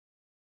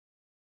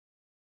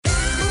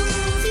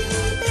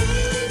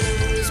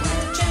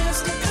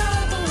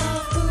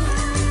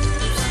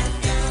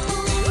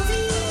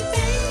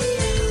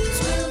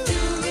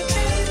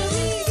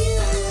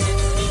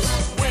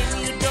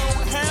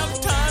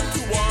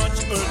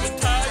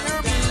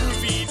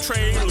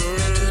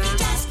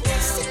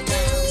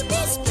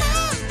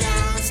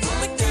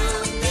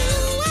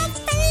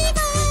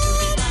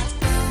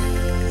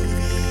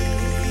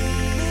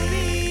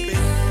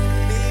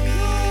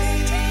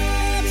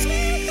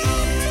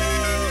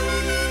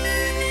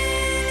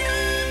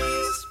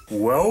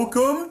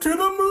Welcome to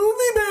the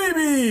Movie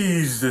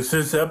Babies! This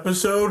is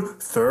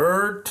episode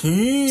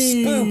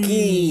 13.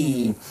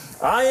 Spooky!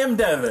 I am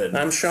Devin.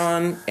 I'm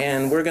Sean,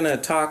 and we're gonna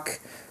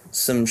talk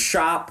some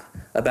shop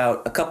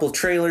about a couple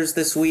trailers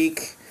this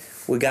week.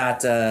 We got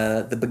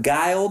The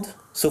Beguiled,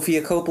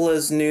 Sofia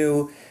Coppola's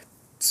new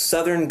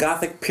Southern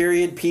Gothic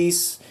period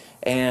piece,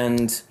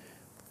 and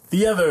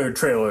the other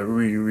trailer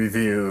we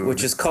reviewed,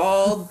 which is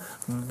called,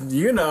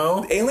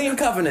 Alien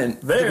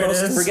Covenant. There the it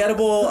most is.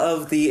 forgettable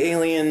of the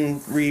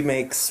Alien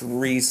remakes,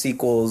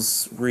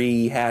 re-sequels,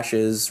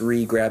 rehashes,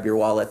 re-grab your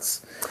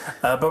wallets.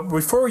 But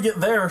before we get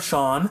there,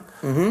 Sean,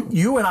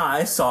 you and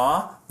I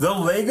saw the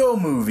Lego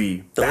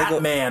movie,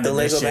 Batman The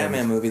edition. Lego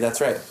Batman movie,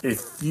 that's right.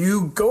 If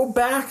you go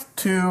back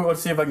to, let's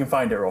see if I can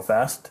find it real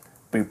fast.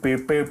 Go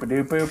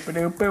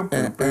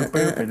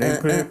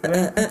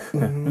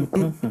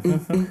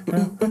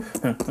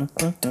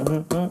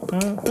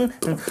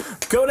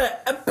to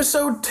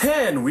episode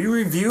 10. We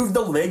reviewed the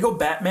Lego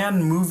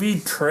Batman movie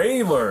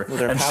trailer.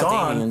 Their And pal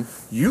Sean, Damien.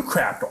 you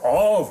crapped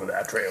all over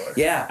that trailer.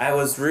 Yeah, I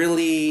was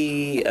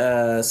really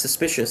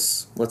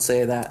suspicious, let's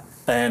say that.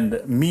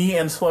 And me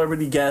and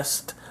celebrity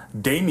guest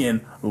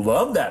Damien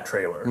loved that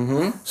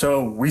trailer.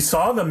 So we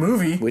saw the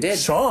movie. We did.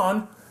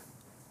 Sean,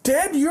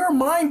 did your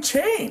mind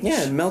change?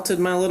 Yeah, it melted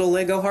my little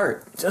Lego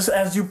heart. Just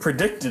as you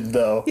predicted,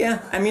 though.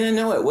 Yeah, I mean, I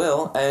know it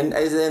will, and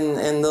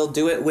they'll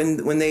do it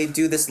when they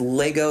do this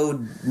Lego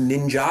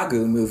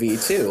Ninjago movie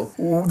too.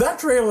 That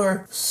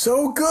trailer,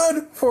 so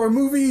good for a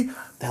movie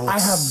That looks I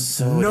have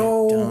so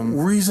no dumb.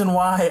 reason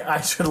why I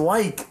should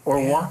like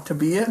or want to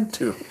be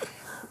into.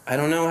 I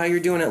don't know how you're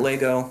doing it,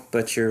 Lego,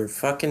 but you're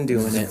fucking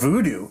doing it.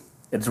 Voodoo.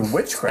 It's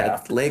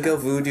witchcraft. That Lego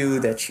voodoo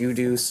that you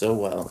do so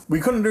well. We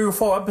couldn't do a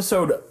full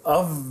episode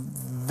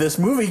of this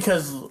movie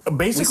because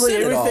basically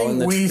said it all everything in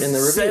the we review.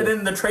 said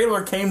in the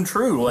trailer came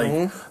true.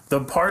 Like, the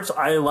parts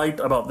I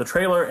liked about the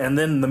trailer and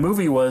then the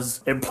movie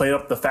was, it played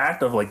up the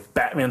fact of, like,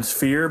 Batman's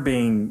fear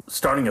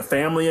starting a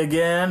family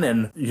again,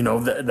 and,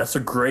 that's a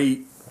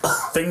great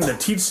thing to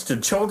teach to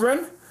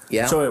children.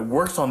 Yeah. So it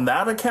works on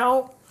that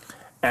account,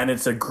 and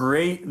it's a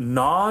great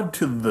nod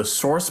to the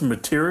source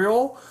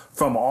material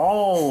from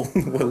all...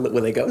 With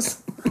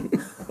Legos?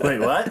 Wait,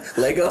 what?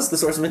 Legos, the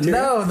source material?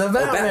 No, the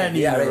Batman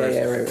universe.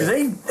 Yeah, right. Because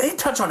they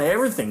touch on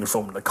everything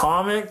from the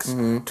comics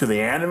to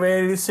the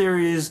animated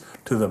series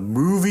to the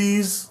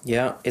movies.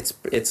 Yeah,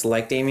 it's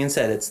like Damien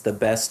said, it's the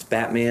best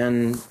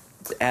Batman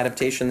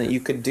adaptation that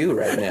you could do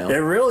right now. It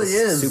really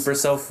is. Super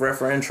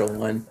self-referential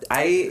one.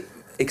 I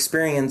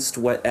experienced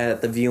what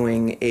at the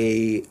viewing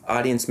a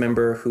audience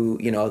member who,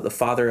 the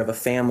father of a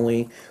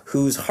family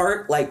whose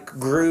heart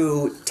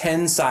grew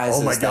 10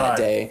 sizes that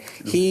day.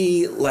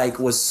 He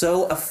was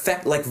so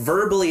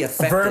verbally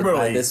affected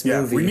by this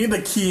movie. We need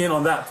to key in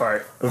on that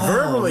part.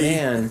 Verbally. Oh,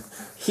 man.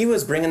 He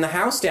was bringing the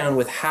house down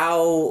with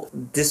how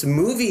this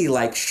movie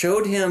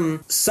showed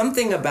him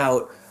something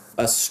about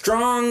a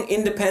strong,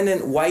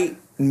 independent white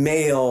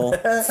male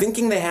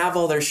thinking they have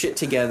all their shit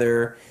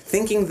together,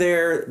 thinking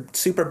they're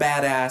super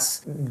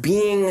badass,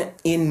 being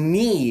in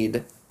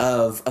need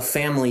of a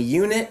family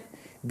unit,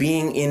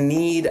 being in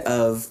need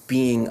of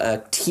being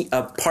a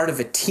part of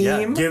a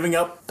team, giving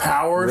up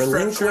power,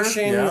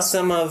 relinquishing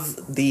some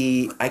of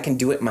the I can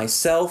do it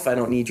myself, I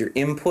don't need your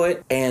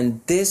input.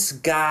 And this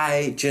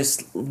guy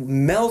just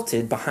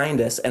melted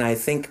behind us, and I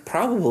think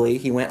probably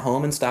he went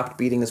home and stopped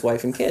beating his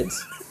wife and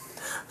kids.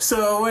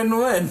 So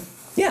win-win.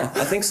 Yeah,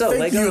 I think so.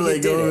 Thank you,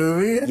 Lego did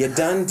movie. it. You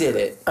done did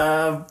it.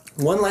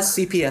 One less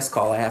CPS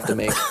call I have to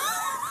make.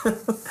 And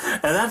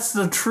that's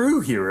the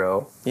true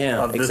hero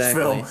of this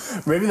exactly.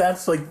 film. Maybe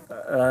that's like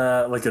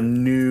a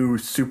new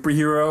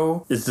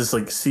superhero. Is this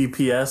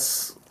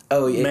CPS?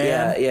 Oh yeah,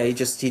 man? yeah. He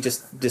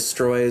just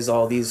destroys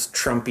all these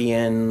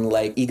Trumpian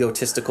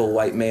egotistical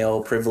white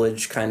male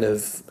privilege kind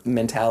of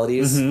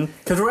mentalities.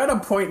 Because we're at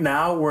a point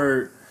now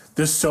where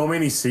there's so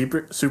many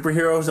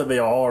superheroes that they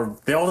all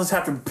just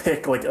have to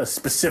pick a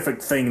specific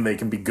thing they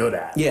can be good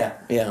at.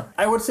 Yeah.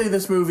 I would say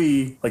this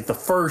movie, the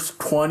first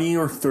 20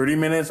 or 30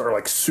 minutes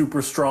are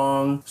super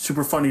strong,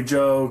 super funny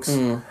jokes,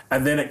 and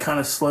then it kind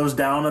of slows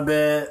down a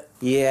bit.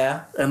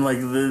 Yeah. And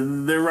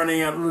they're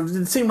running out.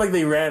 It seemed like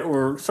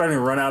were starting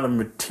to run out of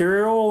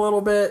material a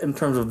little bit in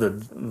terms of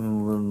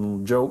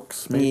the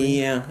jokes,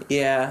 maybe.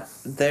 Yeah.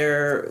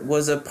 There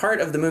was a part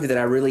of the movie that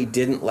I really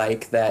didn't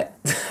like that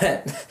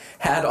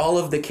had all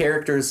of the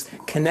characters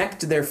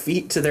connect their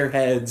feet to their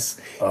heads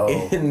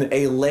in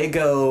a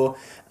Lego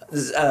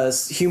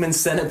human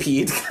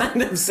centipede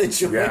kind of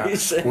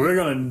situation. Yeah, we're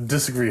going to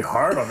disagree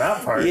hard on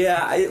that part.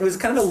 Yeah, it was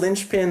kind of a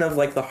linchpin of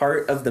the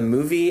heart of the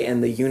movie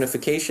and the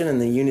unification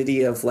and the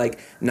unity of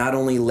not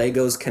only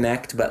Legos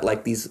connect, but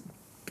these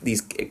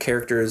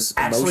characters'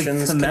 Actually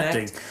emotions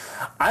connecting. connect.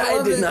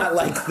 I did not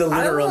like the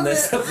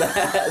literalness of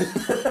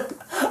that.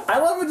 I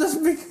love it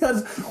just because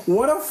because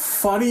what a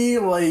funny,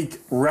 like,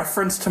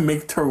 reference to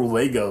make to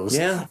Legos.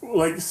 Yeah.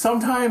 Like,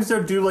 sometimes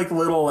they'll do, like,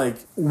 little, like,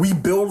 we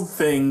build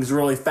things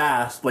really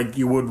fast, like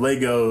you would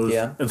Legos.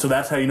 Yeah. And so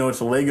that's how you know it's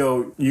a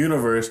Lego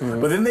universe.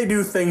 But then they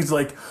do things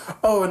like,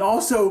 oh, and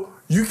also,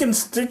 you can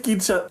stick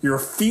your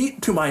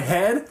feet to my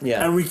head,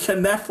 and we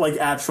connect like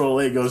actual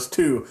Legos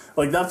too.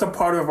 Like, that's a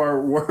part of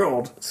our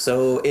world.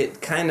 So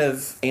it kind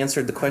of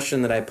answered the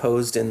question that I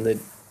posed in the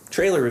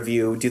trailer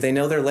review. Do they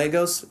know they're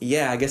Legos?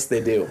 Yeah, I guess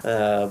they do.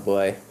 Oh,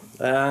 boy.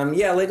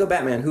 Yeah, Lego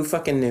Batman. Who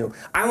fucking knew?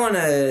 I want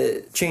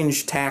to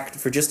change tact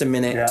for just a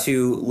minute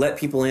to let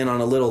people in on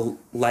a little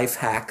life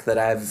hack that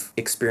I've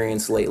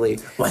experienced lately.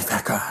 Life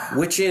hack.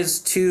 Which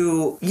is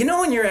to, you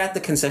know, when you're at the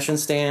concession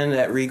stand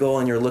at Regal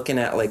and you're looking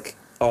at, like,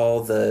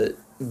 all the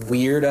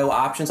weirdo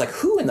options, like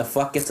who in the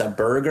fuck gets a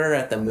burger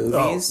at the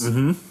movies?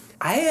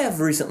 I have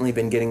recently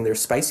been getting their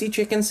spicy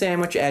chicken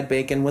sandwich, add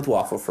bacon with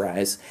waffle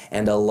fries,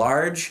 and a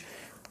large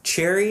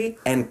cherry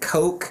and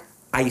Coke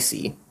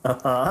icy.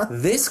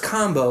 This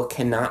combo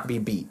cannot be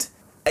beat.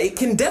 It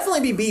can definitely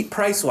be beat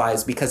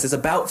price-wise because it's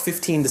about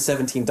 $15 to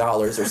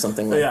 $17 or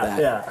something like that.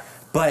 Yeah.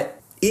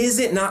 But is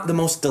it not the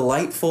most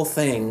delightful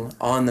thing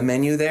on the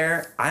menu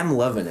there? I'm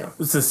loving it.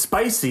 It's the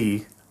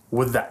spicy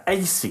with the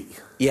icy.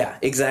 Yeah,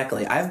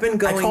 exactly. I've been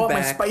going back... I call it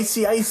my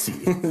spicy icy.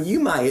 You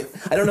might.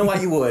 I don't know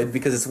why you would,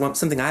 because it's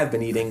something I've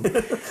been eating.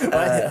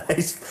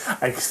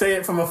 I say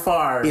it from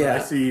afar. Yeah, I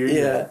see you.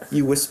 Yeah.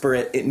 You whisper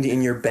it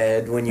in your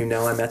bed when you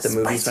know I'm at the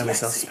movies by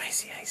myself.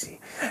 Spicy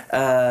icy.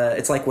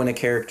 It's like when a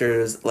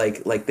character's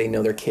like they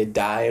know their kid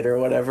died or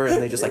whatever,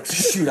 and they just like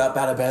shoot up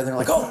out of bed and they're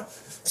like, oh,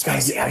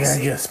 spicy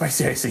icy. Yeah,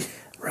 spicy icy.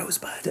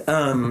 Rosebud.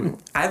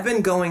 I've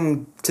been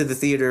going to the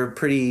theater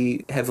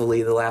pretty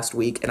heavily the last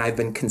week, and I've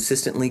been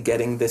consistently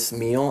getting this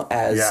meal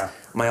as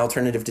my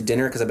alternative to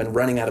dinner because I've been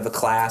running out of a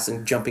class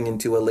and jumping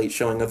into a late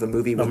showing of a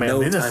movie with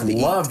no time to eat.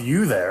 They love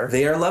you there.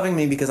 They are loving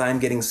me because I'm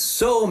getting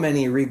so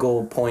many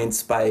Regal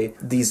points by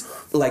these,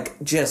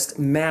 like, just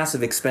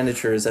massive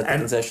expenditures at the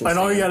concession stand. And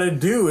all you gotta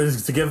do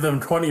is to give them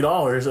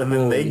 $20, and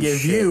then they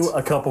give you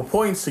a couple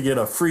points to get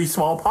a free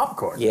small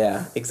popcorn.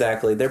 Yeah,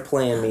 exactly. They're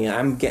playing me.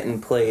 I'm getting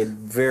played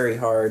very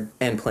hard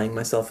and playing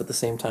myself at the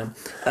same time.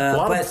 A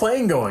lot of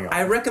playing going on.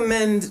 I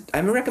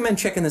recommend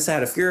checking this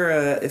out if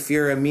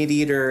you're a meat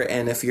eater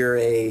and if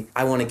you're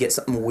I want to get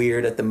something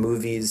weird at the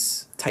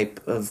movies type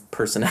of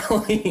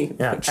personality.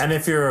 Yeah, and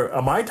if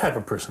you're my type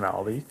of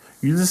personality,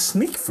 you just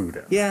sneak food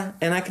in. Yeah,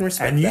 and I can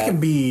respect that. And you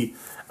can be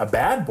a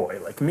bad boy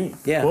like me.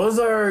 Yeah. What was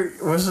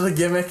the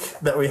gimmick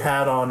that we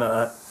had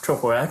on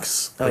Triple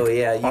X?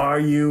 Like, are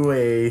you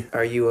a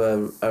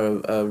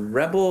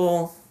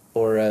rebel?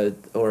 Or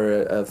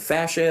a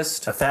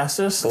fascist? A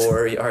fascist?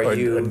 Or are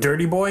you a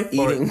dirty boy?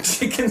 Eating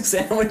chicken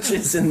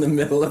sandwiches in the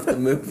middle of the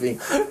movie?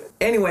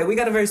 Anyway, we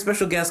got a very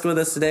special guest with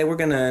us today. We're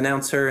going to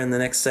announce her in the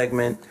next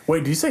segment. Wait,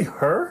 did you say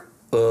her?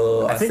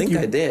 I think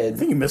I did. I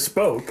think you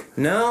misspoke.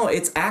 No,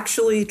 it's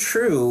actually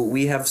true.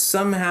 We have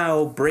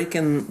somehow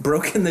broken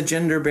the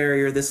gender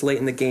barrier this late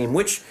in the game,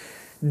 which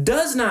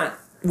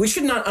we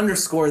should not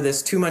underscore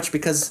this too much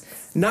because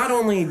not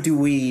only do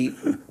we,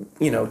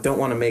 don't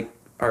want to make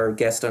our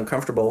guest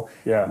uncomfortable.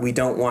 Yeah. We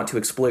don't want to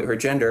exploit her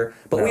gender,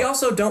 but we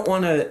also don't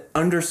want to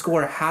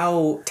underscore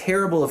how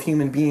terrible of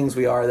human beings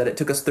we are that it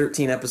took us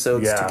 13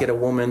 episodes to get a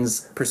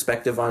woman's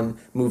perspective on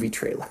movie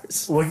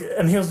trailers. Look,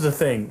 and here's the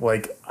thing,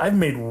 like, I've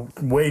made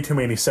way too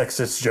many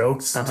sexist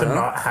jokes to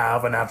not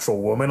have an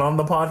actual woman on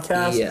the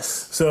podcast. Yes.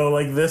 So,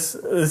 like, this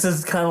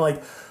is kind of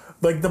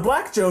like the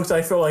black jokes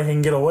I feel like I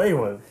can get away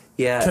with.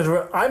 Yeah,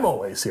 because I'm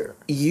always here.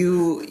 We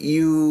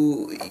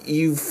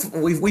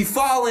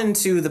fall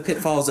into the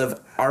pitfalls of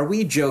are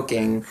we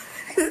joking,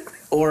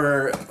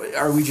 or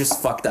are we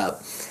just fucked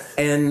up?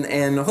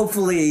 And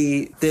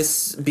hopefully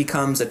this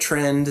becomes a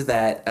trend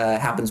that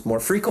happens more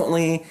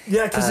frequently.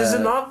 Yeah, because is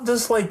it not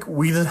just like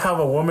we just have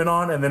a woman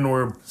on and then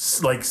we're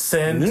like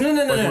sinned? No,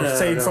 we're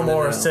saved from all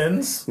our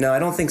sins? No, I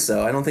don't think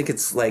so. I don't think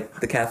it's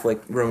like the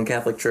Roman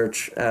Catholic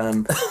Church.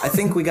 I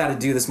think we got to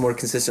do this more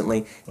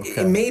consistently.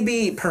 Okay.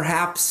 Maybe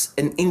perhaps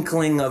an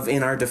inkling of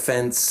in our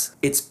defense,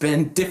 it's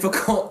been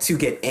difficult to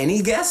get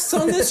any guests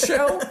on this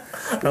show,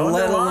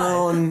 let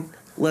alone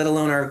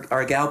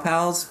our gal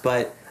pals,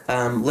 but...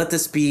 let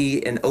this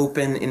be an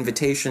open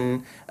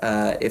invitation.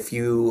 If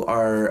you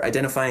are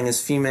identifying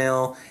as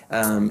female,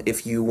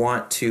 if you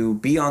want to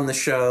be on the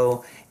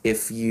show,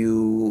 if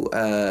you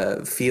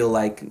feel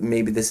like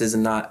maybe this is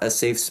not a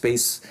safe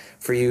space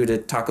for you to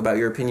talk about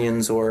your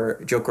opinions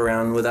or joke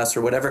around with us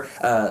or whatever,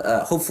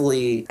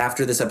 hopefully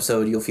after this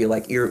episode you'll feel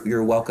like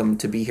you're welcome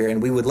to be here,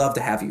 and we would love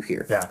to have you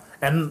here. Yeah,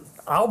 and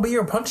I'll be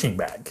your punching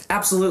bag.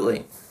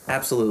 Absolutely.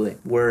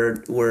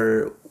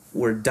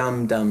 We're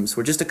dum-dums.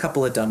 We're just a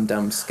couple of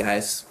dum-dums,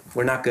 guys.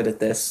 We're not good at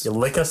this. You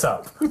lick us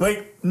up.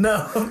 Wait,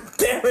 no.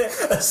 Damn it.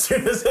 As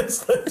soon as it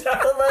slipped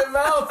out of my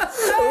mouth,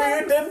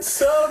 we did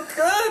so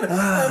good.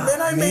 And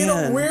then I made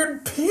a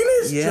weird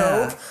penis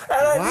joke.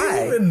 And I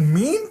didn't even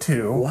mean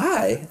to.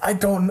 Why? I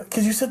don't...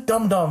 Because you said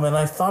dum-dum, and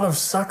I thought of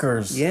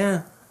suckers.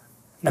 Yeah.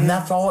 And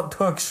that's all it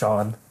took,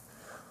 Sean.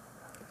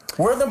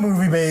 We're the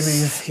movie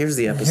babies. Here's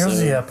the episode. Here's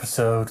the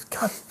episode.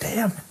 God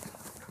damn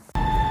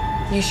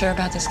it. You sure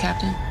about this,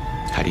 Captain?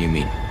 How do you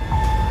mean?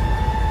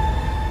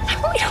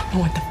 We don't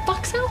know what the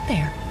fuck's out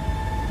there.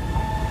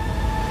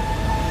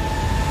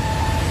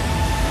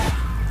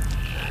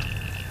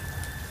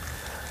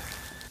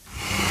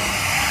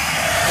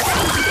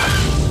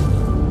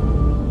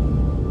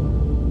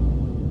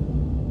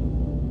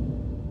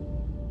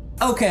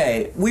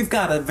 Okay, we've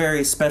got a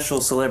very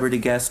special celebrity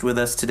guest with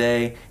us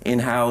today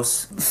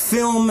in-house.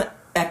 Film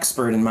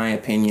expert, in my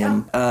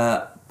opinion.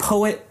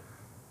 Poet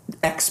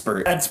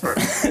expert.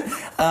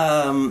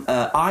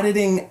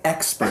 Auditing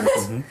expert.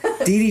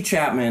 Dee Dee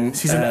Chapman.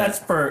 She's an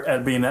expert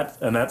at being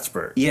an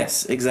expert.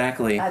 Yes,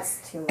 exactly.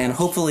 That's too much. And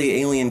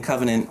hopefully Alien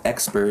Covenant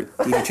expert.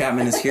 Dee Dee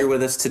Chapman is here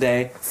with us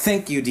today.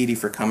 Thank you, Dee Dee,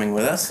 for coming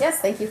with us. Yes,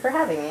 thank you for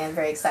having me. I'm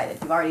very excited.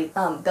 You've already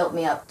built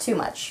me up too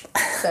much.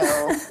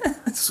 So,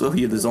 So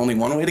there's only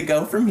one way to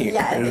go from here.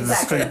 yeah, It's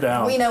exactly. straight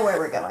down. We know where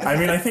we're going. I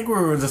mean, I think we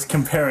were just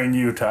comparing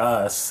you to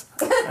us.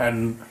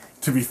 And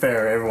to be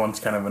fair, everyone's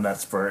kind of an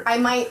expert. I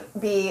might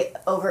be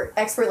over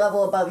expert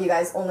level above you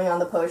guys only on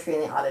the poetry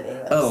and the auditing.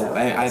 Oh, so,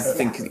 I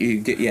think you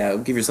give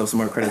yourself some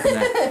more credit than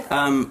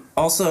that.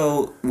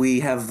 Also, we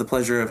have the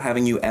pleasure of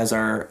having you as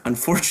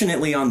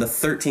unfortunately on the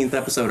 13th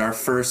episode, our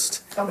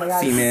first Oh my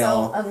God,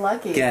 female so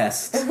unlucky.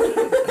 guest.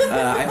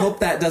 I hope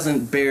that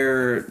doesn't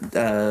bear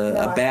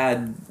a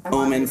bad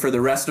omen for the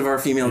rest of our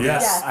female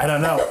Yes, guests. Yeah. I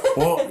don't know.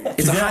 Well,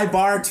 It's a high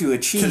bar to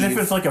achieve. because if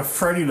it's like a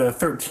Friday the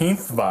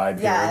 13th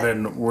vibe Yeah. here,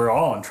 then we're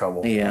all in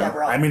trouble. Yeah,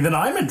 we're all. I mean, then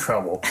I'm in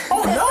trouble.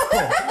 Oh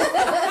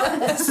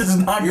no! This is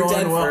not You're going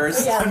dead well.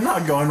 first. Yeah. I'm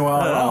not going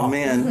well at all. Oh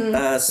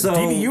man. So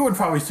Dee Dee, you would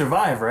probably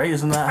survive, right?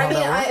 Isn't that how I mean,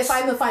 that works? if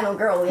I'm the final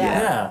girl,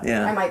 yeah.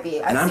 Yeah. I might be.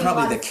 and I'm seen a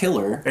probably lot the of-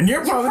 killer. And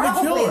you're probably the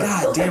probably killer. the-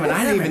 God damn it!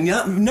 I didn't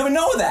even never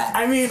know that.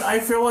 I mean, I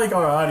feel like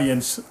our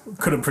audience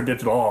could have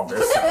predicted all of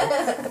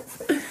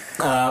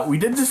this. We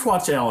did just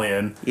watch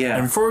Alien. Yeah.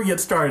 And before we get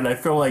started, I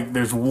feel like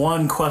there's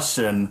one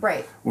question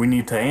Right. we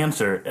need to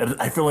answer. And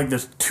I feel like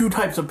there's two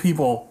types of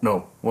people.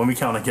 No, when we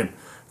count again,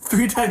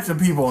 three types of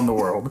people in the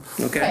world.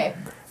 Okay.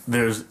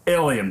 There's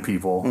alien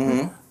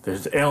people.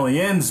 There's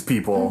aliens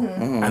people.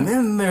 And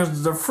then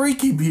there's the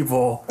freaky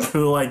people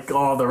who like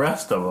all the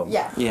rest of them.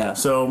 Yeah. Yeah.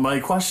 So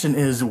my question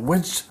is,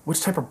 which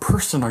type of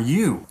person are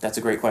you? That's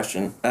a great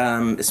question.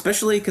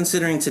 Especially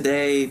considering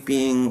today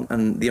being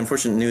the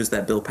unfortunate news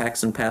that Bill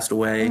Paxton passed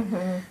away.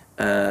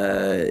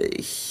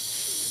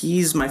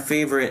 He's my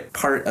favorite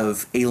part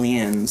of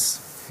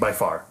Aliens. By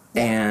far.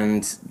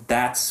 And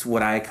that's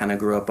what I kind of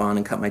grew up on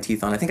and cut my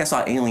teeth on. I think I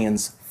saw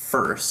Aliens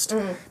first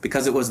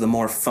because it was the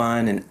more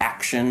fun and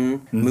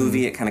action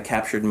movie. It kind of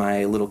captured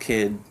my little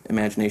kid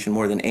imagination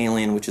more than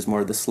Alien, which is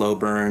more the slow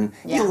burn.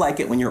 Yeah. You like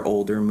it when you're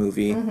older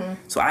movie.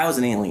 So I was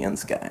an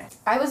Aliens guy.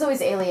 I was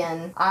always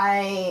Alien.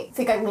 I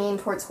think I lean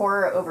towards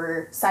horror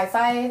over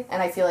sci-fi,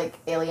 and I feel like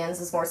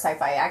Aliens is more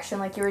sci-fi action,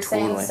 like you were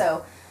Totally. saying.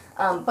 So,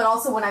 but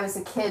also when I was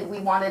a kid, we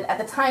wanted, at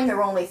the time there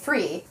were only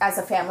 3. As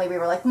a family, we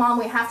were like, Mom,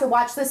 we have to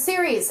watch this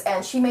series.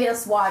 And she made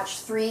us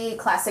watch 3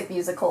 classic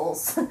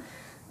musicals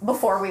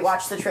before we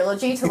watched the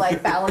trilogy to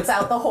like balance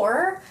out the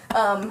horror.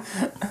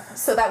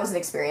 So that was an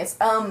experience.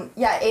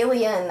 Yeah,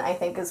 Alien, I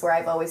think, is where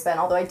I've always been,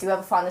 although I do have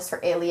a fondness for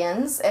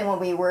aliens. And when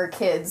we were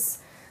kids,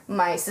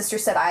 my sister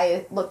said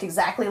I looked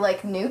exactly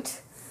like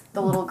Newt,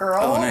 the little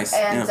girl. Oh, nice.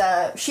 And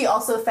Yeah. she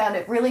also found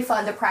it really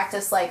fun to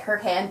practice like her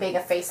hand being a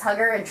face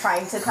hugger and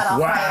trying to cut off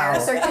my Wow. air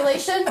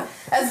circulation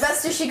as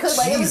best as she could.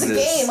 Like it was a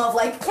Jesus. game of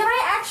like, can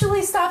I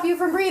actually stop you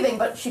from breathing?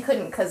 But she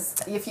couldn't, because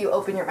if you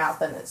open your mouth,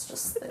 then it's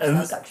just there's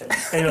no And- suction.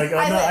 And you're like, oh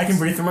I no, I lived. can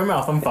breathe through my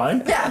mouth. I'm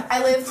fine. Yeah,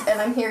 I lived and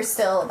I'm here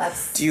still.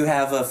 That's Do you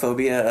have a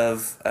phobia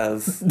of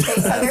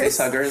face huggers. face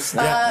huggers?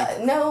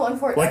 No,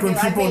 unfortunately. Like when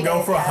I mean, people I've go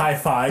made for it, a yeah. high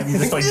five, you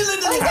just like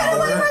Like, get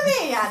away cower. from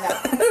me!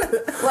 Yeah, no.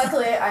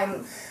 Luckily,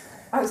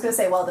 I was gonna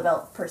say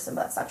well-developed person,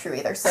 but that's not true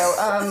either. So,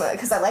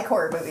 because I like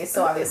horror movies,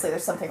 so obviously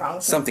there's something wrong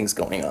with me. Something's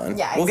going on.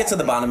 Yeah, We'll get to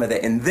the exactly. bottom of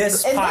it in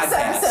this In podcast. this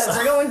episode,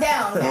 we're going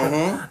down.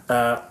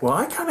 Yeah. Well,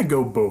 I kind of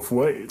go both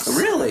ways.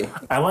 Really?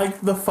 I like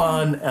the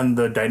fun and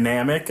the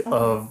dynamic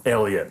of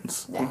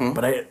Aliens.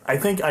 But I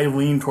think I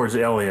lean towards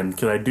Alien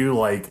because I do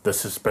like the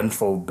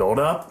suspenseful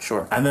build-up.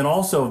 Sure. And then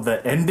also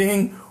the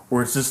ending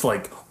where it's just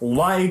like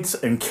lights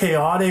and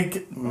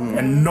chaotic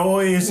and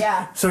noise.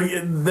 Yeah. So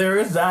there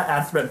is that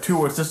aspect too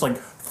where it's just like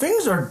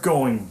things are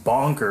going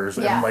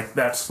bonkers Yeah. and like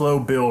that slow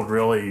build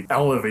really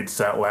elevates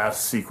that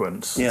last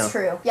sequence. Yeah. It's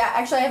true. Yeah,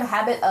 actually, I have a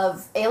habit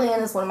of Alien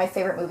is one of my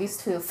favorite movies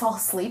to fall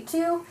asleep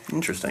to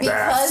Interesting.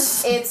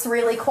 because it's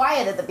really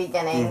quiet at the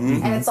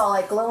beginning and it's all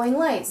like glowing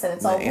lights and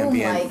it's all The boom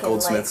ambient like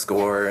Goldsmith and like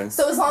score and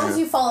So as long as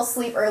you fall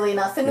asleep early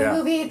enough in the Yeah.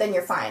 movie, then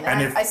you're fine. And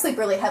And if- I sleep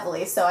really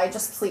heavily, so I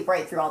just sleep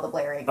right through all the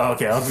blaring.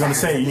 Okay, I was going to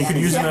say, you could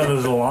use it Yeah.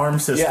 as an alarm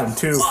system Yeah.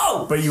 too,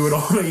 Whoa! but you would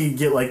only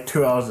get like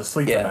 2 hours of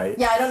sleep Yeah. a night.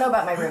 Yeah, I don't know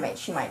about my roommate.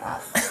 She might not.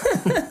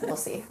 We'll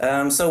see.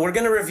 So we're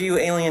gonna review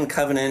Alien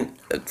Covenant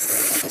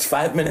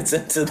 5 minutes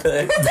into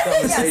the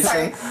conversation.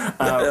 sorry.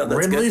 That's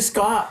Ridley good.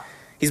 Scott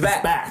He's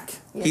back.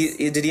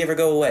 Did he ever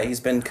go away? He's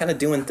been kind of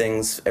doing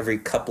things every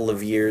couple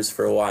of years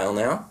for a while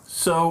now.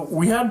 So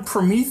we had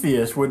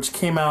Prometheus, which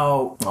came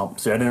out. Oh,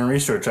 see, I didn't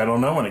research. I don't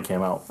know when it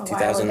came out. A while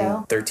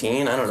ago.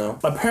 2013. I don't know.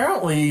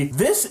 Apparently,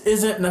 this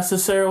isn't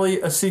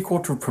necessarily a sequel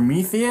to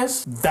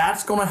Prometheus.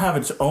 That's going to have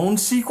its own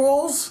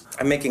sequels,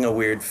 I'm making a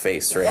weird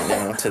face right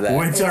now to that.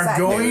 which are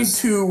Exactly. going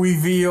to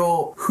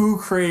reveal who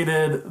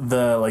created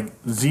the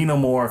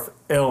xenomorph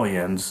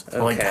aliens,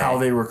 Okay. how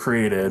they were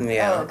created.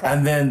 Yeah. Oh, okay.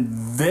 And then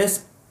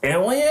this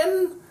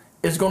Alien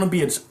is going to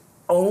be its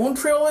own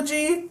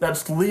trilogy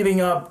that's leading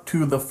up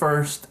to the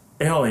first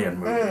Alien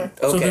movie.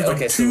 So Okay, there's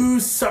okay, so- two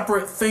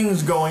separate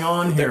things going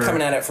on here. They're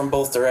coming at it from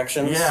both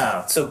directions.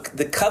 Yeah. So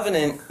the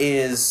Covenant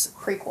is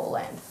Prequel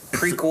land.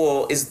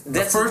 prequel. Is the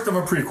that's first of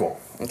a prequel.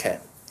 okay?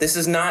 This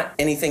is not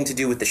anything to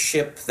do with the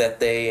ship that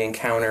they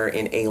encounter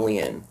in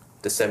Alien,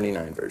 the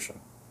 '79 version.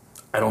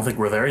 I don't think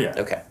we're there yet.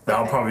 Okay.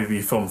 That'll Okay. probably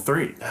be film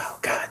 3. Oh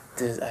God,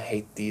 I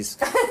hate these.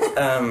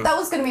 That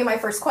was going to be my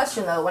first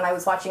question, though, when I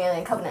was watching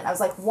Alien Covenant. I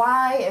was like,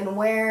 why and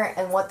where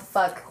and what the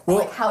fuck?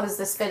 Well, how does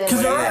this fit in 'cause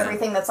with there are-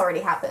 everything that's already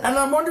happened? And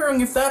I'm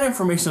wondering if that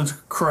information's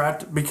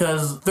correct,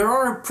 because there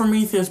are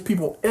Prometheus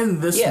people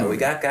in this Yeah, movie. we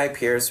got Guy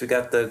Pearce. We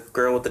got the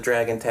girl with the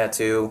dragon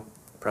tattoo.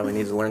 Probably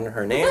need to learn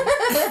her name.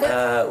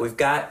 We've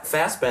got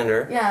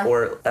Fassbender. Yeah.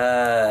 Or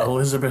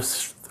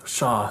Elizabeth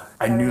Shaw.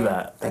 I knew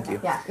that. thank you.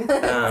 Yeah.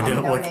 I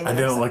didn't No look. name I of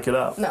didn't this. look it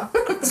up. No.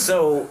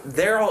 So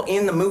they're all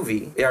in the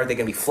movie. Are they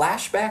going to be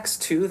flashbacks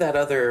to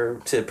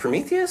to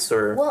Prometheus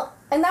or? Well,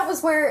 and that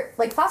was where,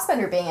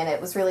 Fassbender being in it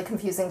was really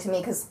confusing to me,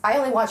 because I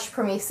only watched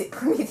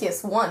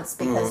Prometheus once,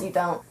 because you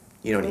don't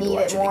You don't need to need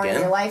watch it more it again.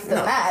 in your life than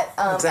No, that.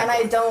 exactly. And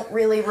I don't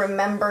really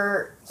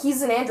remember.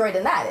 He's an android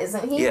in that,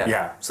 isn't he? Yeah.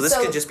 Yeah. So this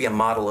So- could just be a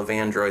model of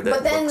Android that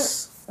But then,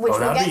 looks. which Oh,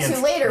 we'll that'd get be to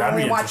int- later that'd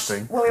when we be watched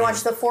interesting.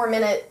 the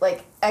 4-minute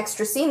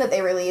extra scene that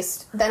they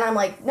released. Then I'm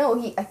like, no,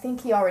 I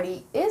think he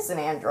already is an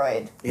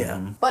android. Yeah.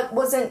 But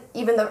wasn't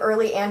even the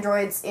early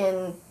androids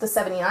in the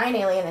 '79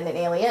 Alien and in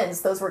Aliens?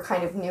 Those were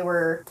kind of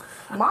newer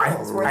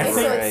models, were I they?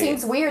 think- So it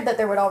seems weird that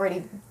there would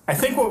already. I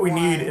think what we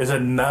need is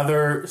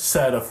another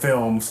set of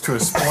films to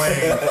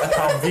explain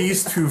how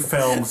these two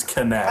films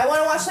connect. I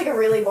want to watch a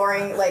really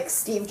boring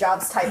Steve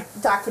Jobs type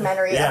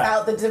documentary Yeah.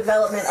 about the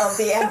development of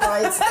the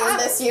androids in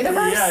this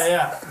universe.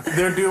 Yeah.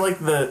 They're do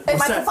the And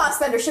what's Michael that,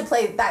 Fassbender should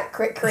play that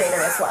creator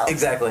as well.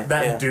 Exactly.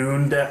 that yeah.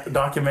 Dune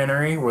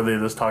documentary where they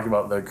just talk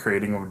about the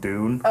creating of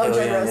Dune. Oh, Oh,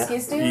 Joe yeah,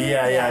 Roski's dude?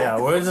 Yeah.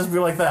 Well, it'd just be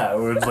like that. It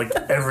was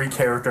every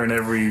character in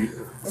every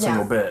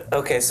single bit.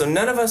 Okay, so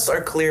none of us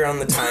are clear on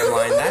the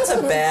timeline. That's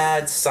a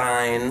bad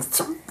sign.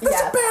 That's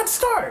Yeah. a bad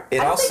start. It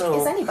I don't also.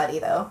 think it's anybody,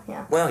 though.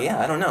 Yeah. Well, yeah,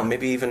 I don't know.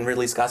 Maybe even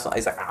Ridley Scott's.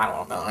 He's like, I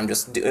don't know.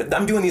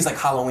 I'm doing these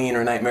Halloween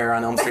or Nightmare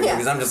on Elm Street Yeah.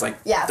 movies. I'm just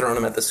Yeah. throwing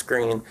them at the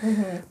screen.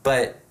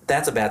 But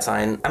that's a bad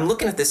sign. I'm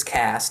looking at this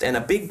cast, and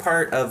a big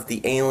part of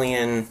the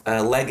Alien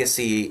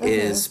legacy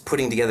is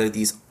putting together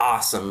these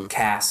awesome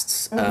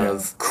casts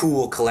of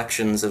cool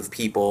collections of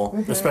people.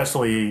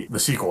 Especially the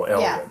sequel,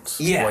 Aliens.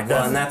 Yeah, Like,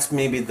 well, and that's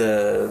maybe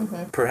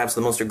perhaps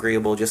the most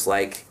agreeable. Just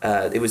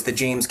it was the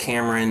James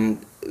Cameron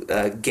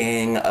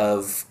gang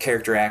of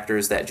character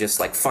actors that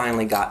just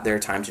finally got their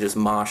time to just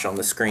mosh on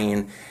the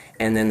screen,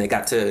 and then they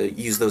got to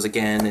use those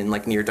again in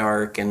Near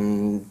Dark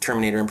and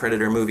Terminator and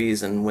Predator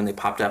movies. And when they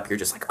popped up, you're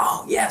just like,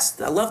 oh yes,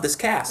 I love this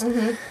cast.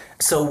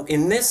 So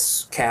in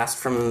this cast,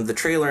 from the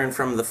trailer and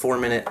from the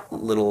 4-minute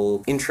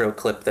little intro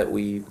clip that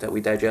we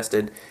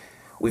digested,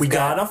 we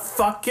got a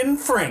fucking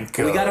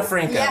Franco. we got a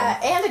Franco. Yeah,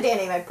 and a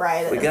Danny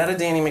McBride. We got a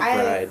Danny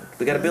McBride.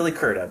 We got a Billy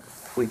Crudup.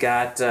 We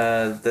got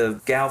the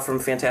gal from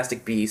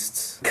Fantastic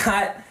Beasts.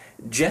 Got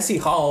Jesse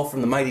Hall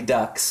from the Mighty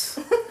Ducks.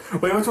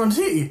 Wait, which one's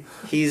he?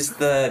 He's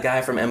the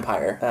guy from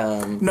Empire.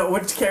 No,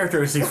 which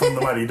character is he from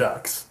the Mighty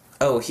Ducks?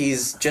 Oh,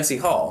 he's Jesse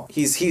Hall.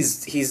 He's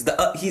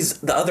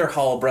the other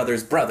Hall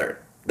brothers' brother.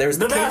 There's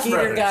the The Bash cake eater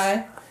Brothers.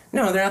 guy.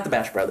 No, they're not the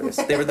Bash Brothers.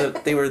 They were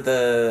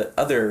the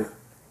other.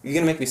 You're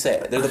gonna make me say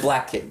it. They're the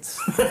black kids.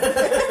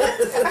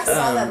 I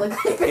saw that look.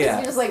 yeah.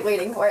 You're just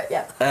waiting for it.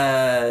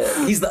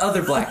 Yeah. He's the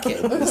other black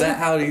kid. Is that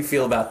how you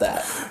feel about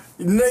that?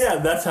 No, yeah,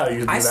 that's how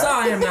you do I that.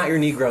 saw I Am Not Your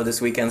Negro this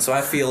weekend, so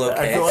I feel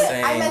okay. I feel like-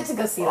 saying, I meant to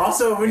go see that.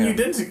 Also, when Yeah. you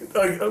did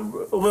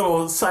a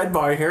little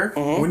sidebar here,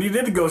 when you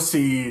did go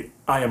see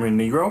I Am a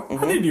Negro,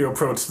 how did you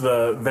approach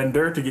the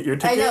vendor to get your I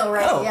ticket? know,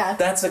 right? Oh, Yeah.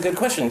 that's a good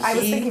question. I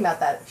was thinking about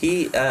that.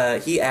 He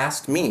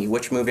asked me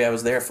which movie I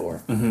was there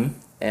for,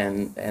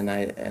 and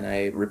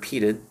I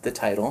repeated the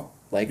title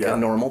like Yeah. a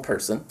normal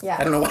person. Yeah.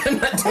 I don't know why I'm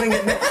not doing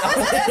it now.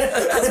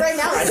 Because right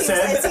now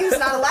it seems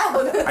not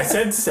allowed. I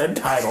said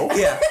title.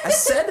 Yeah, I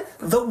said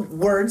the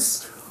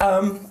words.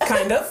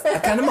 Kind of. I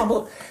kind of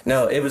mumbled.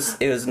 No, it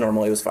was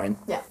normal. It was fine.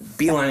 Yeah.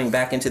 Beelining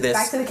back into this.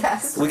 Back to the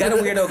cast. We got a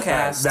weirdo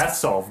cast. That's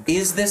solved.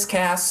 Is this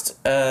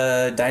cast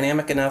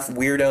dynamic enough,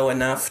 weirdo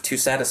enough to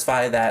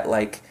satisfy that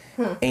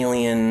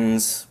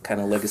Aliens kind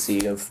of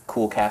legacy of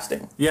cool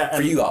casting. Yeah, for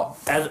and you all.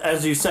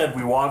 As you said,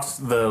 we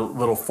watched the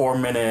little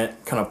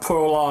 4-minute kind of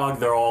prologue.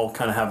 They're all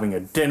kind of having a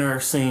dinner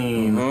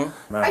scene.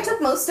 I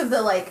took most of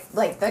the like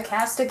the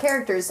cast of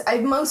characters. I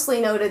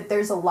mostly noted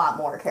there's a lot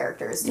more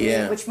characters to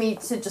Yeah. me, which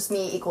to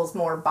me equals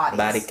more bodies.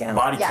 Body count.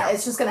 Body Yeah, count.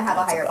 it's just going to have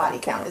a higher body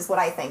count, is what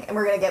I think. And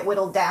we're going to get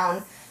whittled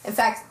down. In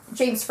fact,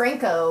 James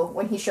Franco,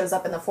 when he shows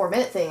up in the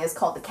 4-minute thing, is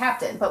called the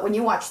Captain. But when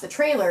you watch the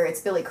trailer,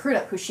 it's Billy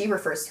Crudup, who she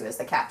refers to as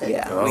the Captain.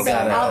 Yeah, we so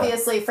gotta-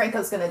 obviously,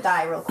 Franco's going to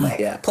die real quick.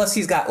 Yeah. Plus,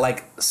 he's got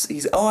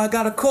I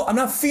got a cold. I'm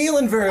not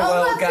feeling very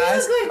well, not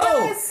guys. feeling good,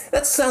 guys. Oh,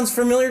 that sounds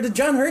familiar. Did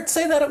John Hurt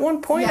say that at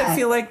one point? Yeah. I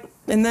feel like.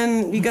 And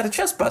then you got a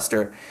chest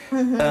buster.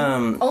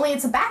 Only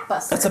it's a back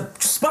buster. That's a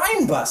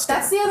spine buster.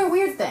 That's the other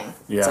weird thing.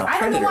 Yeah. I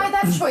don't know Predator. why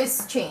that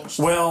choice changed.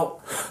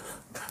 Well,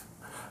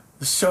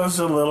 this shows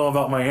a little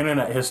about my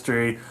internet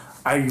history.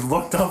 I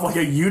looked up like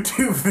a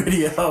YouTube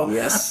video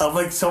Yes. of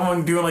like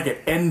someone doing like an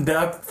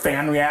in-depth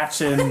fan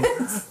reaction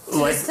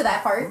like Just to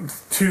that part.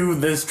 to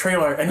this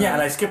trailer, and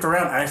and I skipped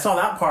around and I saw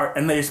that part,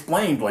 and they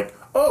explained like,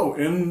 oh,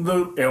 in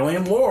the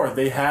alien lore,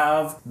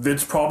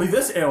 it's probably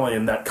this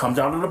alien that comes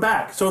out of the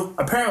back. So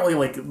apparently,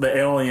 like the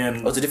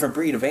alien Oh, it's a different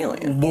breed of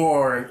alien.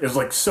 lore is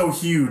like so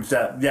huge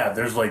that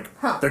there's like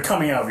they're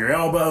coming out of your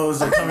elbows,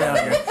 they're coming out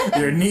of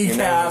your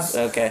kneecaps.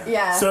 Okay.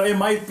 Yeah. So it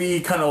might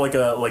be kind of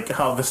like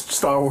how the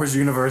Star Wars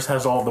universe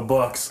has all the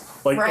books.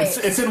 Like Right.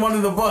 it's in one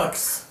of the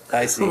books.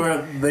 I see.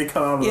 Where they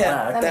come out of the Yeah.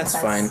 back. That That's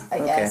makes sense, fine.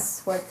 I Okay.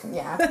 guess.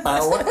 Yeah.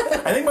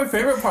 I think my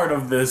favorite part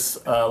of this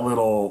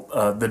little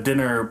the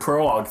dinner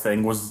prologue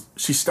thing was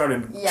she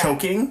started Yeah.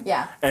 choking.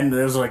 Yeah. And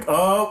it was like,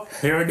 oh,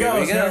 here it Here we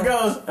goes, go. here it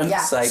goes. And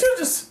Yeah. she was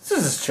just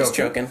choking. Just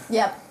joking.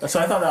 Yep. So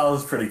I thought that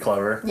was pretty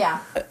clever. Yeah.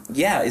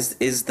 Yeah. Is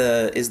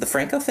the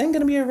Franco thing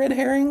gonna be a red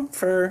herring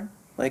for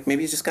like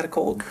maybe he's just got a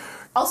cold?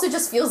 Also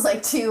just feels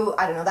like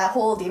I don't know, that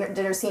whole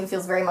dinner scene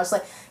feels very much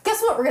like,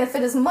 guess what, we're going to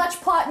fit as much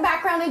plot and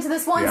background into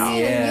this one Yeah.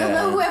 scene, and you'll Yeah.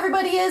 know who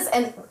everybody is.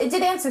 And it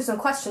did answer some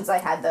questions I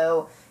had,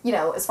 though,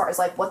 as far as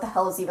like, what the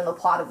hell is even the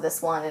plot of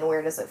this one, and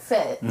where does it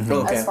fit?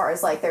 Okay. As far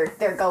as like,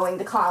 they're going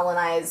to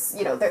colonize,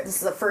 this is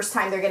the first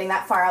time they're getting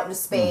that far out into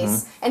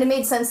space. And it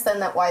made sense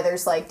then that why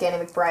there's like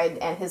Danny McBride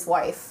and his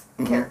wife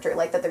character,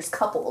 like that there's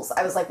couples.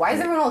 I was like, why is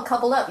everyone all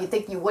coupled up? You'd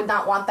think you would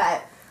not want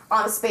that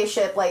on a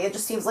spaceship. Like, it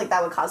just seems like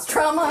that would cause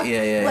trauma.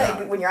 Yeah.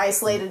 Like, when you're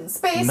isolated in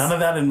space. None of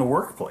that in the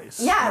workplace.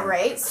 Yeah,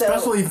 right? So,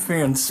 Especially if you're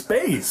in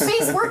space.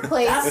 space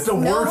workplace, That's the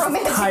no worst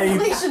romantic type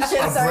relationships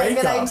of are a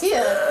good breakup.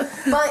 idea.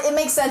 But it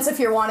makes sense if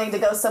you're wanting to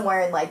go somewhere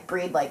and, like,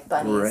 breed, like,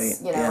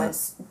 bunnies, Right, yeah. and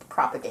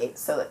propagate.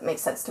 So it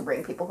makes sense to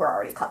bring people who are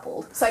already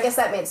coupled. So I guess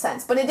that made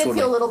sense. But it did Totally.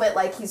 feel a little bit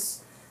like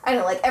I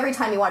don't know, like, every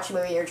time you watch a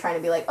movie, you're trying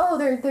to be like, oh,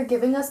 they're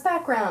giving us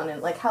background,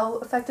 and, like, how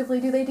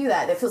effectively do they do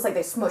that? It feels like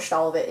they smushed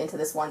all of it into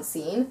this one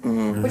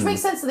scene, which makes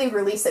sense that they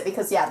release it,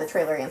 because, the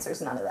trailer answers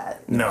none of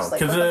that. You're No, just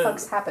like, 'cause what the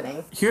fuck's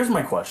happening? Here's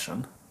my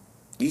question.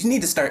 You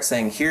need to start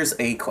saying, "Here's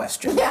a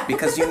question," Yeah.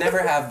 because you never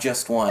have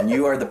just one.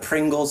 You are the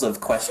Pringles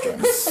of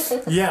questions.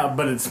 Yeah,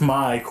 but it's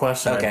my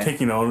question. Okay. I'm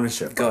taking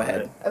ownership. Go of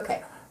ahead. it.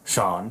 Okay.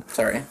 Sean.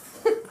 Sorry.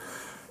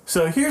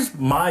 So here's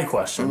my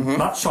question,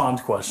 not Sean's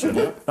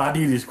question, not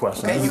Dee Dee's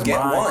question. Okay, This you is get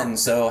my- one,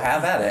 so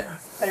have at it.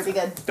 Better be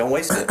good. Don't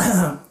waste it.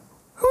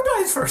 Who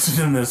dies first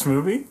in this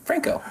movie?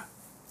 Franco.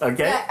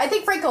 Okay. Yeah, I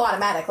think Franco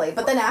automatically,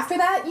 but then after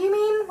that, you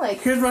mean?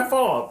 Like, Here's my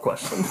follow-up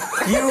question.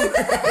 You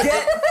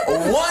get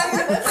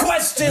one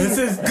question. This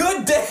is-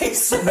 good day,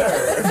 sir.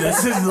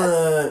 This is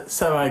the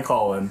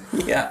semicolon.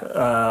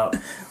 Yeah.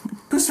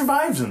 Who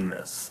survives in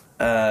this?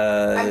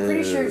 I'm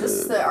pretty sure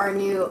just our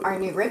new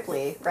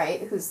Ripley,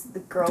 right? Who's the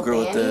girl, The girl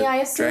with Danny, the I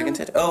assume? dragon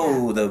tattoo.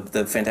 Oh,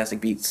 the Fantastic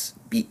Beats.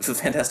 The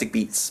Fantastic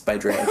Beats by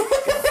Dre.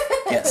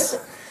 Yes.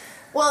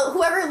 Well,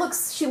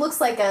 she looks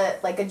like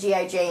a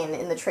G.I. Jane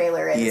in the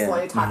trailer, and Yeah. is the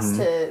one who talks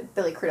to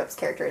Billy Crudup's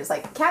character. Is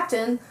like,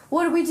 Captain,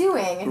 what are we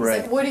doing? And he's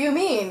Right. like, what do you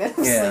mean? It's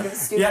Yeah. like the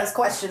stupidest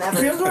question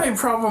ever. Here's my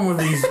problem with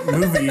these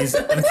movies,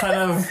 and kind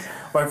of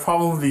my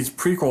problem with these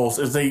prequels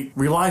is they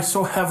rely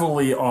so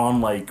heavily on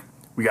like,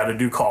 we got to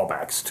do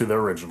callbacks to the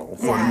original.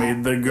 What Yeah.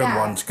 made the good Yeah.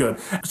 ones good.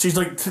 She's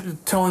like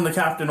telling the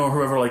captain or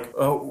whoever, like,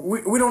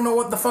 we don't know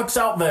what the fuck's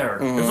out there.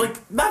 It's like,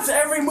 that's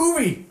every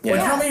movie. Like,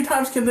 Yeah. how many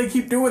times can they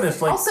keep doing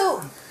this? Like,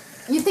 Also,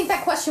 you'd think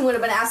that question would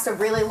have been asked a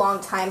really long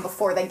time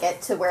before they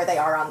get to where they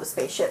are on the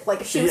spaceship.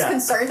 Like, if she was Yeah.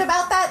 concerned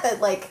about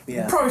that, like,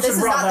 Yeah. probably this should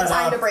is brought not the that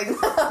time up to bring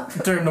that up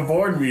during the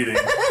board meeting.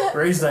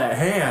 Raise that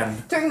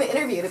hand. during the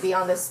interview to be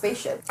on this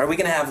spaceship. Are we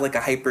gonna have like a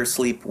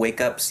hypersleep wake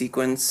up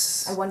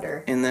sequence? I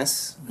wonder. In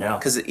this. Yeah.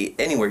 Because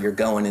anywhere you're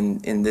going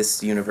in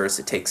this universe,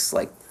 it takes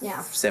like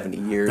Yeah. 70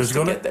 years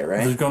to get there,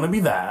 There's right? going to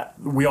be that.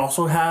 We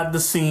also had the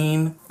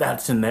scene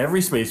that's in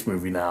every space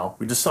movie now.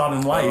 We just saw it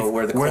in Life. Oh,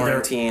 where the they're-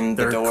 quarantine,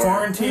 the they're door.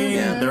 quarantined.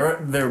 Yeah.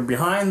 They're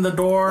behind the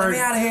door. Let me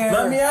out of here.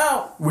 Let me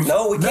out.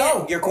 No, we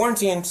can't. You're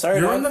quarantined. Sorry,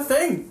 You're dog. in the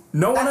thing.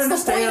 No one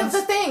That's the point of understands.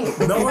 the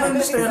thing. No one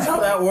understands how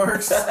that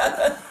works.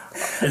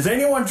 Is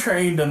anyone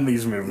trained in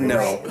these movies? No.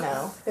 Right,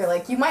 no. They're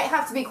like, you might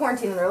have to be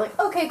quarantined, and they're like,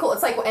 okay, cool.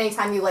 It's like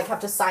anytime you like have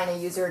to sign a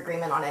user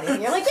agreement on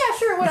anything, you're like, yeah,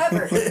 sure,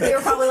 whatever. They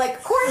were probably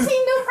like,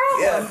 quarantine, no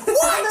problem. Yeah.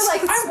 What? And they're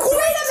like, I'm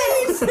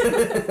wait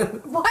a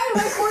minute! Why am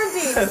I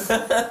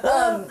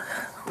quarantined?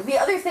 The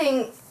other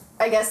thing,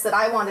 I guess, that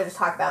I wanted to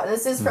talk about, and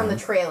this is from the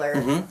trailer,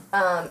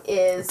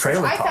 is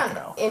Trailer which I talk found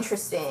now.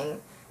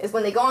 interesting, is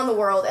when they go on the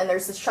world and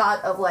there's a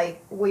shot of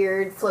like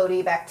weird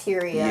floaty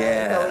bacteria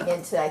Yeah. going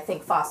into, I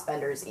think,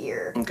 Fassbender's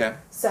ear. Okay.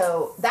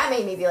 So that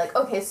made me be like,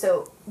 okay,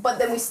 so, but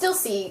then we still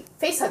see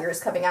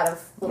facehuggers coming out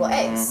of little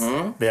eggs.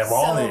 They have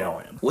all So- the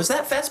aliens. Was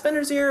that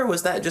Fassbender's ear, or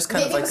was that just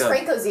kind Maybe of it like was a...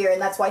 Franco's ear,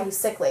 and that's why he's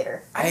sick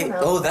later. I don't know.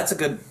 Oh, that's a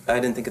good... I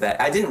didn't think of that.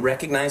 I didn't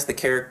recognize the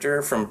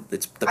character from the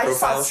I just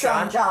saw profile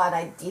strong shot. jaw, and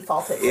I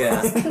defaulted to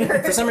Yeah.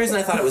 Fassbender. For some reason,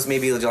 I thought it was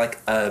maybe like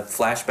a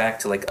flashback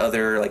to like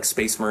other like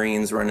space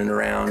marines running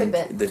around Could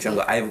be. the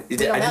jungle. I don't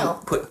didn't know.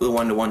 put the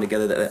one-to-one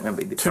together that might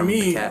be To from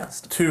me, the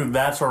cast. too,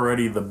 that's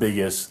already the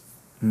biggest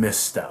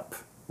misstep,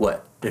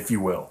 What? if you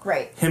will.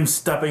 Right. Him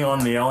stepping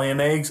on the alien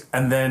eggs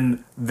and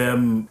then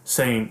them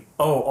saying,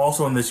 oh,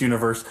 also in this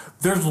universe,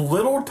 there's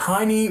little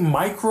tiny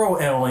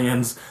micro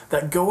aliens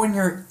that go in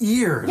your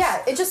ears.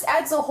 Yeah, it just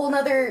adds a whole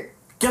nother.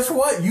 Guess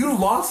what? You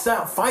lost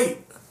that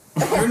fight.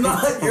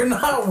 You're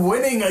not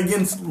winning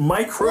against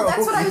micro. Well,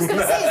 that's what I was going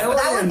to say. Is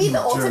that would be the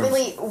alien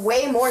ultimately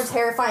way more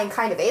terrifying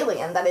kind of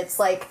alien. That it's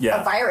like Yeah.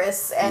 a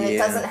virus, and it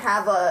Yeah. doesn't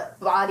have a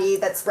body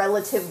that's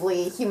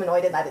relatively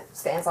humanoid, and that it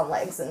stands on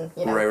legs, and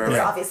Right, it's right.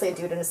 obviously a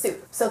dude in a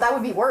suit. So that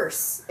would be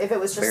worse if it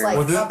was just Very like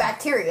Well, then- a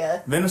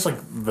bacteria. Then it's like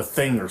the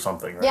Thing or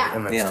something, right? Yeah.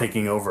 And it's Yeah.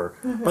 taking over.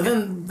 But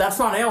then that's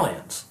not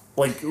aliens.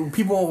 Like,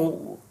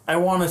 people, I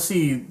want to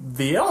see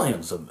the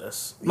aliens in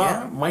this, not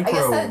Yeah. micro.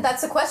 I guess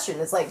that's the question.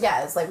 It's like,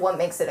 yeah, it's like what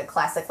makes it a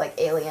classic like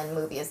alien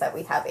movie is that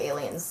we have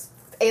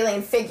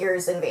alien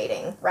figures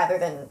invading rather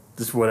than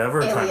just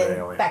whatever kind of alien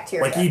alien.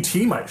 bacteria. Like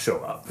E.T. might show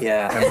up.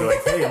 Yeah. And be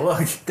like, hey,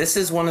 look. This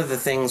is one of the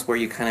things where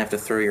you kind of have to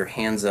throw your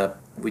hands up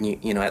when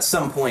you know, at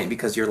some point,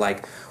 because you're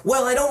like,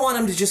 well, I don't want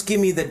him to just give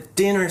me the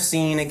dinner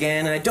scene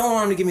again, and I don't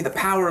want him to give me the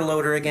power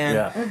loader again.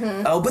 Yeah.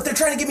 Mm-hmm. Oh, but they're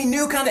trying to give me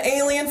new kind of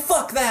alien?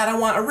 Fuck that. I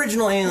want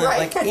original alien.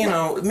 Right. Like, you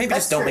know, maybe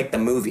That's just don't true. make the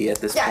movie at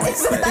this yeah, point.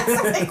 it's,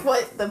 that's like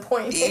what the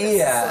point is.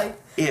 Yeah.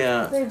 Like,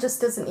 Yeah. it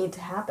just doesn't need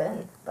to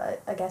happen,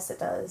 but I guess it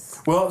does.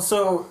 Well,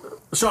 so,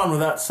 Sean, with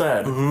that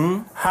said,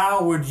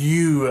 how would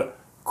you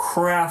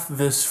craft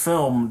this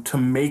film to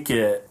make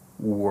it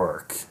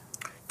work?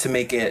 To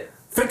make it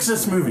Fix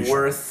this movie. Sean.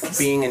 worth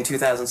being in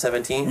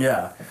 2017?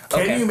 Yeah.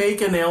 Can Okay. you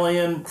make an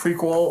Alien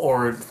prequel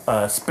or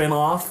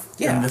spin-off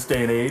Yeah. in this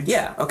day and age?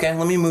 Yeah, okay,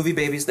 let me movie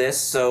babies this.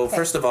 So,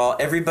 first of all,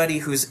 everybody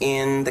who's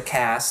in the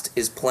cast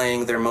is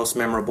playing their most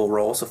memorable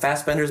role. So,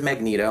 Fassbender's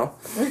Magneto.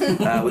 We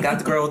got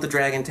the girl with the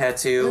dragon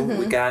tattoo.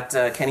 We got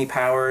Kenny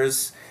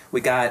Powers. We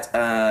got.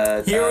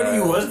 He already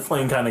was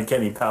playing kind of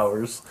Kenny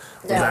Powers.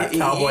 With Yeah. that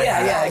cowboy yeah,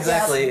 hat. yeah,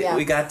 exactly. Yeah.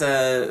 We got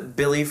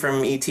Billy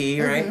from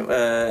E.T., right?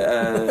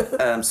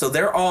 So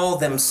they're all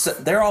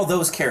they're all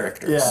those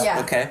characters. Yeah. Yeah.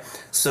 Okay.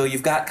 So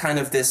you've got kind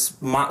of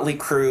this motley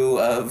crew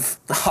of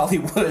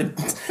Hollywood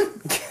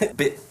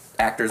bit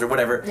actors or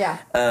whatever. Yeah.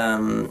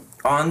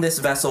 On this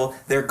vessel,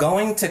 they're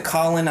going to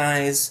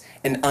colonize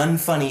an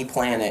unfunny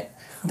planet.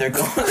 They're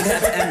going,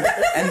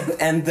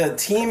 and the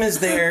team is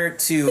there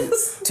to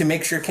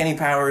make sure Kenny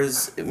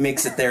Powers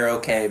makes it there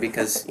okay,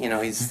 because you know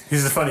he's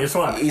He's the funniest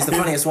one. the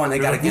funniest one. They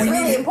got to We get him.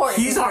 really need- important.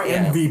 He's our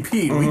Yeah.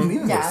 MVP. We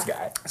need Yeah. this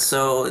guy.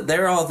 So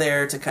they're all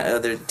there to kind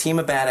of, their team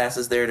of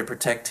badasses there to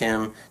protect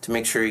him, to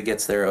make sure he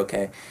gets there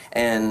okay.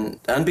 And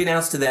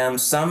unbeknownst to them,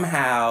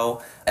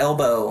 somehow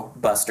Elbow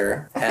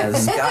Buster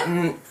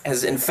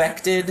has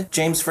infected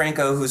James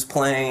Franco, who's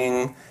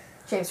playing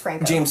James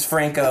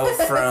Franco.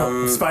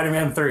 from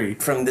Spider-Man 3.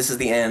 from This Is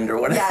the End or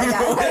whatever. Yeah, yeah.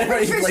 I'm whatever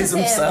pretty he sure it's plays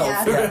just him,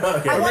 himself.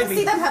 yeah. I want to maybe-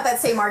 see them have that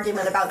same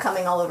argument about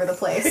coming all over the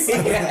place.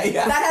 Yeah,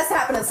 yeah. That has to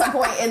happen at some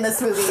point in this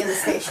movie in the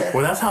spaceship.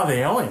 Well, that's how the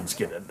aliens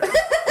get in there.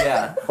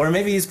 Yeah, or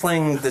maybe he's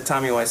playing the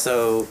Tommy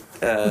Wiseau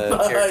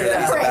character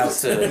that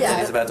he's Right. Yeah.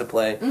 he's about to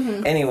play.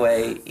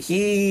 Anyway,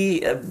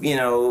 he,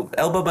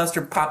 Elbow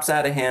Buster pops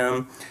out of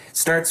him,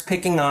 starts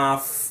picking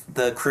off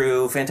the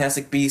crew,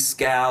 Fantastic Beasts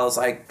gals,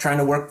 like trying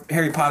to work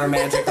Harry Potter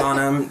magic on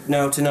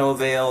him. To no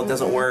avail. It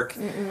doesn't work.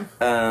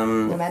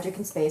 No magic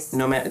in space.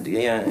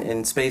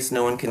 In space,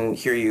 no one can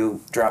hear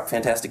you drop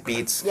fantastic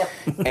beats. Yep.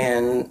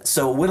 And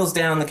so whittles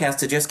down the cast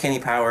to just Kenny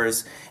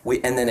Powers,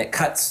 and then it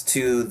cuts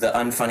to the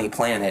unfunny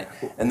planet,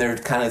 and they're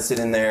kind of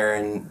sitting there,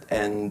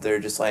 and they're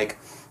just like,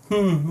 I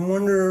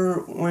wonder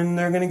when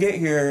they're gonna get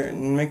here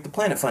and make the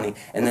planet funny.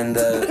 And then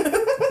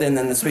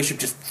the spaceship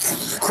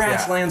just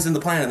crash lands in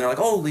the planet, and they're like,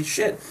 holy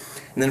shit!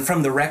 And then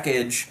from the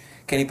wreckage,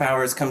 Kenny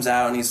Powers comes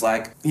out and he's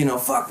like,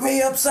 fuck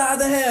me upside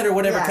the head, or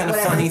whatever Yeah, kind of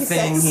whatever funny he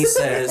thing says. he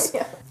says.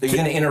 Yeah. Are you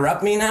going to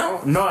interrupt me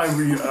now? No,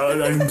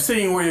 I'm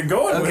seeing where you're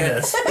going Okay.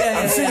 with this. Yeah,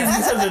 I'm seeing yeah.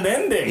 this as an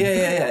ending.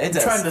 Yeah, it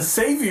does. Trying to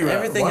save you.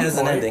 Everything at one has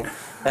an point. ending.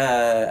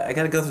 I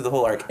got to go through the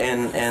whole arc,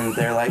 and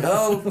they're like,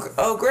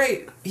 oh,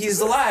 great,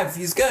 he's alive,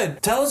 he's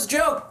good. Tell us a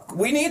joke.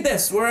 We need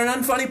this. We're an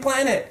unfunny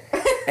planet.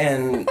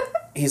 And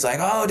he's like,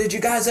 oh, did you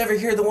guys ever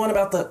hear the one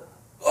about the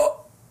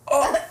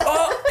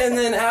and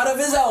then out of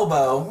his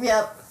elbow,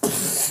 Yep.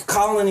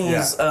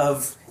 colonies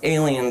of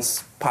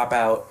aliens pop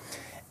out,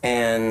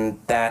 and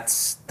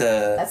that's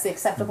the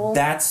acceptable.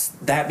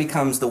 that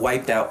becomes the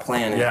wiped out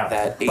planet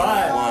that Alien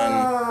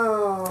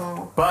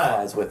One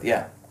flies with.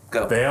 Yeah,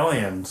 go. The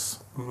aliens.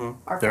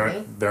 Are They're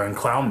funny. they're in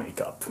clown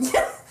makeup,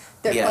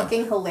 They're Yeah.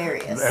 fucking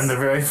hilarious. and they're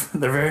very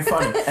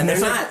funny. And they're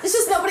It's like- not. It's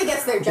just nobody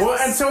gets their jokes. Well,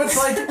 and so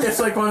it's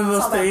like one of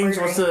those all about things.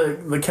 What's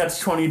the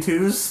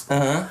catch-22s?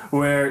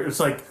 Where it's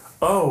like,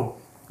 oh,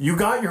 you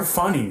got your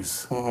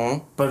funnies,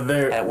 but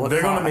they're At what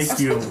gonna cost? make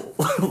you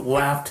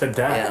laugh to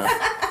death.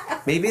 Yeah.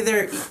 Maybe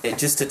they're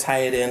just to tie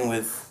it in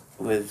with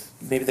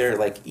maybe they're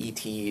like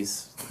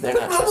ETs. They're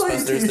not Probably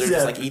Trustbusters. They're ETs, just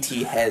yeah. like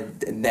ET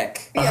head and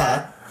neck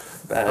yeah.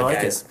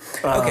 like guys.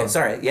 it. Okay,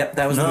 sorry. Yep,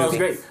 that was No, the that was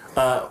movie.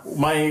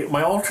 great.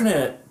 My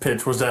alternate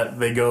pitch was that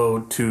they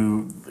go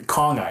to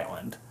Kong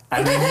Island,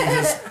 and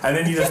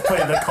then you just play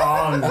the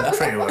Kong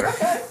trailer.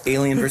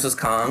 Alien versus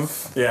Kong.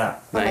 Yeah.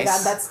 Oh my Nice.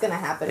 god, that's gonna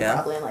happen Yeah.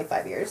 probably in like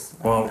 5 years.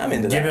 Well, I'm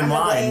into get that. in I'm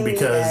gonna line blame you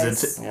because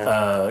guys.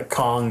 it's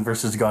Kong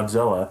versus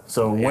Godzilla.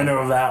 So winner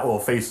of that will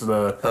face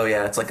the Oh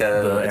yeah, it's like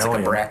a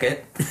alien.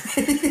 bracket.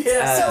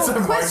 yeah. So,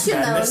 March question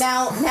though, Madness.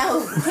 now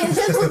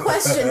tangential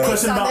question based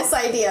Question on about- this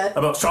idea.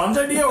 About Sean's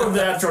idea or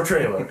the actual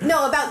trailer?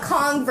 No, about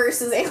Kong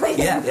versus Alien.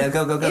 Yeah,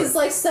 go. Is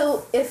like,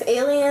 so if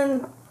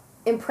Alien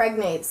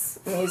impregnates,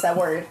 I'm gonna use that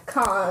word,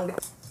 Kong,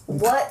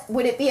 what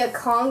would it be, a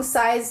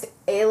Kong-sized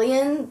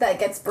alien that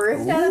gets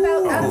birthed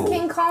out of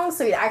King Kong,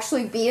 so he'd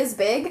actually be as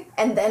big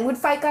and then would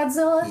fight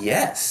Godzilla?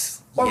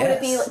 Yes. Or would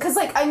it be, because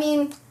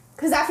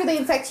because after they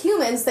infect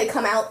humans, they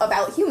come out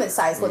about human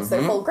size once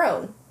they're full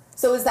grown.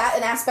 So is that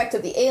an aspect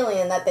of the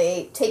alien that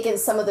they take in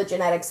some of the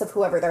genetics of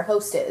whoever their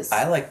host is?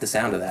 I like the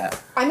sound of that.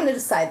 I'm going to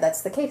decide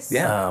that's the case.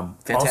 Yeah.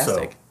 Fantastic.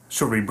 Also,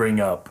 should we bring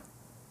up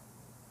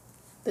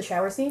The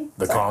shower scene?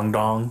 the Kong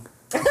Dong?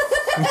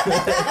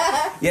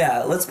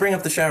 Yeah, let's bring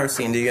up the shower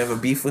scene. Do you have a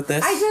beef with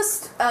this? I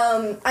just,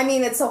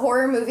 it's a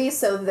horror movie,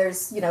 so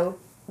there's,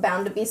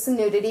 bound to be some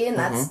nudity, and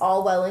that's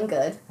all well and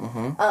good.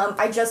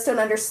 I just don't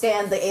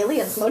understand the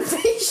alien's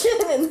motivation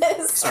in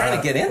this. He's trying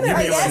to get in there.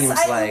 I It guess. seems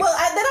like. Then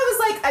I was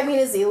like,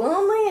 is he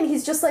lonely? And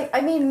he's just like,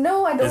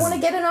 no, I don't Is- want to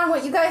get in on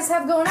what you guys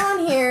have going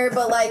on here,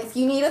 but like, if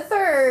you need a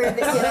third, I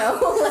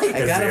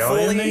got a the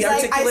fully alien He's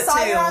like, I articulate saw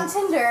you tail. on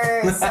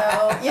Tinder,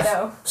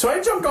 so, So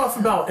I jumped off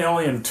about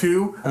Alien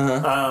 2.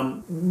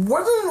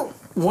 Wasn't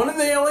one of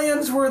the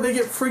aliens where they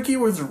get freaky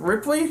with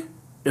Ripley?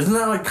 Isn't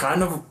that like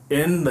kind of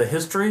in the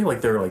history?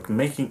 Like they're like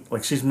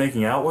she's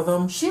making out with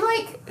him? She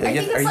I think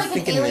Are it's you like an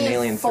thinking of an Alien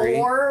Alien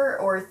 4,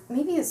 or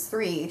maybe it's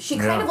 3. She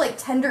kind Yeah. of like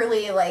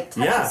tenderly touches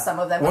Yeah. some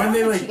of them. When I don't they,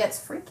 think like- she gets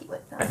freaky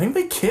with them. I think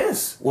they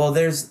kiss. Well,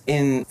 there's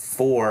in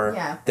 4.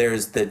 Yeah.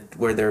 There's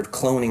where they're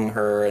cloning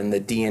her and the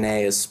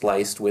DNA is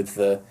spliced with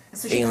the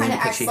So she alien kind of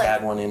because acts she like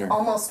had one in her.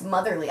 almost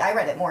motherly. I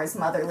read it more as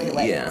motherly,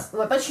 Yeah.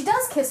 but she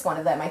does kiss one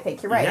of them. I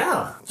think you're right.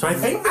 Yeah. So I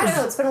think I don't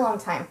know. It's been a long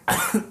time.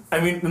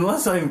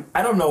 unless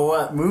I don't know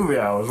what movie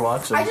I was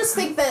watching. I just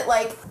think that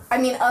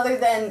other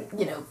than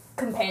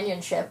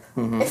companionship,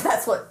 Mm-hmm. if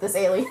that's what this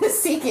alien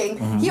is seeking,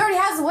 he already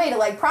has a way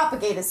to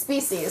propagate his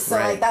species. So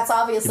Right. that's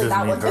obviously He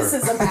not doesn't what need this her.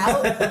 is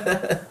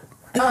about.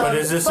 but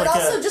is this But like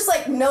also a just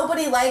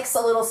nobody likes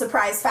a little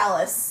surprise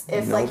phallus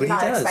if you're Nobody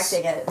not does.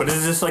 expecting it. but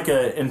is this like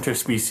a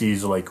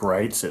interspecies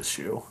rights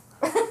issue?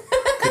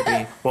 Could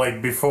be.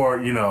 Like before,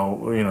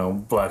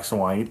 blacks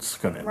and whites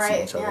couldn't Right,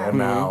 see each other. yeah. And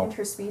now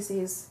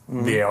Interspecies.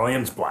 the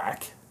alien's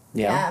black.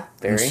 Yeah. Yeah.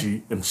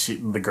 Very. And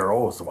the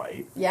girl was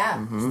white. Yeah.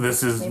 Mm-hmm. So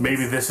this is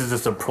maybe this is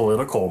just a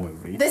political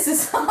movie. This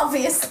is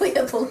obviously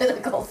a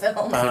political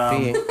film.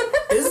 Could be.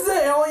 Is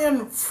the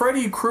alien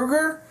Freddy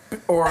Krueger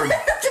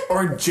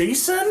or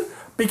Jason?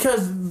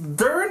 Because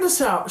during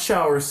the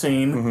shower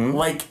scene,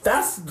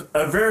 that's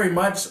a very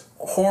much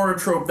horror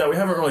trope that we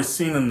haven't really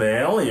seen in the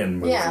Alien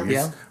movies. Yeah.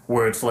 Yeah.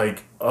 Where it's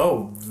like,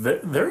 oh,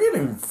 they're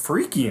getting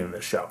freaky in the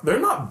shower. They're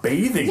not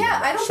bathing Yeah,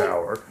 in I the don't think-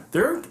 shower.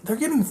 They're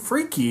getting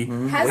freaky.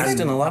 Has Wasted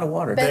there in a lot of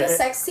water. been a They-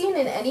 sex scene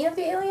in any of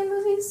the Alien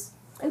movies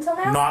until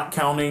now? Not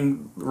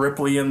counting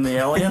Ripley and the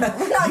alien. Not I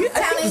counting-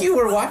 think you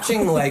were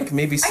watching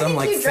maybe some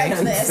think you fan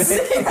dreamt this.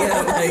 yeah,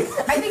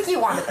 I think you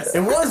wanted this.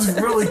 It was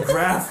really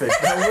graphic.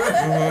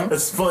 That would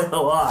explain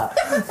a lot.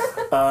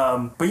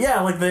 But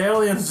yeah, the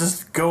aliens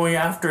just going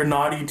after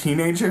naughty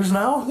teenagers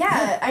now.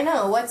 Yeah, I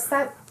know. What's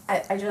that?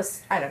 I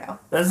don't know.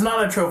 That's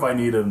not a trope I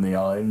needed in the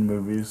Alien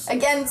movies.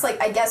 Again, it's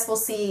I guess we'll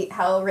see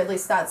how Ridley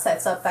Scott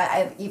sets up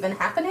that even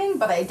happening,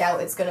 but I doubt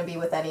it's going to be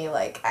with any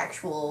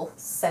actual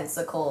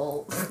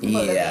sensical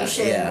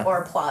motivation yeah.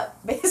 or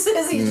plot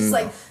basis. He's just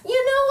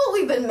what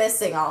we've been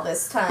missing all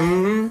this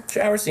time?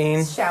 Shower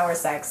scene. Shower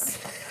sex.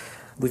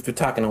 We've been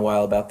talking a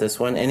while about this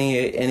one.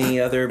 Any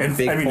other In-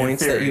 big I mean, in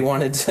points that theory. you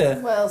wanted to?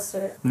 What else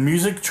did it?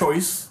 Music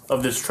choice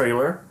of this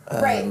trailer,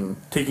 Right.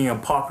 taking a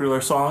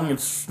popular song.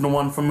 It's the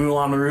one from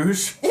Moulin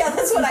Rouge. Yeah,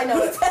 that's what I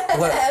know it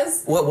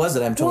as. What was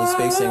it? I'm totally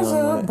spacing Was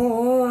on a what.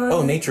 boy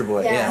Oh, Nature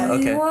Boy. Yeah. Yeah.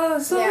 Okay.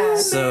 Yeah.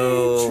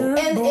 So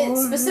And it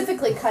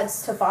specifically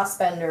cuts to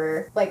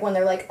Fassbender, like when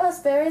they're like,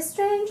 us very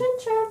strange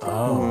enchanted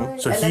boy.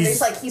 So and then he's-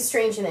 there's like, he's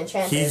strange and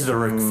enchanted. He's the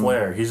Ric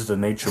Flair. He's the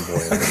nature boy.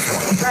 In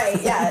this one.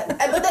 Right, yeah.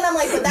 But then I'm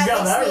like, but that You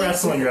got makes that me...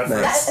 wrestling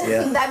reference. That,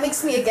 Yeah. that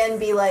makes me again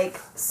be like,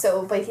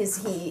 so, but is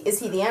he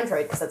the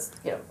android? Because that's,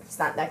 he's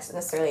not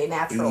necessarily a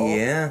natural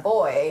Yeah.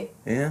 boy.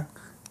 yeah.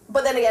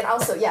 But then again,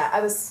 also, yeah,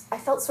 I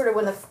felt sort of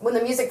when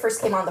the music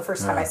first came on the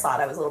first time I saw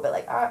it, I was a little bit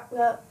like,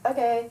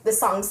 okay, this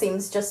song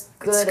seems just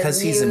good. It's because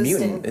and he's a used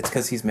mutant. and- It's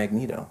because he's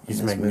Magneto. He's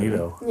in this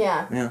Magneto.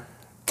 yeah. movie. Yeah.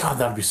 God,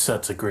 that'd be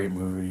such a great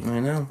movie.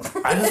 I know.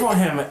 I just want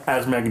him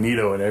as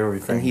Magneto and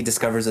everything. And he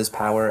discovers his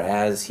power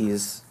as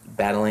he's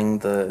battling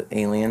the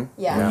alien.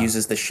 Yeah. And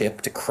uses the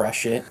ship to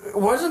crush it.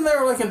 Wasn't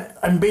there like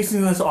I'm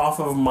basing this off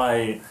of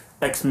my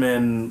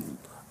X-Men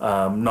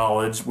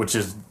knowledge, which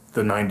is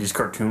the 90s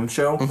cartoon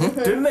show.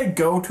 Didn't they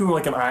go to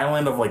like an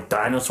island of like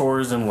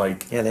dinosaurs and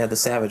like... Yeah, they had the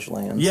Savage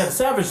Lands. Yeah,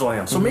 Savage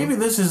Land. So maybe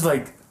this is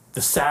like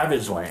the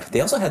Savage Land.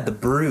 They also had the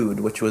Brood,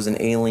 which was an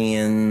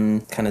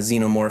alien kind of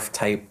xenomorph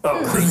type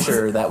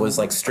creature that was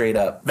like straight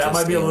up. That just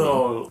might be a alien.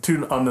 little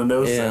too on the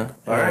nose. Yeah. Then.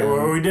 All right,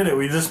 well, we did it.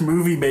 We just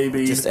movie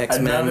baby. Just Another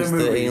X-Men's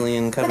movie. the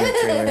Alien Covenant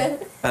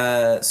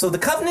trailer. So the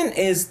Covenant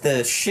is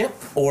the ship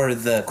or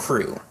the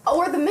crew?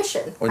 Or the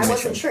mission. Or the I mission.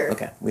 wasn't sure.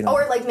 Okay, we don't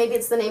Or know. like maybe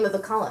it's the name of the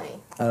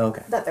colony Oh,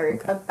 okay. that they're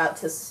about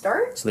to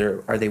start.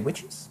 So are they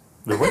witches?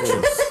 The witches.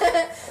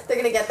 They're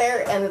gonna get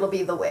there and it'll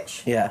be the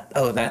witch. Yeah.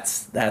 Oh,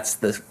 that's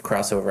the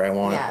crossover I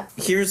want. Yeah.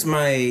 Here's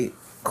my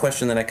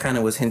question that I kind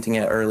of was hinting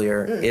at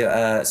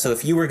earlier. So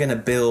if you were gonna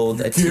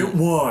build a team, Get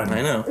one.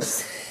 I know.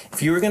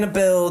 If you were gonna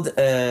build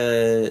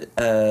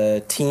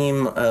a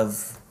team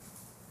of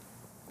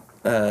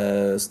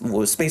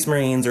Space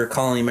Marines or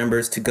colony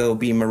members to go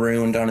be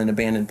marooned on an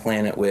abandoned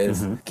planet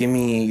with, give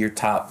me your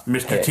top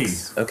Mr. T.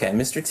 picks. Okay,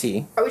 Mr.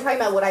 T. Are we talking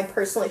about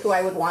who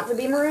I would want to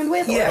be marooned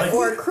with? Yeah.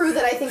 Or a crew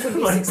that I think would be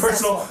Like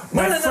successful? personal.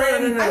 My No,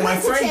 friend. I My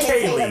went to friend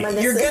Channing Tatum and Kaylee.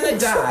 this You're is- gonna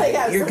die.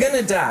 Yeah. You're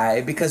gonna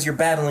die because you're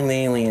battling the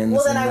aliens.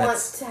 Well, then and I want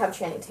that's- to have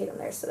Channing Tatum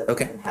there so that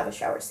Okay. we can have a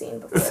shower scene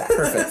before that.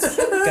 Perfect.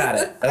 Got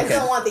it. I Okay.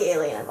 don't want the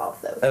alien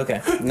involved though. Okay.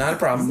 Not a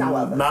problem. Not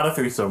welcome. Not a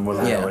threesome with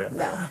an Yeah. alien.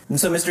 No.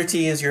 So Mr.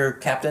 T is your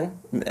captain,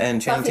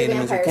 and Channing Buffy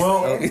Tatum is your Vampire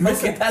Well, Slayer.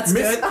 Okay, that's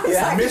Miss- good. I'm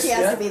Yeah. sorry, Miss- she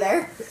has yeah. to be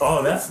there.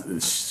 Oh,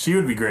 she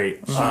would be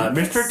great.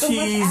 Mr. So much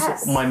T's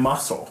ass. my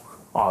muscle,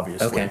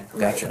 obviously. Okay,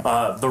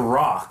 gotcha. The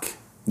Rock.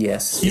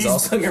 Yes, he's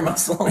also your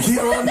muscle.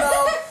 Oh,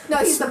 no. No,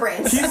 he's the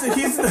brains. He's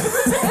He's a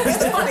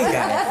funny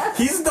guy.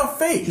 he's the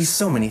face. He's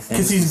so many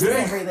Because things. he's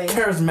very Everything.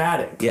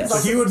 charismatic. Yes. So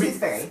Also he would the be. Tooth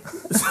Fairy.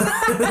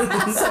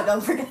 So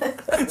don't forget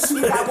it.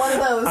 You got one of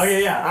those.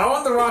 Okay, yeah. I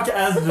want The Rock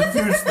as the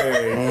Tooth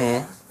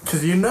Fairy.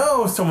 Because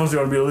someone's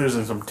going to be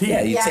losing some teeth.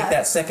 Yeah, you Yeah. take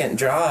that second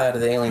jaw out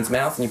of the alien's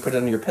mouth and you put it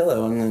under your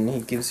pillow, and then he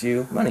gives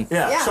you money.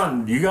 Yeah.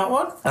 Sean, you got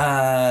one?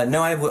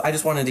 No, I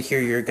just wanted to hear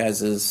your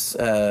guys'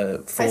 full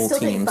I still think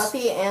teams.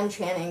 Buffy and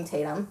Channing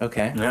Tatum.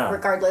 Okay. Yeah.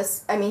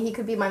 Regardless, I mean, he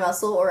could be my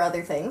muscle or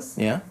other things.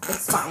 Yeah.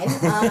 It's fine.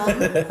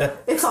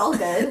 It's all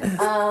good.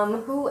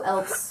 Who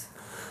else?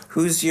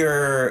 Who's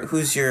your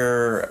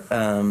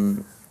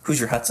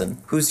Hudson?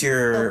 Who's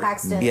your Bill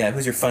Paxton. Yeah,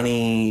 who's your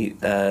funny,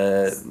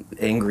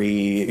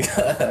 angry,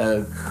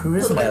 Who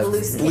is Little bit that? of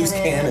loose loose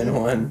cannon.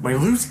 cannon one? My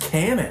loose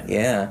cannon.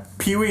 Yeah.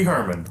 Pee Wee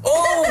Herman.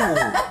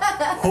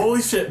 Oh!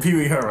 Holy shit, Pee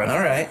Wee Herman. All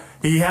right.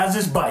 He has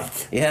his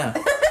bike. Yeah.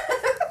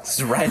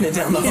 Just riding it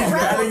down the He's hall.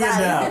 riding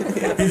it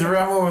down. He's a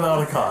rebel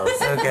without a cause.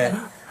 Okay.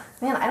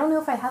 Man, I don't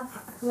know if I have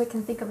who I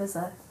can think of as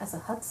a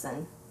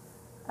Hudson.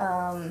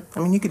 I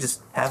mean, you could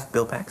just have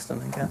Bill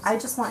Paxton, I guess. I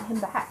just want him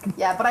back.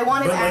 Yeah, but I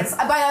want him But like- as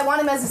I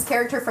want him as his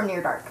character from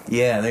Near Dark.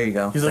 Yeah, there you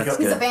go. He's like That's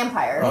a- He's a good.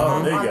 vampire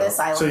Oh, there you on go. this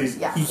island. So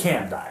yeah. he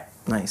can't die.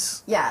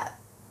 Nice. Yeah.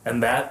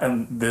 And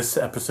this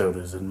episode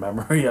is in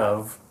memory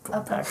of Bill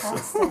Up in Paxton.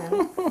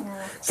 Paxton.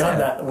 Yeah.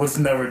 God, let's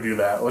never do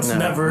that. Let's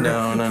never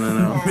No.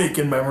 Yeah. make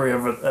in memory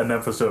of an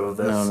episode of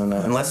this. No.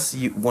 Unless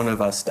one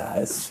of us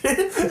dies.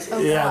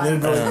 Yeah,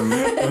 God.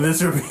 and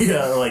this would be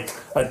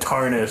a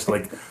tarnished,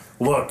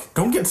 look,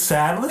 don't get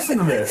sad, listen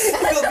to this.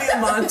 It'll be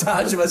a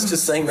montage of us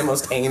just saying the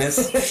most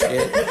heinous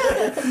shit,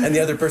 and the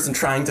other person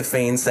trying to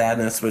feign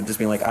sadness would just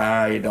be like,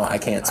 I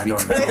can't speak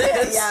for don't know.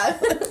 this. Yeah.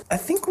 I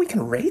think we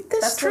can rate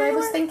this. That's what I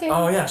was thinking.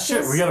 Oh yeah,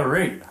 shit, we gotta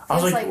rate. I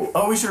was Feels like, like-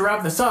 oh, we should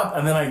wrap this up,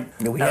 and then I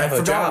have a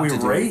forgot job we to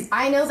do. rate.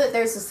 I know that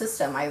there's a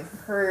system. I've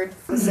heard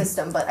the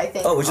system, but I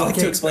think. Oh, would you like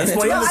to Okay, explain it?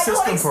 explain to the us? I don't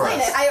want to system for explain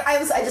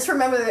us. it. I just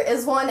remember there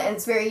is one, and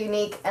it's very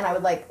unique, and I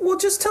would like. Well,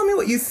 just tell me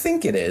what you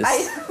think it is.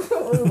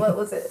 What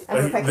was it? I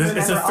don't know if I can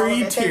It's a remember all of it.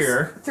 There's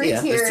three-tier. Three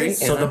Yeah, there's tiers. three.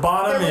 So the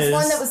bottom There was is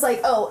one that was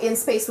like, oh, in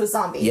space with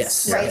zombies.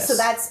 Yes, Right? yes. So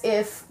that's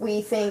if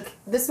we think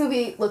this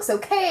movie looks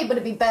okay, but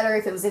it'd be better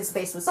if it was in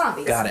space with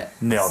zombies. Got it.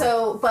 nailed it.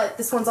 So, but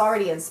this one's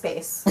already in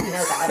space. You know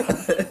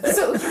that.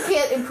 So you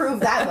can't improve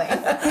that way.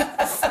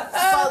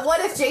 But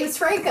what if James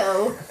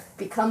Franco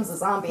becomes a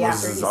zombie Was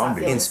after a he's zombie. not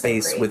feeling In so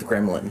space great. with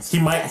gremlins. He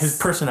might, Yes. his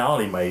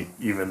personality might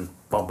even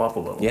bump up a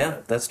little. Yeah,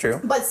 that's true.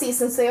 But see,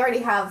 since they already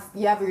have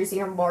you have your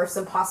xenomorphs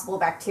and possible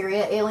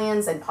bacteria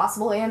aliens and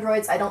possible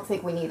androids, I don't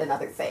think we need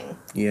another thing.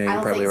 Yeah, I you're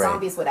don't probably think right.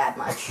 zombies would add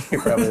much.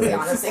 You're probably to be right.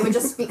 honest, it would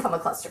just become a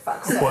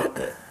clusterfuck. So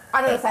What? I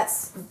don't know if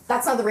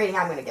that's not the rating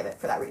I'm going to give it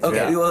for that reason.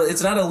 Okay, Yeah. well,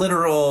 it's not a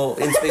literal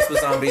in space with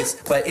zombies,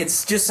 but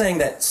it's just saying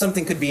that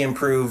something could be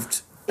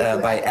improved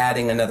by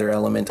adding another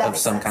element That of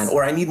makes some sense. kind,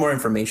 or I need more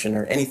information,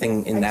 or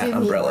anything in I that do need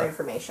more umbrella.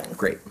 information.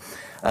 Great.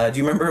 Do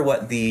you remember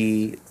what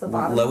the The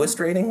bottom lowest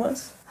rating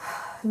was?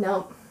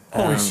 Nope.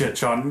 Holy shit,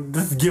 Sean.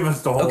 Just give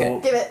us the whole... Okay,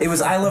 Give it. it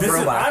was I Love I'm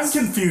Robots.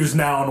 confused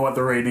now on what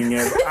the rating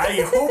is.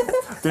 I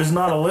hope there's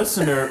not a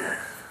listener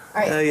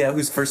All right. Yeah,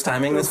 who's first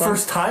timing this one?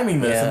 first timing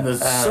this Yeah, and is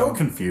so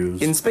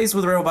confused. In Space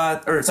with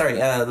Robot, or sorry,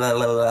 the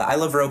I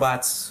Love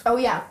Robots, Oh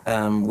yeah.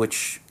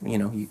 which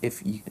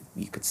if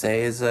you could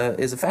say is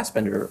a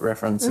Fassbender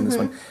reference in this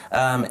one.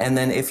 And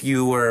then if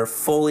you were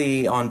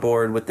fully on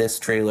board with this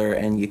trailer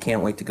and you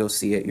can't wait to go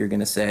see it, you're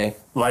gonna say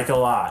Like a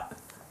lot.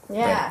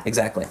 Yeah. right,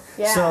 exactly.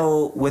 Yeah.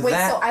 So with Wait,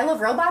 that, so I Love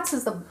Robots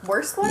is the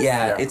worst one?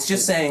 yeah, Yeah. it's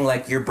just saying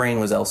like your brain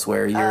was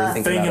elsewhere. You're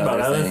thinking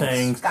about other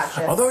things.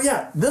 Gotcha. Although,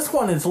 yeah, this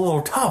one is a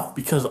little tough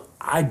because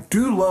I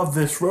do love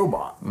this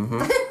robot.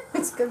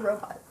 It's a good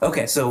robot.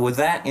 Okay, so with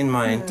that in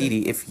mind, Dee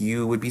Dee, if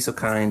you would be so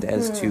kind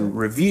as to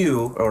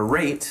review or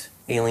rate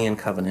Alien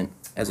Covenant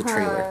as a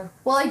trailer.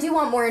 Well, I do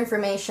want more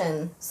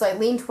information, so I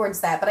lean towards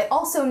that. But I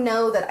also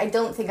know that I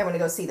don't think I'm going to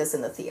go see this in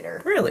the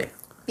theater. Really?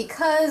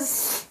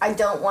 Because I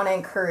don't want to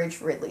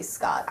encourage Ridley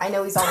Scott. I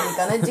know he's already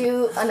going to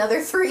do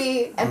another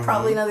 3, and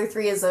probably another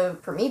 3 is a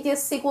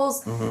Prometheus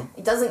sequels.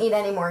 It doesn't need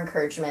any more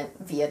encouragement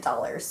via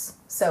dollars.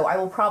 So I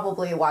will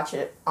probably watch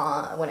it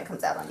when it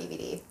comes out on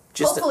DVD.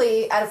 Just-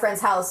 Hopefully at a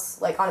friend's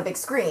house, like on a big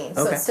screen.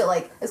 So Okay. it's still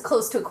like as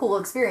close to a cool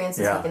experience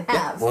as Yeah. you can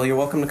have. Well, you're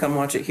welcome to come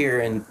watch it here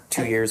in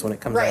 2 years when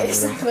it comes Right, out.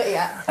 exactly,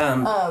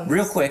 yeah.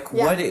 Real quick,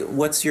 yeah.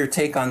 what's your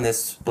take on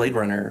this Blade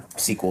Runner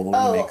sequel remake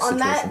Oh, on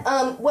situation?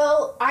 that,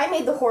 well, I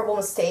made the horrible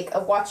mistake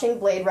of watching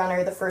Blade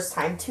Runner the first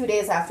time 2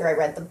 days after I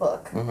read the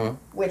book,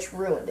 which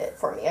ruined it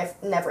for me. I've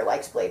never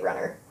liked Blade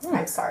Runner.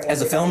 I'm sorry.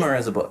 As a film everybody. or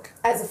as a book?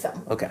 As a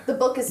film. Okay. The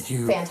book is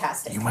You-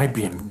 fantastic. You might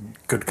be in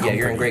good company.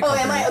 Yeah, you're in great Oh,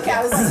 company. am I? Okay,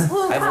 I was like,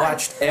 oh, I've God,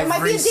 watched there might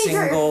be every a danger.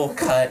 single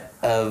cut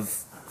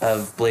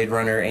of Blade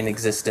Runner in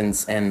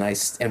existence, and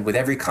and with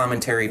every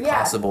commentary Yeah.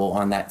 possible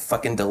on that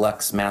fucking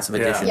deluxe massive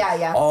Yeah. edition. Yeah,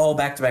 yeah. All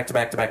back to back to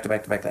back to back to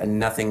back to back, and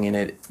nothing in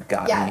it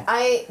got Yeah,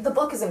 me. the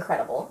book is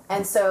incredible.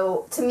 And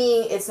so, to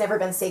me, it's never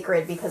been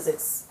sacred because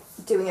it's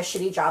doing a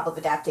shitty job of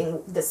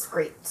adapting this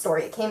great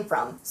story it came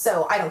from.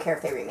 So I don't care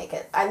if they remake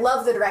it. I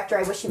love the director.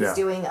 I wish he was Yeah.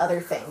 doing other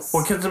things.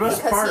 Well, 'cause the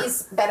best part-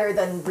 he's better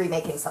than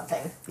remaking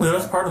something. The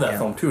best part of that Yeah.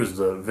 film, too, is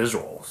the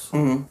visuals.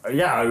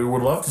 Yeah, I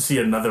would love to see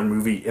another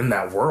movie in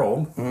that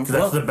world. 'Cause that's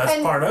Well- the best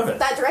And part of it.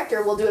 that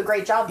director will do a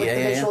great job with Yeah,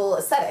 the yeah, yeah. visual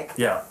aesthetic.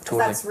 Yeah. 'Cause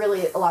Totally. that's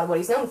really a lot of what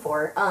he's known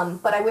for.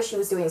 But I wish he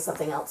was doing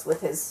something else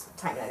with his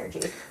time and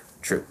energy.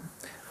 True.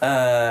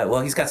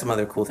 Well, he's got some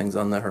other cool things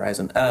on the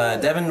horizon.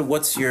 Devin,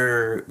 what's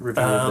your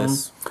review of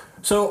this?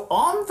 So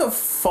on the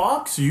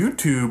Fox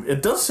YouTube,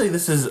 it does say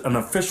this is an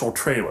official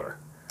trailer.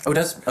 Oh, it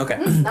does? Okay.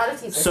 Not a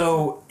teaser.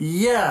 So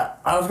yeah,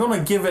 I was gonna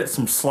give it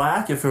some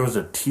slack if it was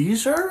a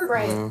teaser.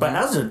 Right. But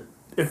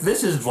if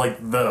this is like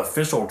the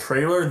official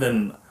trailer,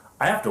 then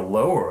I have to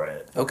lower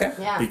it. Okay.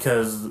 Yeah.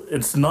 Because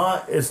it's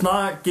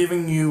not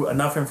giving you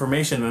enough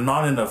information, and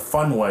not in a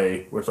fun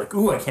way where it's like,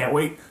 ooh, I can't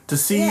wait to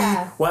see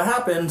Yeah. what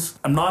happens.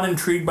 I'm not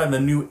intrigued by the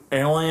new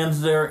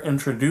aliens they're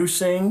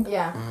introducing.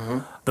 Yeah.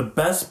 The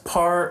best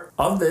part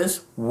of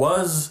this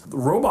was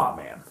Robot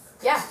Man.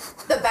 Yeah.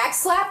 The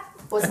backslap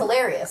was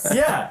hilarious.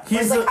 Yeah, It's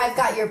he's like, the, I've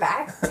got your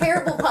back.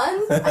 Terrible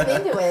pun. I'm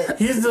into it.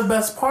 he's the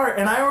best part,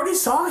 and I already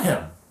saw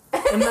him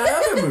in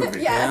that other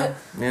movie. Yeah.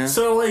 Yeah.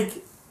 So like,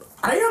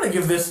 I gotta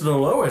give this to the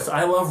lowest.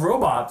 I love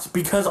robots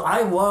because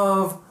I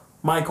love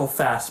Michael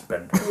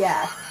Fassbender,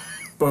 Yeah.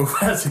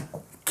 both as a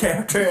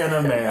character and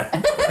a man.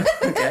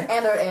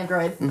 And an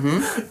android. And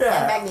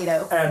Yeah,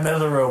 Magneto. and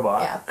as a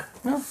robot.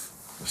 Yeah.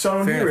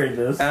 Sean, Fair you rate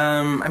this?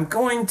 I'm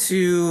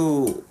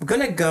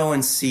gonna go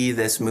and see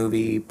this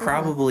movie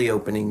probably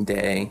opening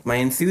day. My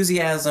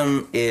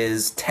enthusiasm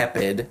is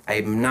tepid.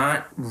 I'm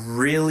not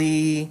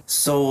really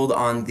sold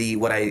on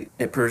what I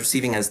am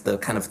perceiving as the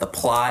kind of the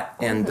plot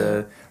and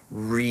the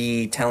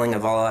retelling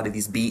of a lot of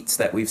these beats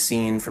that we've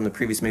seen from the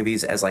previous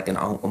movies as like an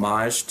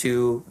homage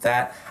to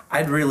that.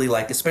 I'd really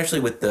like,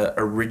 especially with the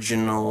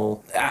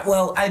original.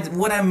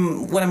 What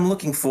I'm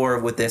looking for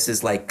with this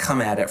is like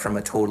come at it from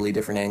a totally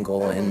different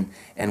angle,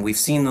 and we've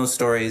seen those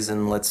stories,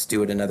 and let's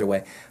do it another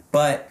way.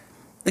 But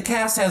the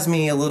cast has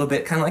me a little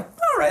bit kind of like,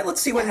 all right,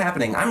 let's see what's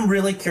happening. I'm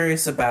really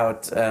curious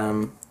about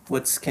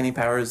what's Kenny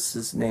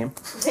Powers' name?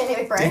 Danny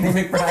McBride.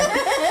 Danny McBride.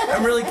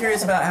 I'm really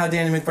curious about how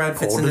Danny McBride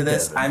fits Cold into to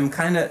this. Devin. I'm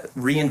kind of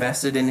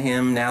reinvested in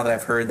him now that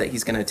I've heard that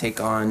he's going to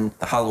take on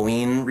the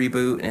Halloween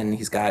reboot, and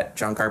he's got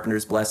John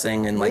Carpenter's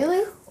blessing and like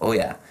Really? Oh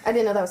yeah. I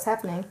didn't know that was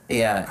happening.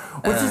 Yeah.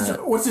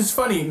 Which is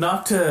funny,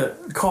 not to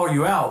call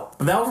you out,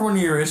 but that was one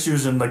of your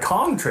issues in the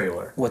Kong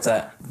trailer. What's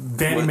that?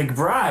 Danny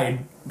McBride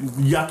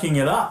yucking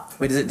it up.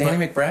 Wait, is it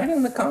Danny McBride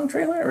in the Kong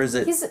trailer, or is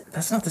it?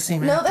 That's not the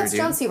same. No, actor, that's dude.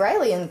 John C.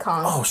 Reilly in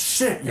Kong. Oh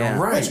shit, you're Yeah.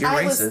 right. You're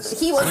racist.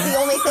 He was the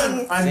only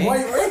thing. I'm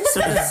white racist.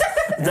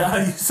 Is that how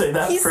you say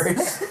that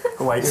phrase?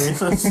 White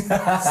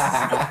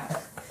racist?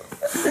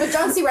 But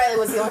John C. Reilly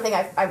was the only thing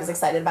I was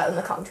excited about in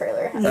the Kong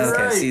trailer. Okay,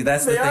 Right. see,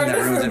 that's the They thing are that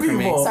ruins it different for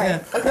me. people. Sorry. Yeah.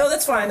 Okay. No,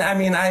 that's fine. I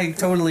mean, I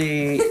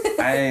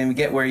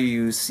get where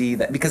you see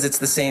that because it's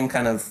the same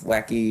kind of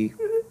wacky,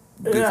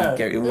 goofy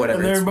character,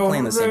 whatever. It's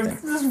playing the same thing.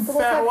 Just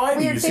fat white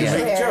Weird dudes who facial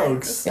make hair and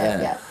jokes.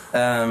 stuff,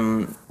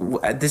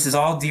 yeah. This is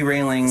all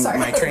derailing Sorry.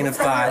 my train of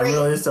thought, Really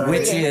Really sorry.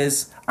 which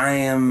is I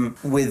am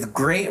with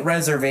great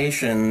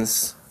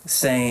reservations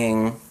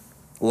saying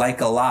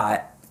like a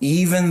lot,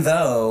 even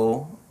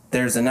though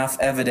there's enough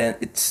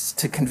evidence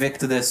to convict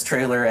this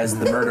trailer as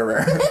the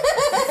murderer.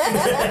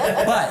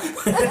 But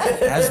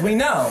as we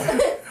know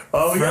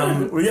Oh,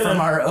 from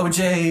our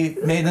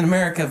OJ Made in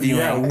America viewing,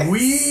 yeah,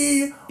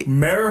 we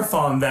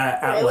marathoned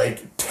that at Really?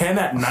 like 10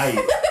 at night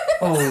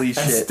holy and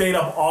shit. stayed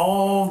up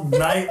all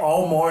night,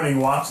 all morning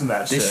watching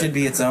that shit. This should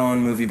be its own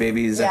Movie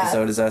Babies Yeah.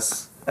 episode, is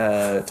us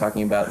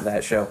talking about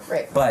that show.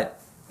 Right. But,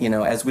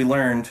 as we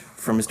learned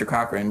from Mr.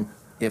 Cochran,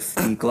 if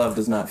the glove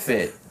does not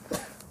fit,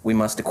 we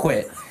must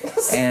acquit.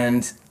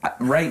 And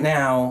right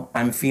now,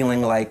 I'm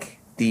feeling like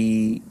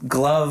the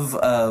glove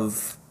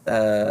of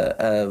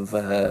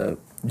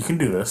You can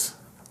do this.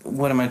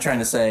 what am I trying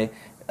to say?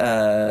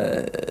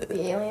 The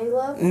alien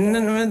glove?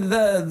 No,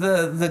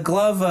 the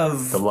glove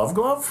of The love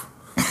glove?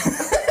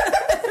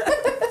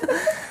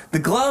 the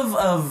glove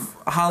of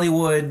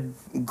Hollywood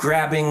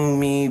grabbing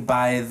me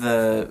by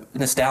the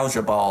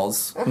nostalgia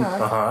balls.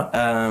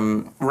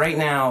 Uh-huh. Right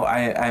now,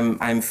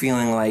 I'm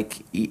feeling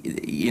like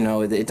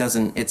it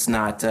doesn't. It's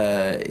not.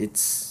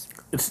 It's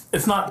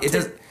not It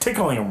does-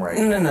 tickling him right.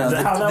 No. Is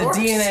that how that The works?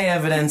 DNA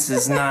evidence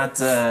is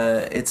not.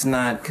 It's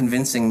not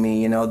convincing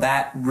me.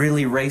 That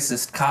really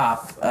racist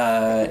cop.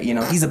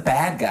 He's a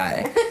bad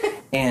guy.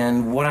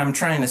 And what I'm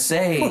trying to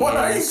say What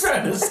are you is,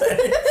 trying to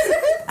say?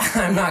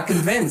 I'm not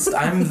convinced.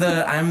 I'm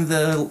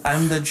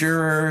the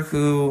juror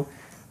who,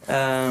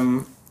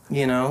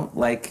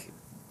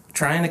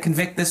 trying to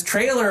convict this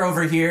trailer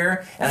over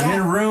here, and I'm in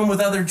a room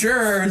with other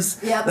jurors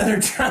Yep. that are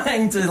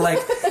trying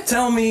to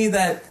tell me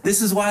that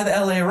this is why the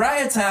LA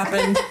riots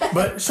happened.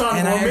 But Sean,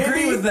 And I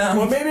agree with them.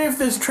 Well, maybe if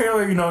this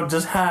trailer,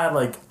 just had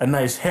like a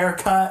nice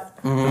haircut,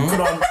 and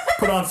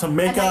put on some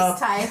makeup,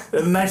 tie.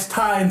 a nice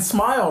tie, and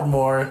smiled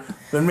more,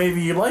 then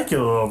maybe you'd like it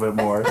a little bit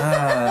more.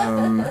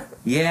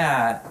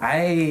 Yeah,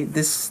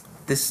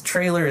 this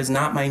trailer is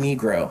not my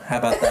Negro. How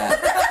about that?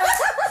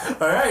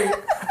 All right,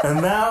 and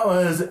that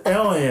was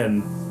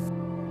Alien.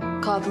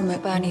 Corporal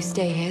McBurney's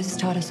stay here has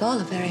taught us all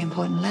a very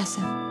important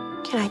lesson.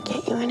 Can I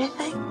get you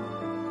anything?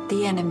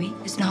 The enemy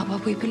is not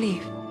what we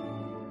believe.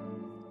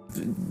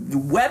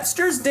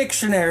 Webster's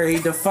dictionary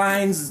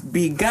defines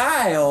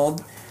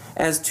beguiled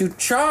as to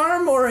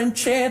charm or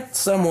enchant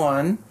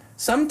someone,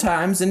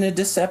 sometimes in a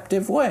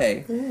deceptive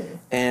way.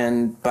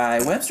 And by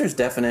Webster's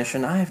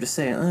definition, I have to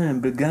say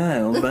I'm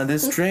beguiled by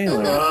this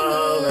trailer.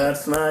 Oh,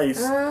 that's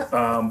nice.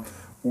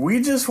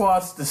 We just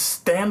watched the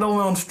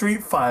standalone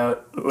Street Fighter.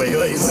 Wait.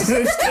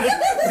 Damn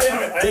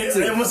it,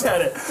 I almost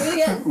had it. Do it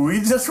again. We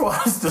just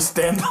watched the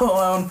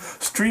standalone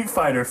Street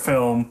Fighter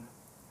film,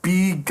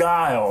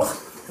 Beguile.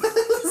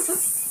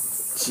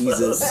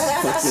 Jesus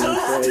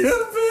fucking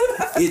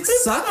Christ. It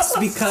sucks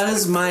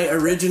because my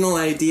original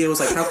idea was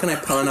how can I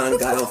pun on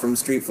Guile from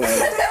Street Fighter?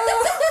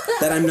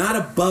 That I'm not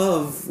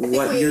above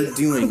what you're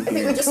doing I think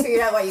we here. just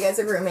figured out why you guys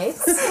are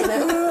roommates.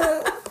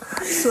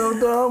 So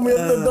dumb. We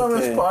have the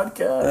dumbest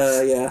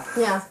podcast. Yeah.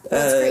 Yeah,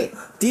 that's great.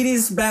 Dee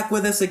Dee's back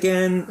with us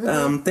again.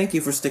 Thank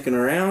you for sticking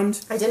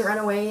around. I didn't run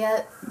away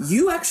yet.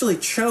 You actually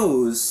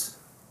chose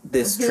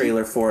this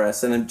trailer for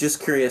us, and I'm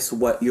just curious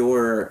what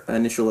your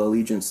initial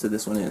allegiance to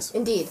this one is.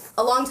 Indeed.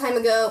 A long time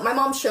ago, my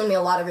mom showed me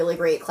a lot of really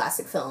great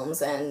classic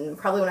films, and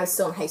probably when I was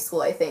still in high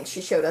school, I think, she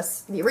showed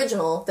us the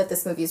original that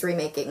this movie is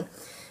remaking.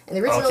 And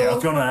the original... Okay, I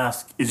was going to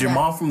ask, is your Yeah.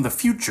 mom from the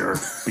future?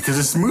 Because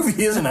this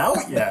movie isn't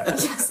out yet.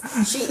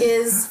 Yes, she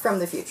is from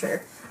the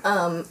future.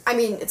 I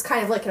mean, it's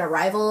kind of like an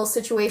Arrival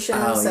situation,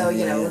 so,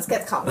 let's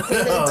get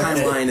complicated.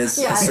 Timeline is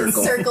Yeah, a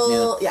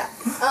circle.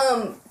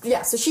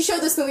 yeah. So she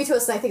showed this movie to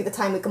us, and I think at the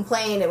time we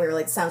complained, and we were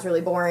like, sounds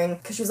really boring,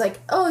 because she was like,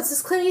 oh, it's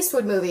this Clint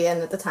Eastwood movie,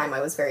 and at the time I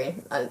was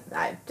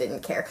I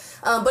didn't care.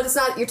 But it's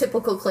not your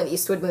typical Clint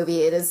Eastwood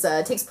movie. It is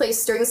takes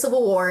place during the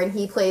Civil War, and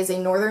he plays a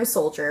Northern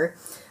soldier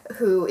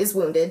who is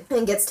wounded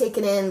and gets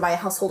taken in by a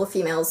household of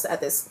females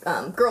at this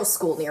girls'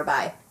 school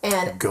nearby.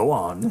 And Go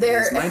on.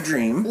 they're It's my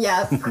dream.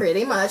 yeah,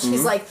 pretty much.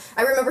 He's like,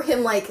 I remember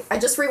him I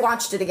just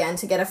rewatched it again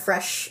to get a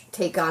fresh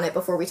take on it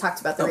before we talked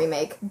about the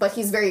remake. But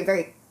he's very,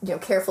 very,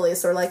 carefully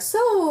sort of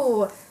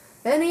so,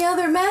 any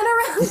other men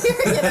around here?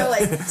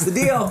 It's the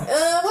deal.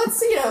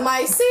 What's, am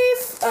I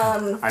safe?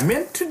 I'm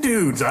into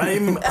dudes.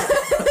 I'm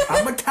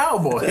a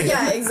cowboy.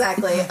 Yeah,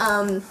 exactly.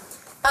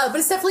 But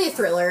it's definitely a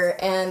thriller,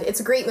 and it's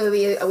a great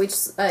movie.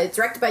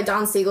 Directed by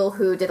Don Siegel,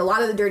 who did a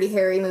lot of the Dirty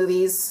Harry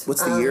movies.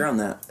 What's the year on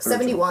that?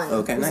 71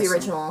 Okay, was nice. the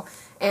original.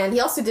 And he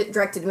also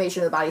directed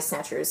Invasion of the Body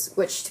Snatchers,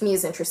 which to me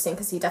is interesting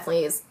because he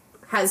definitely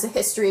has a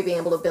history of being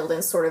able to build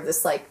in sort of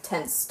this like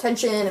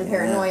tension and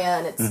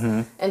paranoia,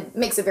 and and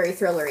makes it very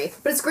thrillery.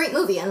 But it's a great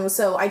movie, and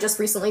so I just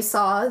recently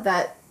saw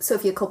that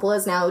Sofia Coppola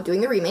is now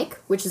doing the remake,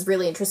 which is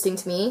really interesting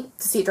to me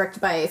to see it directed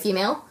by a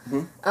female,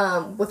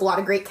 with a lot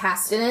of great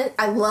cast in it.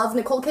 I love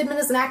Nicole Kidman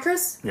as an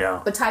actress.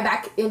 Yeah. But tie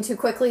back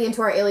quickly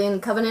into our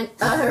Alien Covenant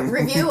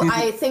review.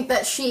 I think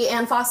that she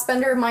and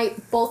Fassbender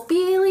might both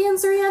be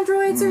aliens or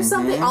androids or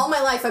something. All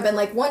my life I've been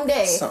like, one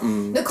day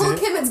Nicole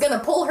Kidman's gonna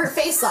pull her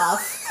face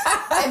off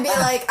and be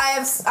like,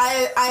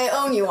 I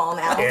own you all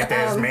now. It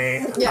is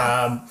me.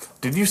 Yeah.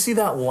 Did you see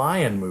that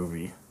Lion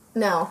movie?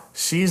 No.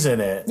 She's in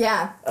it.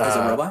 Yeah. As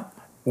a robot?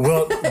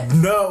 Well,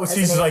 no,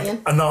 she's an like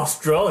alien? an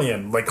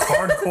Australian, like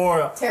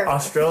hardcore Terrible.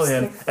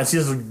 Australian, and she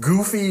has a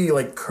goofy,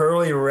 like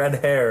curly red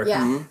hair.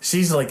 Yeah. Mhm.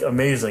 She's like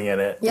amazing in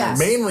it. Yes.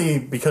 Mainly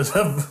because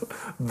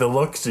of the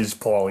look she's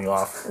pulling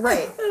off.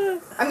 Right.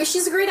 I mean,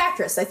 she's a great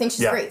actress. I think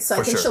she's Yeah, great. So I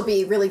for think sure. she'll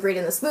be really great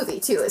in this movie,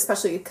 too,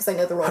 especially because I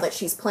know the role that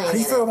she's playing How do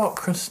you in feel it. about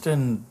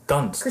Kristen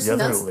Dunst, Kristen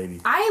the other Dunst. lady?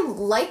 I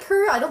like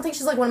her. I don't think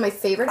she's like one of my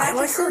favorite I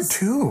like actresses. her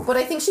too. But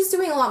I think she's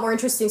doing a lot more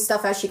interesting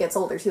stuff as she gets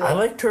older, too. I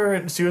liked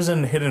her. She was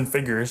in Hidden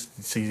Figures.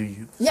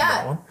 See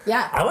that one?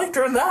 Yeah. I liked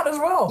her in that as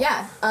well.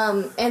 Yeah,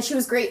 and she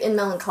was great in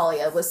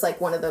Melancholia. Was like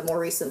one of the more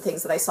recent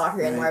things that I saw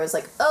her in, where I was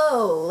like,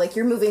 oh, like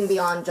you're moving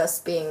beyond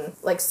just being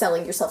like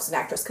selling yourself as an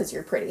actress because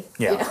you're pretty.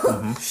 Yeah.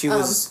 You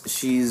know?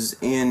 She's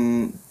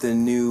in the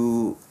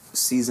new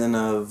season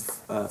of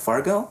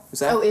Fargo. Is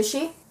that? Oh, is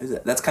she?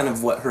 That's kind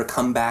of what her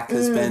comeback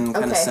has been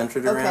kind of okay,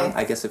 centered around. okay.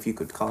 I guess if you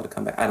could call it a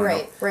comeback. I don't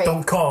know. Right.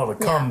 Don't call it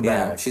a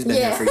comeback. Yeah, she's been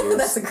Yeah, here for years.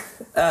 that's a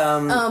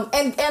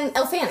and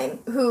Elle Fanning,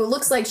 who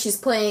looks like she's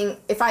playing.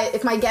 If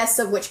my guess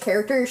of which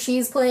character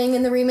she's playing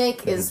in the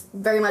remake is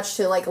very much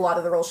to like a lot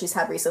of the roles she's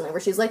had recently,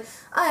 where she's like,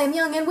 I'm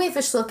young and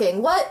waifish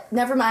looking. What?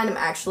 Never mind. I'm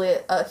actually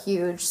a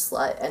huge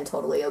slut and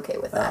totally okay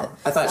with that.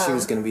 I thought she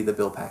was going to be the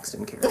Bill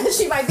Paxton character.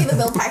 She might be the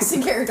Bill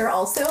Paxton character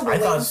also. But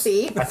wait and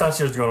see. I thought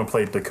she was going to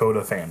play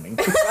Dakota Fanning.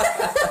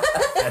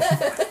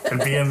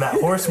 and be in that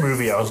horse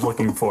movie I was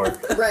looking for.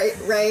 Right.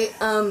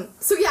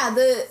 So yeah,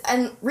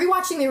 and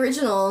rewatching the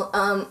original,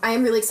 I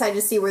am really excited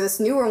to see where this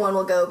newer one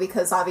will go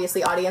because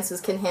obviously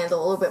audiences can handle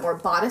a little bit more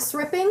bodice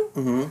ripping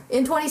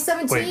in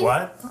 2017. Wait,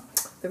 what?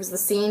 There was the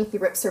scene, he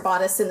rips her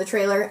bodice in the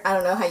trailer. I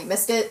don't know how you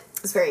missed it.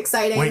 It was very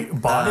exciting.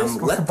 Wait, bodice?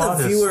 What's a Let the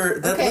bodice?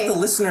 let the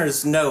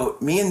listeners know,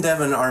 me and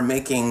Devin are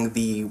making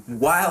the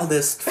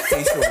wildest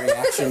facial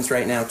reactions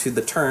right now to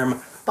the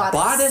term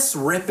bodice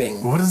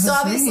ripping. What does So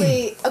this obviously,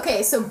 mean?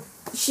 okay, so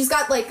she's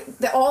got like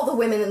all the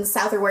women in the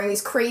South are wearing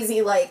these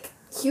crazy like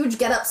huge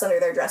get-ups under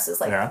their dresses,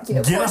 like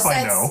Get corsets, up,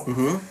 I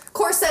know.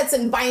 corsets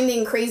and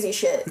binding crazy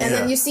shit. And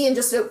then you see in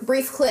just a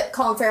brief clip,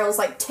 Colin Farrell's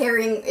like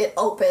tearing it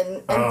open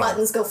and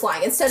buttons go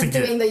flying instead of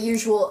doing the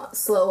usual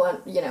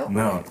slow,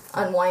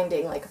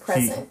 unwinding like a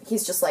present.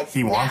 He's just like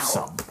He wants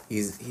now. some.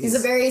 He's a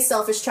very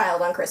selfish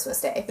child on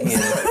Christmas Day.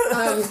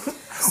 Basically.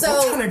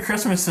 What kind of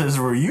Christmases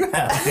were you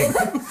having?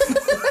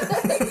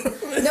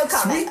 No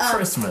comment. Sweet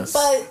Christmas.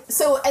 But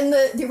and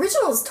the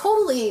original is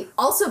totally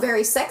also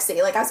very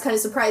sexy. Like I was kind of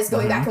surprised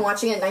going back and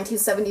watching it in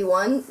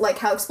 1971, like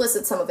how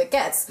explicit some of it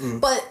gets.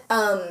 But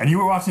And you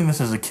were watching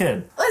this as a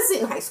kid. I was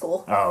in high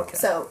school. Oh, okay.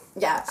 So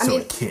yeah, I So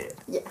mean, a kid.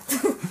 yeah.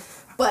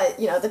 But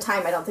at the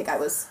time, I don't think I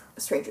was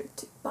a stranger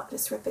to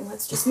bodice ripping.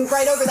 Let's just move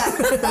right over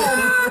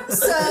that.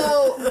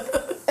 So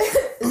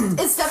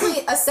it's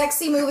definitely a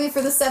sexy movie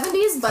for the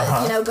 70s,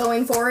 but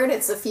going forward,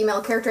 it's a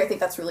female character. I think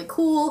that's really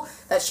cool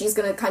that she's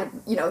going to kind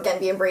of, again,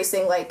 be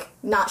embracing, like,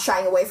 not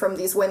shying away from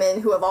these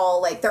women who have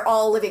all, like, they're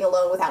all living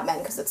alone without men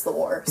because it's the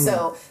war.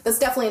 So that's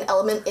definitely an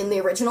element in the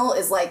original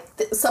is, like,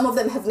 some of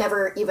them have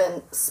never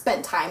even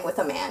spent time with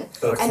a man.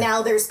 Okay. And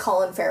now there's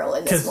Colin Farrell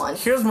in this one.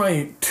 Here's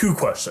my 2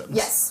 questions.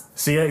 Yes.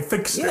 See, I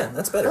fixed it. Yeah,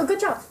 that's better. Oh, good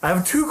job. I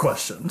have 2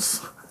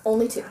 questions.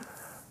 Only 2.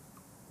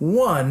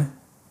 1,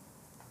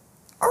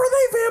 are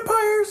they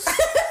vampires?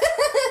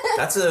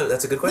 That's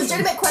a good question.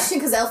 Legitimate question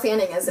because Elle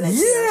Fanning is in it too.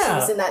 Yeah. She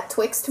was in that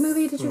Twixt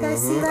movie. Did you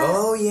guys see that?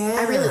 Oh yeah.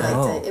 I really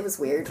liked it. It was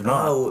weird.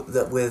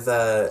 With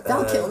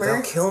Val Kilmer.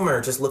 Val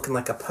Kilmer just looking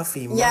like a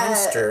puffy Yeah,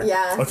 monster.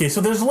 yeah. Okay,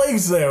 so there's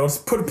legs there. Let's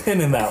put a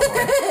pin in that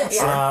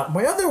one.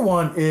 My other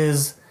one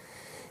is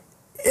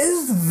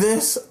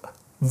this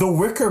the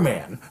Wicker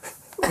Man?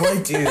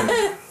 Like, Dude,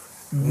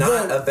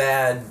 not a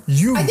bad.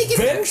 you I think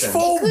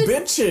vengeful it could-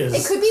 bitches.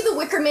 It could be the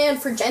Wicker Man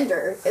for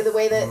gender, the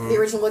way that the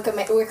original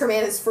Wicker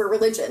Man is for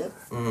religion.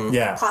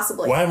 Yeah.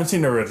 Possibly. Well, I haven't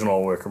seen the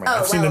original Wicker Man. Oh,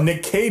 I've seen the well.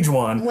 Nick Cage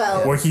one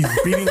where he's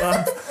beating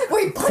up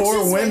Where he punches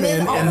poor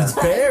women all and the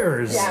time.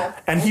 bears. Yeah,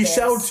 and he bears.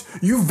 shouts,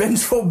 "You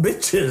vengeful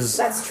bitches."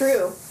 That's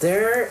true.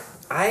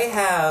 I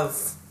have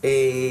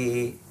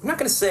I'm not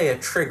going to say a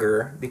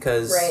trigger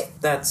because Right.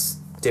 that's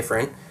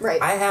different.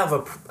 Right. I have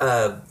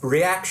a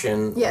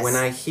reaction Yes. when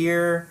I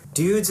hear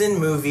dudes in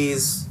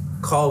movies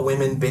call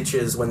women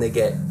bitches when they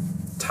get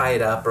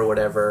tied up or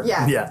whatever.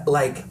 Yeah. Yeah.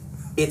 Like,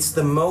 it's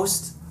the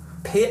most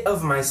pit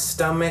of my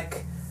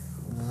stomach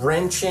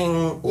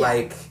wrenching,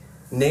 like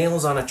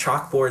nails on a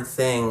chalkboard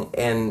thing,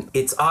 and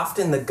it's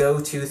often the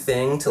go-to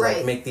thing to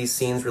like make these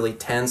scenes really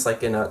tense,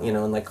 like in a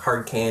in like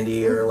Hard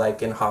Candy or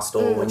like in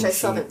Hostel, which I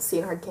still haven't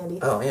seen Hard Candy.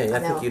 Oh yeah, I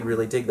think you'd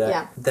really dig that.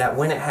 Yeah. That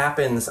when it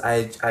happens,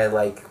 I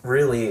like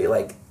really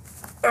like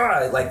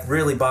it like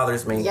really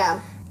bothers me. Yeah.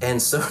 And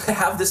so to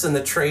have this in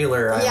the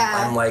trailer,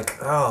 I'm like,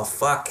 oh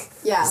fuck.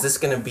 Yeah. Is this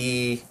gonna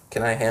be?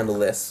 Can I handle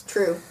this?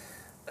 True.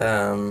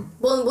 Well,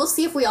 and we'll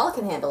see if we all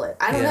can handle it.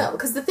 I don't know.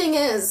 Because the thing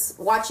is,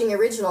 watching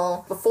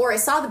original, before I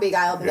saw The Big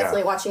Isle, and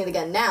definitely watching it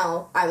again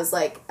now, I was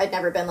like, I'd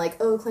never been like,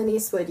 oh, Clint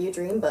Eastwood, you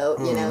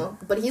dreamboat, you know?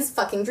 But he's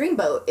fucking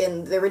dreamboat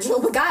in the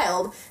original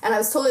Beguiled. And I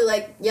was totally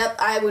like, yep,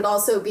 I would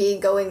also be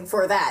going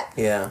for that.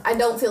 Yeah. I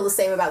don't feel the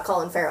same about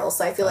Colin Farrell,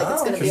 so I feel like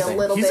it's going to be a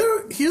little he's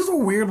bit... He's a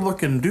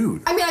weird-looking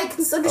dude. I mean, I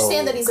can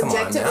understand that he's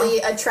objectively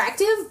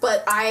attractive,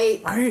 but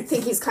I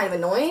think he's kind of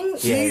annoying.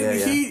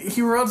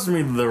 He rubs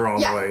me the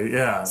wrong way,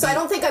 So I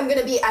don't think I'm going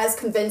to be as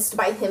convinced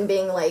by him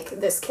being, like,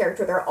 this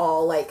character. They're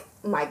all, like,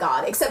 my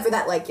god. Except for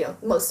that, like, you know,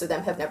 most of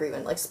them have never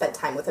even, like, spent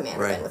time with a man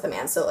or been with a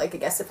man. So, like, I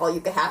guess if all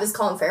you could have is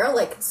Colin Farrell,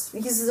 like,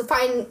 he's a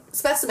fine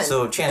specimen.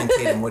 So Channing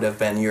Tatum would have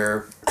been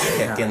your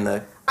pick in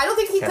the... I don't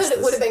think he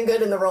would have been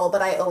good in the role,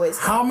 but I always...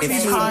 How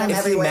many times...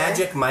 If he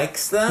Magic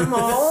Mics them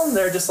all,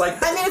 they're just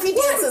like... I mean, if he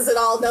dances at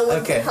all, no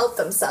one can help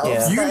themselves.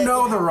 Yeah. You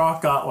know The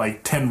Rock got,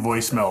 like, 10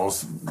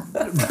 voicemails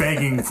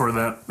begging for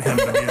him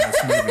to be in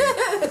this movie.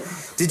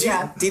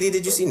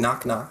 Did you see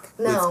Knock Knock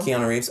with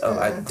Keanu Reeves? Oh,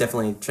 I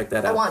definitely checked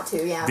that out. I want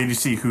to, yeah. Did you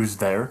see Who's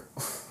There?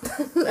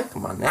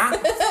 Come on now.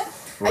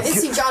 I did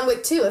see John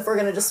Wick 2, if we're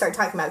going to just start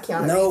talking about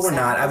Keanu Reeves. No, we're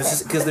not. I was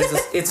just... Because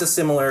it's a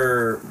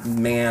similar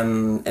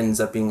man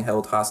ends up being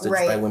held hostage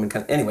by women.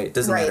 Anyway, it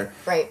doesn't matter.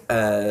 Right.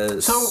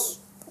 So,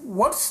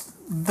 what's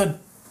the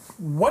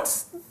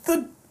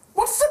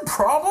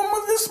problem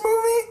with this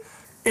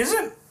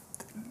movie?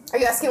 Are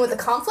you asking what the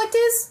conflict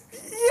is?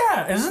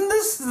 Yeah, isn't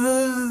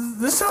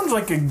this sounds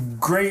like a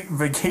great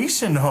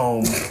vacation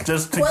home?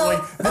 Just to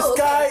this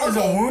guy is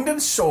a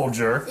wounded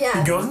soldier.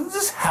 Yeah. He goes into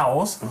this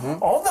house.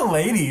 All the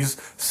ladies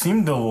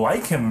seem to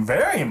like him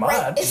very much.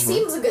 Right. It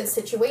seems a good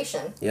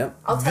situation. Yep.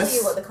 I'll tell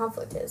you what the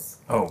conflict is.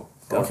 Oh,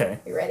 okay.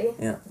 You ready?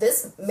 Yeah.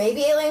 This may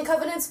be Alien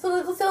Covenant's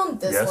political film.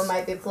 This one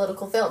might be a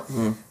political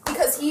film.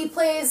 Because he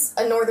plays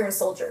a northern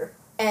soldier.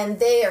 And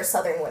they are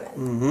Southern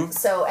women.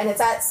 So, and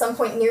it's at some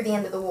point near the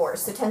end of the war,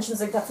 so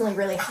tensions are definitely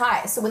really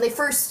high. So when they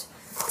first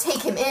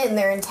take him in,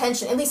 their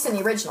intention, at least in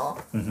the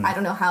original, I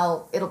don't know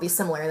how it'll be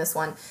similar in this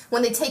one,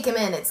 when they take him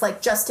in, it's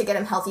like just to get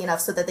him healthy enough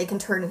so that they can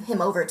turn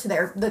him over to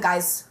the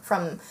guys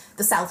from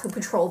the South who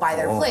patrol by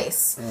their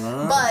place.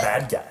 But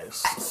bad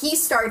guys. He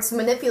starts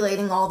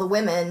manipulating all the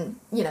women,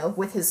 you know,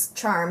 with his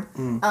charm,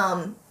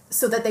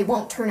 so that they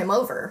won't turn him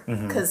over,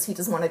 because he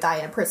doesn't want to die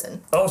in a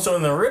prison. Oh, so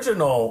in the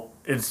original,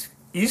 it's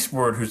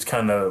Eastwood who's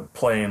kind of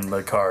playing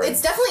the card.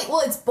 It's definitely, well,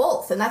 it's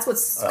both, and that's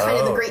what's kind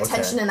of the great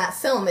tension in that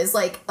film is,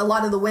 like, a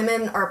lot of the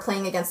women are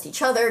playing against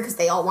each other because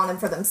they all want him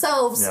for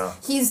themselves. Yeah.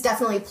 He's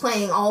definitely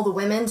playing all the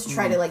women to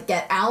try to, like,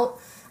 get out,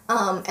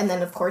 and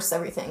then, of course,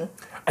 everything.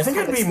 I think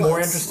I'd be more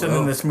interested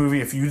in this movie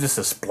if you just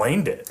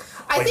explained it.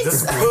 I think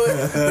this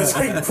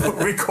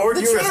record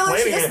the you trailer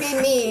should explaining just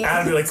be me and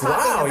I'd be like,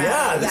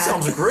 wow, this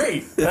sounds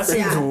great. That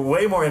seems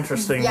way more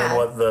interesting than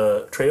what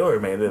the trailer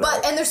made it.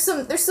 But and there's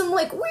some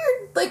like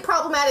weird, like,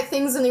 problematic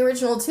things in the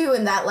original too,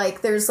 in that,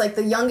 like, there's, like,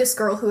 the youngest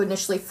girl who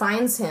initially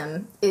finds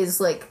him is,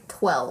 like,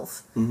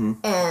 12,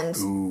 and this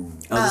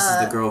is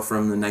the girl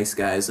from The Nice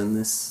Guys in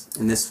this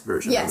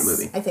version of the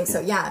movie. I think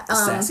so. Yeah, the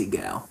sassy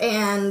gal.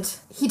 And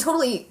he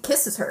totally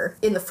kisses her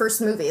in the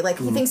first movie. Like,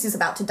 he thinks he's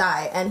about to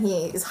die, and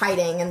he is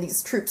hiding, and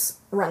these troops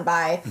run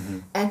by,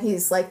 and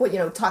he's like, what, you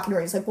know, talking to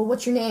her. He's like, well,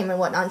 what's your name and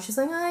whatnot? And she's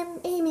like, I'm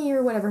Amy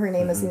or whatever her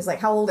name is. And he's like,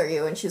 how old are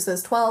you? And she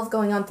says 12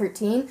 going on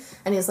 13.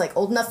 And he's like,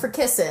 old enough for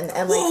kissing,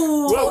 and like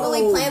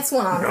totally plants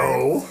one on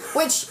her.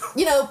 Which,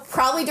 you know,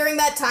 probably during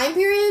that time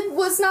period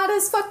was not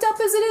as fucked up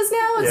as it is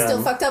now. It's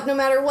still fucked up no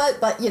matter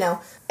what, but, you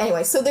know.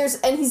 Anyway, so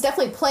and he's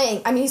definitely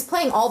playing, I mean, he's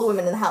playing all the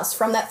women in the house,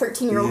 from that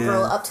 13-year-old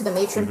girl up to the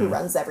matron who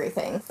runs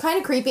everything. Kind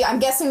of creepy. I'm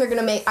guessing they're going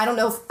to make, I don't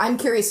know, I'm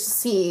curious to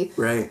see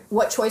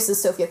what choices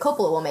Sofia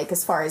Coppola will make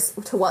as far as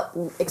to what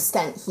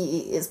extent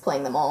he is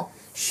playing them all.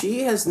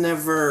 She has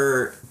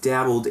never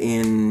dabbled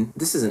in,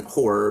 this isn't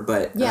horror,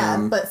 but...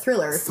 but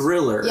thriller.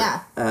 Thriller.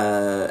 Yeah.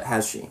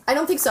 Has she? I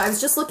don't think so. I was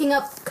just looking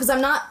up, because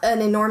I'm not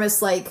an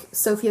enormous, like,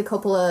 Sofia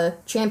Coppola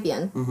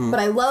champion,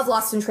 but I love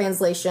Lost in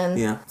Translation.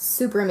 Yeah.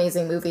 Super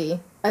amazing movie.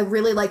 I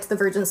really liked The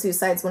Virgin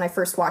Suicides when I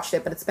first watched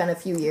it, but it's been a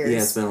few years. Yeah,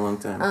 it's been a long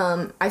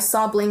time. I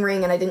saw Bling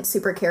Ring and I didn't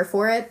super care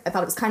for it. I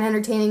thought it was kind of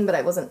entertaining, but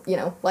I wasn't, you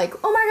know, like,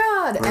 oh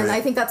my god! Right. And I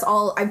think that's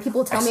all.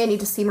 People tell me I need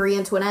to see Marie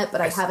Antoinette,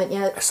 but I haven't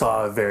yet. I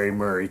saw A Very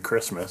Murray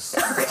Christmas,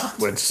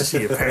 which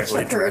she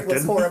apparently directed. It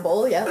was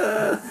horrible,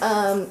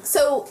 yeah.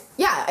 So,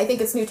 yeah, I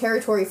think it's new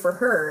territory for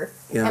her,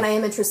 and I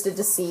am interested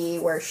to see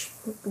where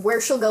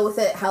she'll go with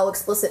it, how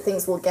explicit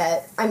things will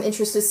get. I'm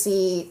interested to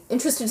see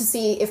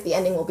if the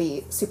ending will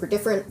be super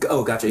different.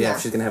 Oh, gotcha. Yeah, Yeah.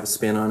 if she's gonna have a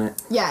spin on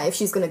it. Yeah, if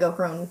she's going to go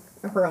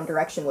her own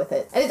direction with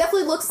it. And it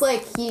definitely looks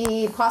like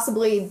he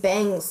possibly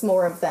bangs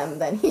more of them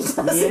than he does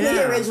in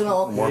the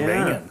original, More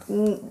Yeah.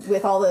 banging.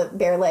 with all the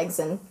bare legs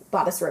and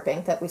bodice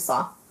ripping that we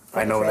saw.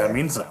 I know what that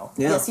means now.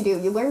 Yeah. Yes, you do.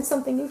 You learned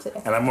something new today.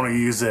 And I'm going to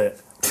use it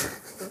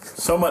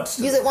so much.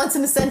 Use it once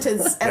in a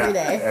sentence every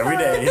Yeah, day. Every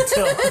day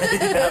until I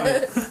have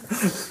it.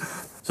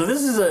 So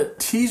this is a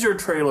teaser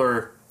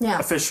trailer Yeah.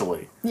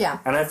 officially. Yeah.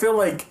 And I feel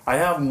like I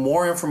have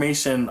more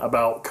information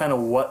about kind of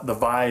what the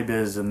vibe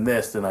is in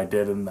this than I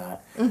did in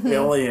that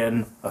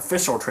Alien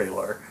official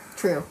trailer.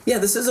 True. Yeah,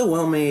 this is a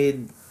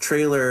well-made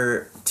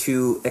trailer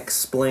to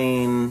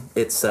explain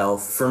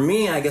itself. For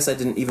me, I guess I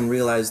didn't even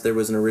realize there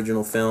was an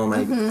original film.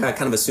 I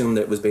kind of assumed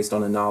that it was based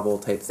on a novel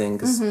type thing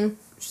because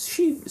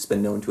she's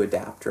been known to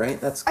adapt, right?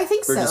 That's I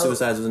think Virgin so.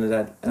 Suicides was an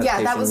adaptation.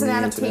 Yeah, that was an The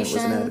Internet was an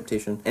adaptation.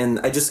 adaptation. And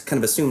I just kind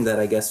of assumed that,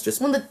 I guess, just...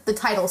 When the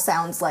title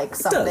sounds like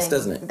something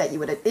doesn't it? that you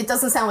would... It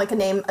doesn't sound like a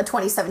name a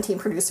 2017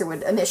 producer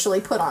would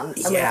initially put on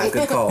a Yeah, movie.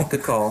 good call,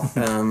 good call.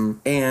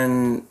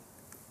 And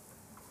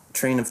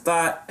train of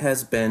thought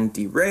has been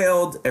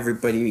derailed.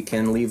 Everybody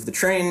can leave the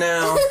train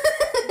now.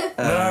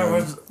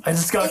 No, I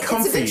just got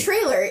comfy. It's a good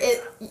trailer.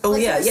 It. Oh,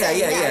 like yeah, you were saying,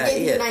 yeah, It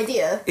gave you yeah. an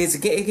idea.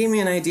 It gave me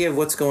an idea of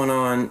what's going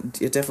on.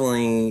 It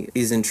definitely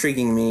is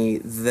intriguing me.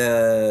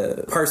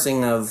 The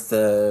parsing of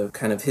the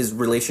kind of his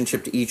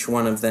relationship to each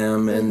one of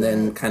them, and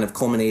then kind of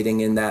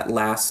culminating in that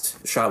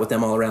last shot with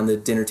them all around the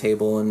dinner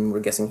table, and we're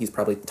guessing he's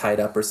probably tied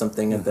up or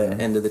something at the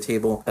end of the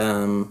table.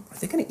 Are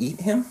they going to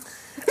eat him?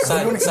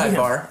 Sidebar.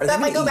 Are they That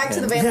might gonna go eat back to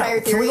him? the vampire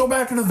Yeah, theory. can we go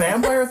back to the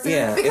vampire thing?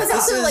 Yeah. Because if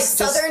this also, is like, just-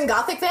 Southern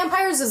Gothic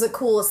vampires is a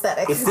cool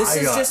aesthetic. If this I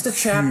is got just a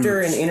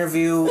chapter, an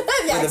interview with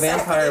a exactly.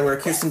 vampire where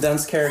Kirsten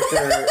Dunst's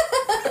character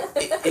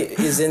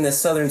is in this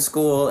southern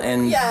school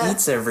and Yeah.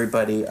 eats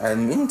everybody,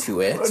 I'm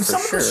into it, for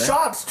Some sure. of the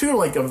shots, too,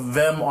 like of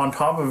them on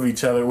top of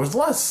each other, was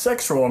less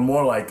sexual and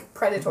more like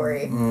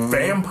Predatory.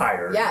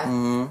 vampire.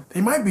 Yeah.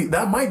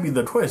 That might be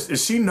the twist.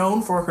 Is she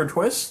known for her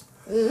twists?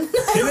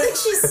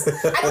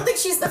 I don't think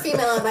she's the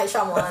female in Night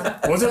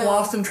Shyamalan. Was it No.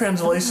 lost in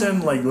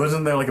translation? Like,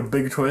 wasn't there like a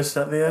big twist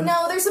at the end?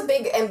 No, there's a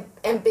big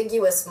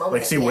ambiguous moment.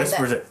 Like at she the end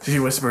whispers that- it. She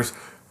whispers,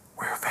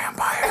 "We're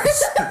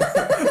vampires."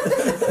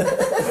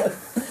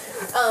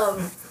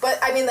 But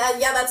I mean,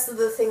 that's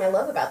the thing I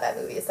love about that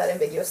movie is that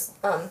ambiguous.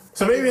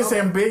 So maybe it's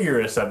moment.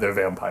 ambiguous that they're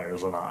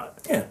vampires or not.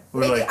 Yeah.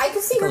 We're Maybe like, I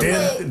could see her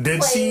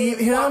did she eat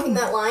him? walking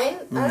that line.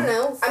 I don't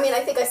know. I mean,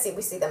 I think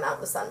we see them out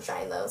in the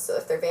sunshine though. So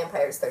if they're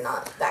vampires, they're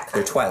not that kind.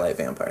 They're of Twilight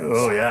vampires.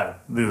 Oh yeah,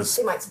 They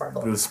might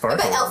sparkle. The sparkle.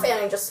 I bet Elle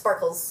Fanning just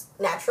sparkles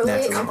naturally.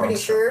 Naturally, I'm pretty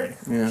sure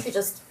Yeah. she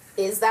just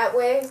is that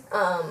way.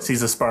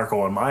 Sees a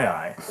sparkle in my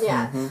eye.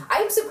 Yeah,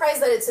 I'm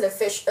surprised that it's an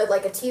official,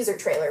 like a teaser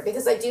trailer,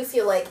 because I do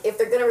feel like if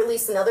they're gonna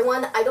release another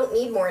one, I don't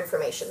need more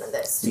information than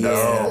this. to Yeah.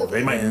 see the No, movie.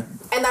 they might. Yeah.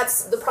 And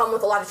that's the problem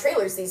with a lot of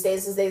trailers these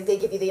days is they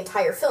give you the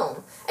entire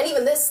film. And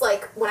even this,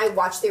 like, when I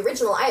watched the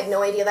original, I had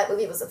no idea that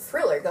movie was a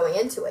thriller going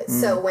into it.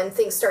 So when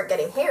things start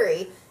getting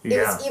hairy, it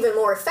Yeah. was even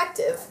more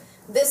effective.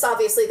 This,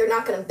 obviously, they're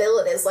not going to bill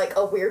it as, like,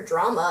 a weird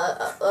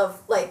drama of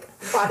like,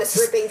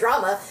 bodice-ripping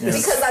drama,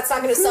 because that's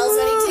not going to sell as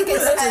many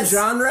tickets That's as... a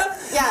genre?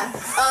 Yeah,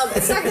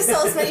 it's not going to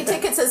sell as many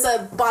tickets as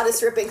a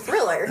bodice-ripping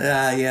thriller.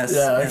 Yes.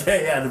 Yeah,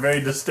 okay, yeah, they're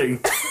very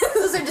distinct.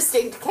 Those are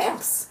distinct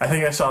camps. I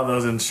think I saw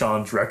those in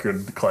Sean's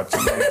record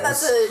collection.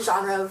 That's a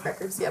genre of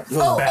records, yep.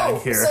 Little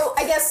bag here. So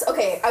I guess,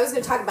 okay, I was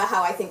going to talk about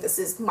how I think this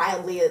is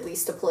mildly at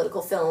least a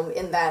political film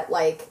in that,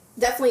 like,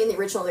 definitely in the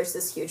original there's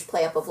this huge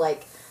play-up of,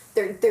 like,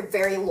 they're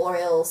very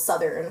loyal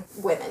Southern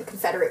women,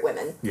 Confederate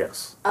women.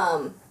 Yes.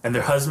 And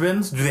their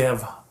husbands, do they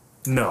have...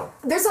 No.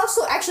 There's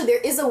also, actually, there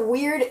is a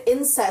weird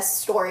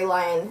incest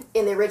storyline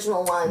in the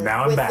original one.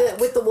 Now I'm with back.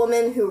 with the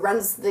woman who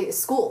runs the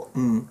school.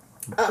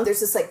 There's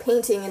this like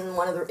painting in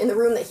in the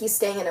room that he's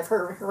staying in of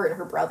her and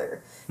her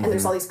brother, and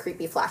there's all these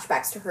creepy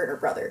flashbacks to her and her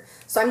brother.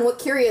 So I'm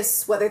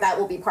curious whether that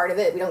will be part of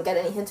it. We don't get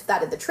any hint of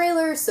that in the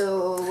trailer,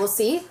 so we'll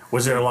see.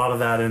 Was there a lot of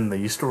that in the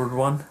Eastward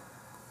one?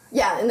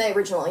 Yeah, in the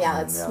original,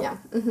 yeah, that's Yeah.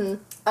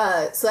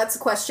 So that's the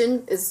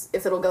question: is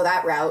if it'll go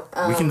that route.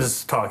 We can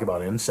just talk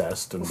about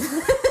incest and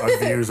our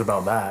views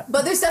about that.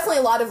 But there's definitely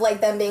a lot of,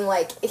 like, them being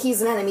like,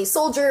 he's an enemy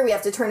soldier, we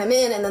have to turn him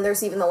in, and then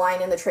there's even the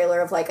line in the trailer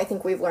of, like, I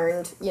think we've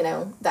learned, you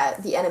know,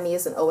 that the enemy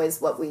isn't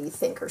always what we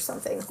think or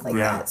something like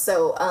Yeah. that.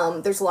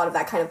 So there's a lot of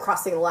that kind of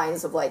crossing the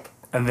lines of, like,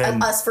 And then-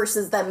 an us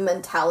versus them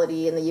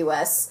mentality in the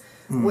U.S.,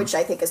 which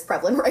I think is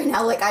prevalent right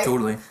now. Like,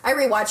 Totally. I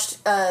rewatched,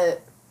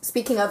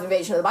 speaking of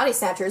Invasion of the Body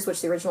Snatchers,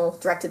 which the original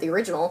directed the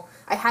original,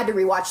 I had to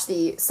rewatch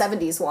the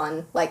 70s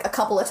one, like, a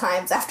couple of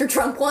times after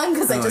Trump won,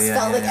 because I Oh, just yeah,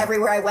 felt yeah, like yeah.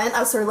 everywhere I went, I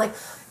was sort of like,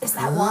 is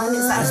that one?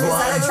 Is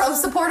that a Trump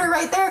supporter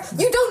right there?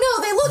 You don't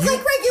know. They look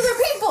like regular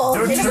people.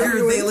 Don't you know?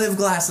 Trigger they live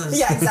glasses.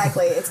 Yeah,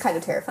 exactly. It's kind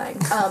of terrifying.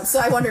 So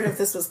I wondered if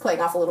this was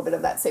playing off a little bit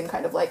of that same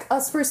kind of, like,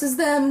 us versus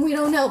them, we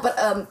don't know.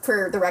 But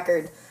for the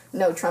record,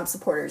 no Trump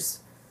supporters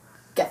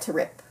get to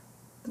rip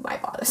my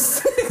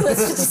bodice. Let's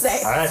just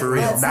say. All right, For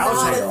real. That's Now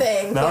not it's, a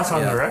thing. now it's Yeah.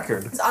 on Yeah. the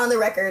record. It's on the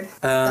record.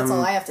 That's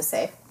all I have to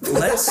say.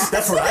 Let's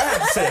That's what I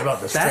have to say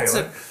about this that's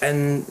trailer.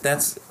 and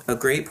that's a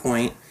great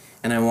point,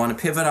 and I want to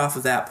pivot off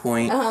of that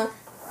point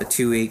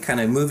to a kind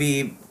of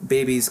movie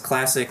babies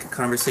classic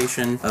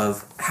conversation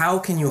of how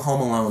can you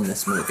Home Alone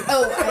this movie?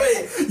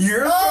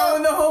 You're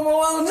throwing the Home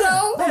Alone?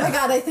 No. Oh my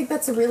god, I think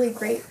that's a really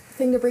great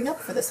thing to bring up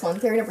for this one.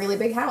 They're in a really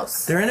big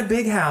house. They're in a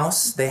big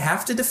house. They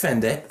have to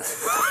defend it.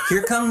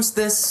 Here comes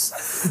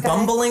this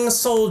bumbling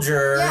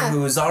soldier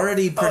who's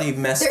already pretty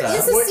messed up. There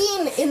is a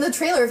scene in the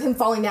trailer of him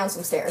falling down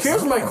some stairs.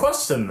 Here's my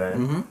question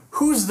then.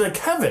 Who's the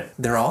Kevin?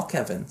 They're all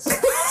Kevins.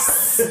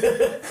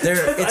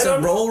 It's a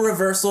role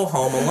reversal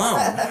Home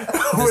Alone.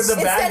 Where the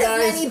bad Instead of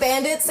guys... many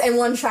bandits and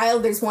one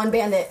child, there's one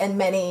bandit and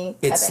many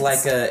It's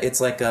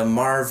Kevins. like a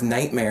Marv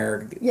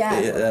nightmare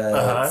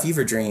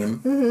fever dream.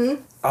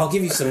 Mm-hmm. I'll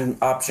give you some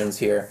options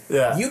here.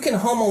 Yeah. You can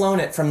Home Alone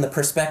it from the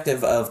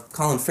perspective of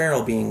Colin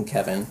Farrell being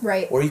Kevin.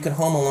 Right. Or you can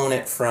Home Alone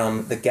it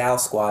from the Gal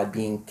Squad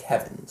being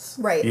Kevin's.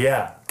 Right.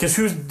 Yeah, because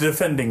who's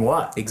defending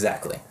what?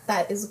 Exactly.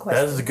 That is a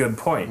question. That is a good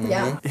point.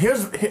 Yeah.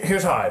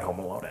 Here's how I'd Home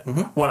Alone it.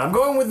 One, I'm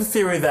going with the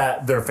theory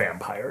that they're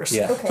vampires.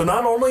 Yeah. Okay. So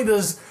not only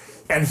does...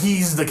 And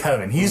he's the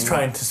Kevin. He's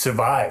trying to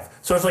survive.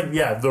 So it's like,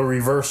 the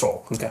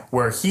reversal. Okay.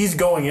 Where he's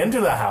going into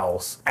the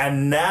house,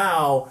 and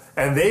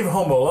they've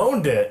Home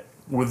Aloned it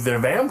with their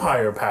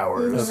vampire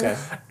powers. Okay.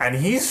 And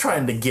he's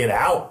trying to get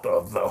out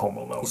of the Home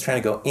Alone. He's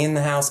trying to go in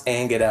the house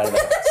and get out of the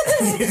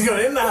house. He's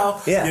going in the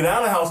house, get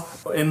out of the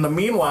house. In the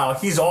meanwhile,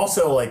 he's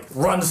also like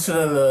runs to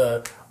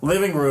the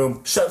living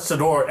room, shuts the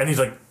door, and he's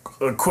like,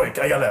 quick,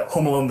 I gotta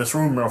Home Alone this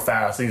room real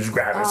fast. And he's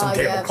grabbing some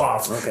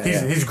tablecloths.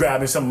 Okay, He's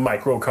grabbing some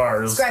micro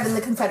cars. He's grabbing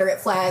the Confederate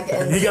flag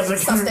and He got the-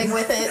 something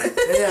with it.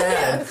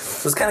 Yeah.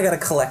 So it's kind of got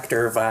a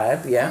collector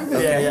vibe, yeah?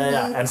 Okay.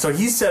 Yeah. And so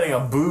he's setting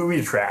up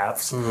booby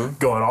traps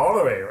going all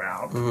the way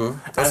around. And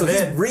So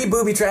then, he's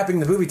re-booby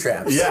trapping the booby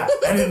traps. yeah,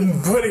 and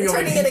then putting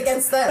Turning it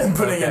against them.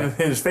 Putting it in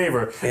his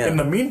favor. Yeah. In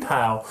the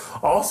meantime,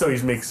 also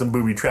he's making some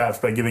booby traps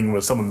by getting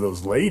with some of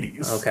those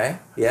ladies. Okay,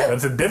 yeah.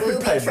 That's a different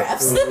Booby type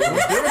traps. of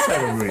different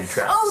type of booby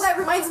traps. Oh, that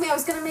reminds me, I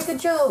was gonna make a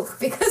joke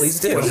because Please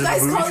do. you Was it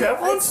guys the booby call trap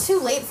it. one? It's too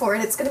late for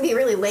it. It's gonna be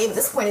really lame at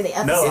this point in the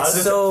episode. No,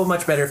 It's so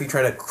much better if you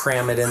try to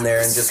cram it in there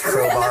and just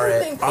crowbar it.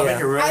 Everything. I'll make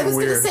it really I was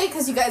weird. gonna say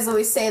because you guys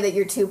always say that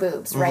you're two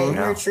boobs, right?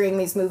 Nurturing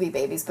these movie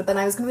babies, but then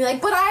I was gonna be like,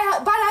 but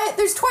I,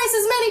 there's twice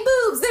as many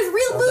boobs. There's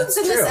real boobs that's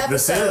in this true.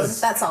 This episode.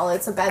 is. That's all.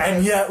 It's a bad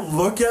And joke. yet,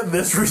 look at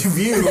this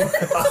review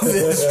of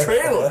this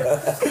trailer.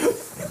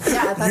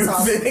 Yeah, that's You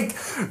all. think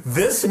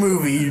this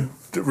movie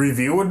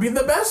review would be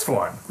the best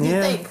one? You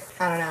Yeah. think?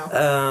 I don't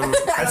know.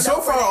 And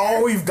so far,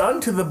 all we've done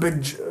to the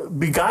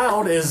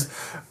Beguiled is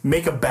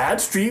make a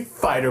bad Street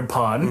Fighter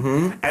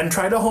pun and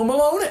try to Home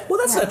Alone it. Well,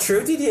 that's not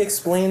true. Didi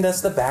explained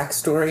us the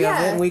backstory of it,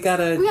 Yeah. and we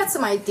got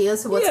some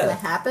ideas of what's Yeah. gonna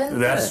happen.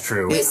 That's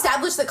true. We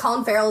established that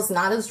Colin Farrell is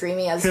not as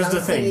dreamy as Here's young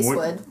the Clint thing: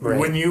 Eastwood.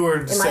 when you were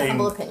my saying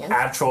humble opinion.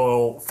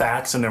 actual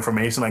facts and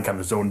information, I kind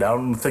of zoned out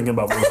and thinking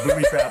about those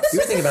booby traps.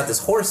 You were thinking about this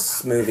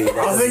horse movie.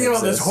 I was thinking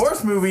about this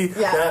horse movie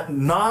Yeah.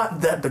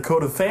 that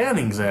Dakota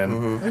Fanning's in,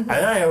 and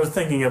then I was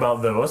thinking about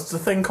what's the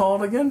thing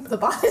called again? The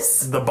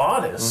Bodice. The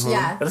Bodice.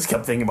 Yeah. I just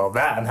kept thinking about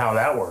that and how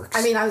that works.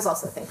 I mean, I was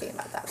also thinking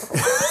about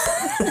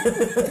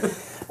that.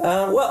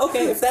 Well,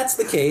 okay, if that's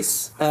the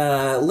case,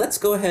 let's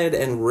go ahead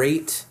and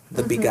rate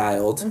The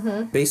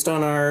Beguiled. Based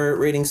on our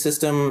rating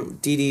system,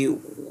 Didi,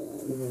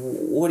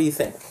 what do you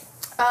think?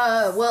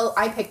 Well,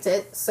 I picked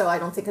it, so I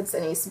don't think it's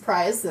any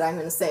surprise that I'm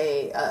going to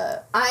say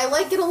I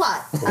like it a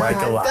lot. Like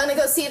a lot. I'm going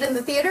to go see it in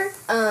the theater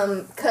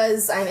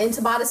because I'm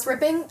into bodice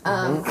ripping.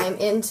 I'm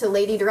into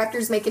lady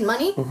directors making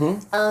money.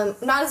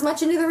 Not as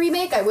much into the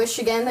remake. I wish,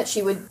 again, that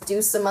she would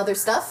do some other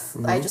stuff.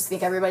 I just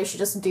think everybody should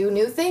just do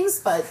new things,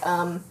 but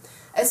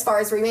as far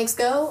as remakes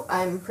go,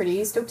 I'm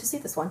pretty stoked to see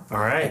this one. All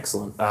right.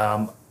 Excellent.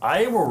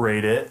 I will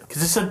rate it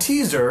because it's a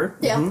teaser.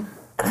 Yeah. And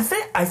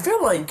I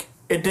feel like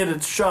it did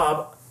its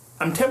job.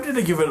 I'm tempted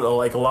to give it a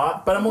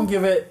lot, but I'm gonna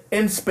give it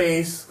In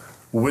Space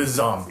with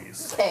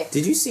Zombies. Okay.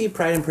 Did you see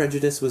Pride and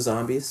Prejudice with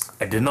zombies?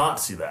 I did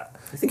not see that.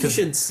 I think you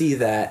should see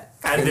that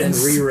And and then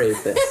then re-rate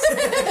this.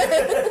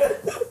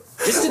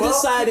 Just to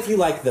decide if you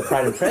like the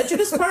Pride and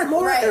Prejudice part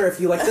more Right. or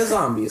if you like the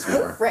zombies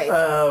more.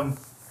 Right.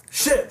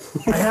 Shit!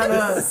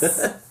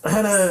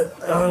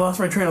 I lost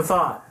my train of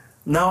thought.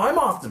 Now I'm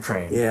off the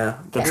train. Yeah.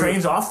 The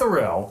train's off the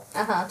rail.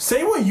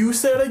 Say what you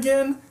said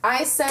again,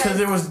 I said because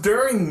it was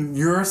during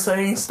your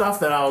saying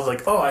stuff that I was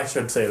like, oh, I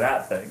should say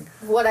that thing.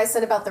 what I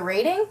said about the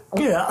rating.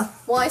 Yeah.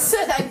 Well, I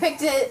said I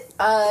picked it.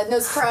 No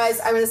surprise.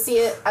 I'm going to see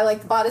it. I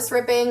like the bodice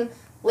ripping,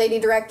 lady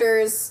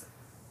directors.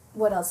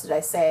 What else did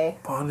I say?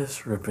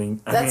 Bodice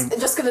ripping. That's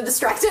just going to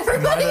distract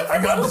everybody.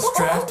 I got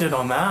distracted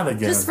on that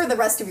again. Just for the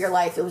rest of your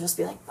life, you'll just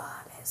be like,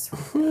 bodice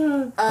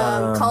ripping.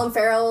 Colin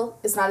Farrell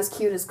is not as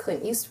cute as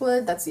Clint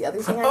Eastwood. That's the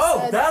other thing I Oh,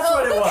 said. that's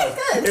what it was.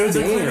 Okay, good. It was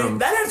a Damn.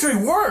 that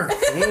actually worked.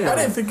 I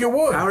didn't think it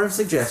would. Power of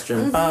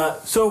suggestion.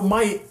 So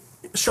my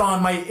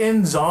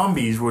in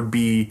Zombies would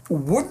be,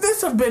 would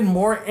this have been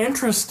more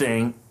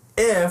interesting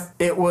if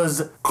it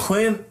was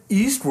Clint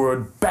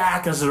Eastwood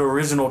back as an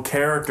original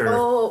character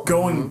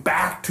going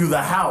back to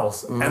the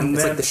house and It's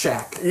then like The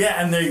Shack.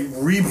 yeah, and they're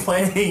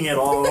replaying it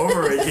all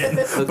over again.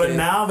 But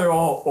now they're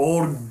all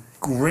old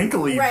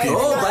wrinkly Right. people.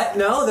 Oh, but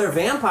no, they're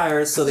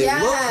vampires, so they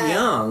Yeah. look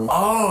young.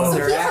 Oh, So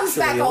They're he comes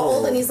back actually all old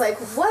old. and he's like,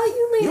 "What?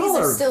 You ladies Y'all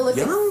are are still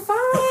looking young. fine."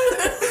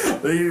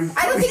 you-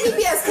 I don't think he'd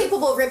be as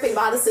capable of ripping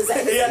bodices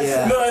as Yeah.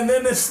 Yeah. No, and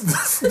then this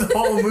the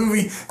whole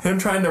movie, him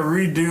trying to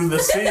redo the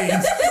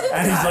scenes,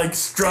 and he's like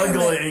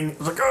struggling.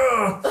 It's like,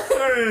 oh,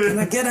 Can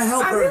I get a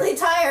helper? I'm really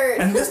tired.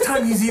 and this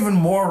time he's even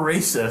more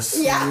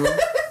racist. Yeah.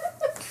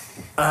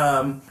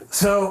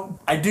 So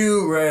I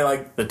do really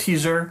like the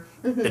teaser.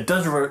 It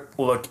does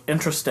look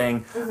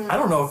interesting. I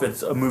don't know if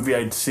it's a movie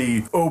I'd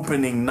see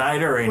opening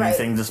night or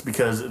anything, just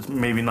because it's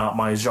maybe not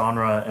my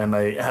genre, and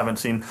I haven't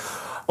seen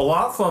a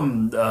lot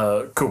from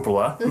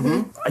Coppola.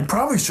 I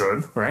probably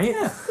should, right?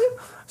 Yeah.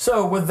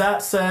 So with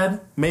that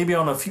said, maybe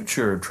on a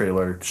future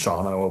trailer,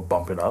 Sean, I will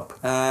bump it up.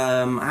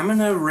 I'm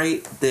gonna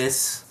rate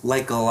this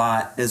like a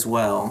lot as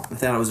well. I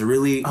thought it was a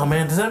really. Oh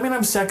man, does that mean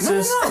I'm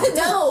sexist?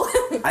 No.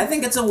 I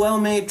think it's a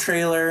well-made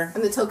trailer.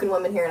 I'm the token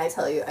woman here, and I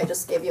tell you, I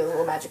just gave you a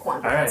little magic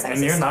wand. All right,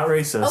 and you're not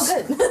racist.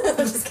 Oh, good. I'm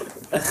just kidding.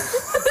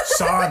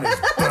 Sean is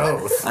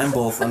both. I'm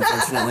both,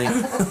 unfortunately.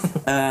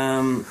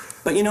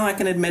 But I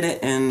can admit it,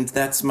 and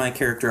that's my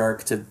character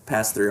arc to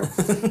pass through.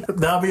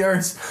 That'll be our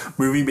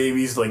Movie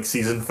Babies like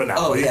season finale.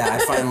 Oh yeah, I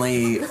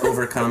finally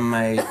overcome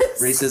my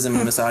racism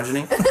and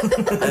misogyny.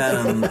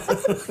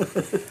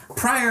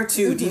 Prior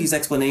to Dee Dee's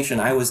explanation,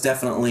 I was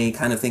definitely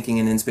kind of thinking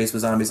in Space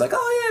with Zombies, like,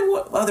 oh yeah,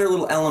 what other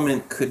little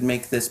element could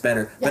make this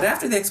better? But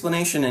after the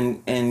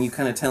explanation and you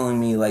kind of telling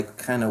me like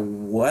kind of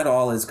what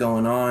all is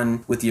going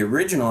on with the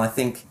original, I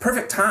think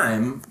perfect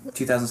time,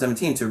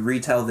 2017, to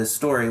retell this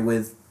story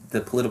with the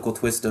political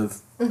twist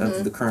of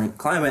the current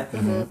climate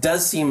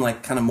does seem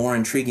like kind of more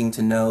intriguing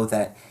to know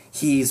that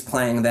he's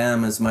playing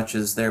them as much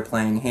as they're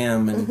playing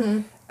him,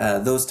 and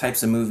those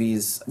types of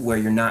movies where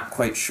you're not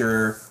quite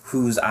sure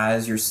whose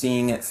eyes you're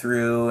seeing it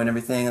through and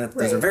everything.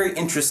 Those are very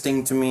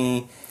interesting to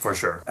me. For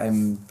sure.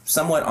 I'm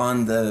somewhat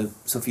on the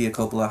Sofia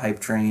Coppola hype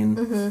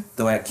train,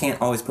 though I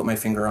can't always put my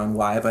finger on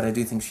why, but I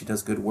do think she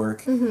does good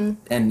work. And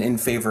in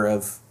favor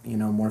of,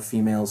 more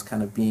females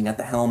kind of being at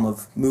the helm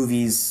of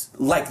movies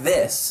like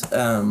this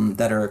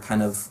that are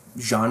kind of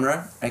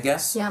genre, I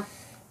guess. Yeah.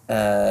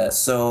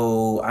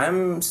 So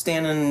I'm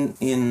standing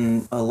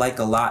in a like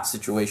a lot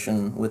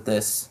situation with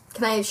this.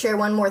 Can I share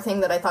one more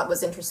thing that I thought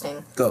was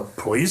interesting? Go.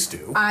 Please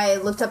do. I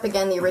looked up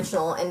again the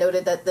original and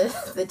noted that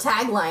the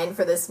tagline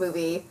for this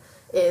movie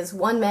is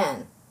 1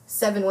 man,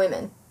 7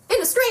 women.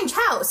 In a strange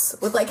house,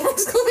 with like an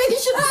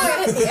exclamation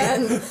point at the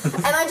end.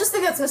 And I just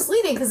think that's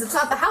misleading because it's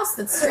not the house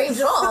that's strange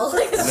at all.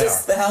 Like, it's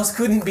just, The house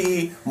couldn't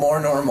be more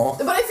normal.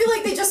 but I feel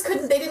like they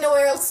didn't know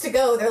where else to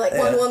go. They're like,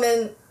 1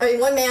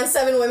 man,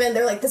 7 women.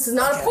 They're like, this is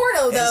not a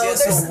porno though. Yeah,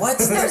 so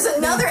what's there's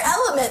another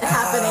element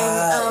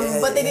happening,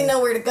 but they didn't know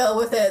where to go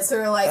with it. So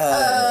they're like,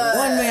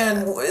 1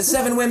 man,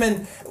 7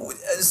 women,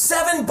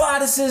 7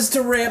 bodices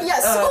to rip.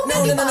 Yeah, so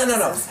many No.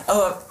 bodices.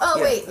 Oh,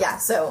 yeah. Wait, yeah,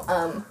 so,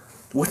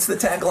 What's the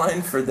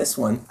tagline for this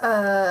one?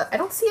 I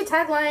don't see a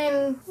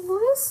tagline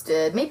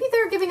listed. Maybe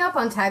they're giving up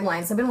on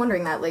taglines. I've been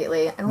wondering that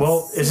lately. I don't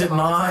Well, see is it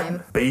them all the time.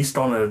 not based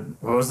on a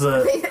what was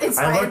the?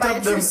 Inspired by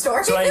a true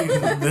story. So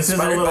this is a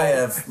Inspired little by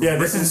a this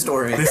written is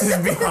story. This is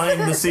behind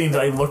the scenes.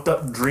 I looked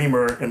up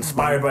Dreamer,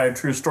 inspired by a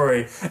true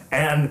story,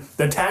 and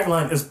the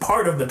tagline is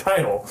part of the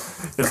title.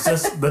 It's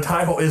just the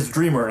title is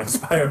Dreamer,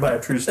 inspired by a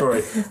true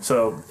story.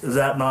 So is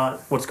that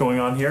not what's going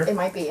on here? It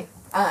might be.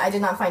 I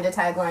did not find a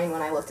tagline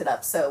when I looked it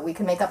up, so we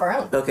can make up our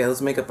own. Okay, let's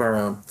make up our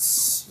own.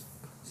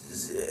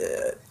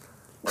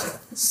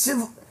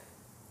 Civil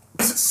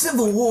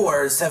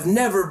wars have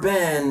never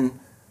been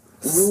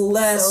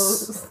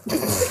less.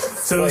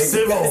 So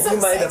civil. You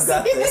might have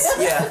got this.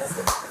 Yeah.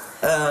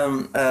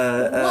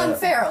 One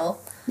feral.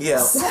 Yeah.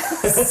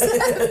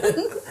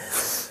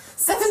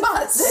 7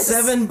 bodices.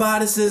 7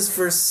 bodices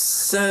for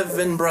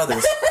 7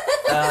 brothers.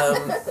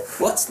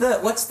 What's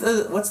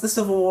the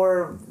Civil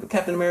War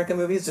Captain America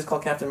movie? It's just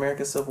called Captain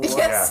America Civil War.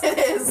 Yes, it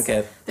is.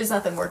 Okay. There's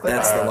nothing work with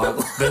That's that.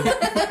 the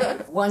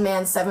log. 1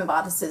 man, 7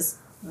 bodices.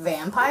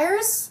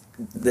 Vampires?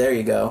 There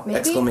you go. Maybe?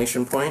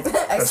 Exclamation point.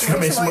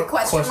 Exclamation mark,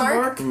 question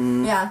mark?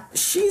 Yeah.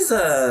 She's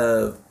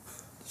a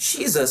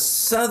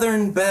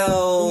Southern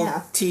Belle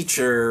Yeah.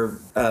 teacher.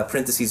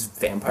 Parentheses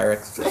vampire.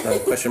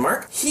 Question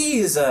mark.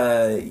 He's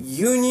a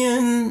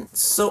Union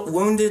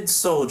wounded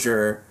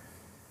soldier.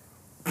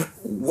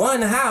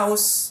 1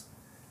 house.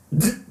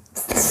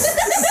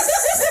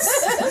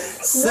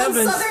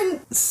 7 Southern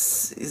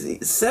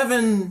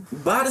 7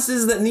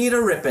 bodices that need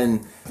a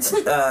ripping.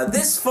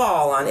 This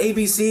fall on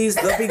ABC's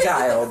The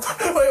Beguiled.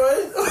 Wait,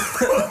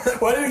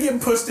 what? Why did it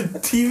get pushed to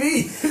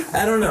TV?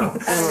 I don't know.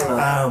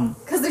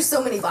 Because there's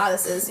so many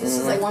bodices. It's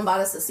just like 1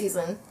 bodice a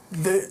season.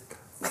 The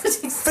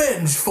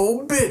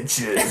vengeful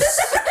bitches.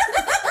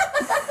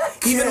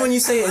 Even when you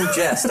say it in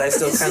jest, I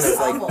still kind of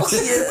like.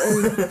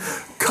 Awful.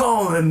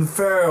 Colin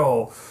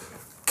Farrell,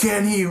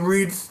 can he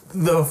reach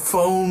the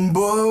phone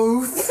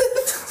booth?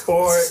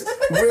 Or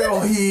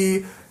will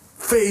he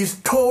face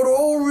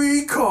total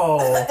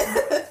recall?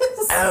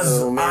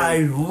 As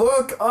I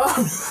look up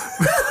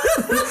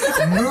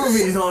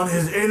movies on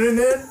his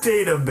internet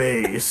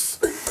database,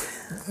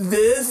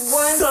 this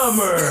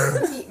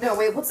summer No,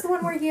 wait, what's the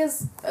one where he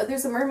has,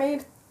 there's a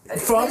mermaid?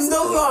 from There's the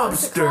a movie,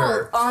 what's it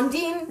lobster. called?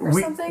 Ondine or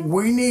something?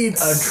 We need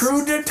a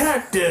true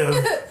detective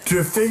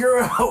to figure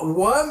out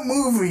what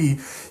movie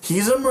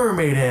he's a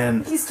mermaid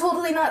in. He's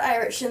totally not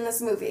Irish in this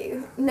movie.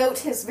 Note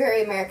his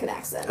very American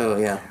accent. Oh,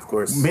 yeah, of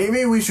course.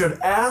 Maybe we should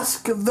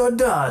ask the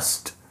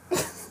dust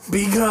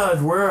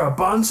because we're a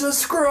bunch of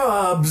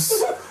scrubs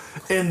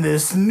in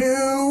this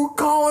new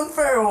Colin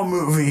Farrell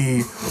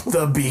movie,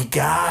 The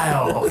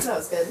Beguiled. That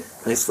was good.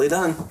 Nicely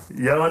done.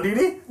 Yell on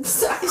Dee?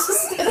 So I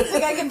don't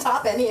think I can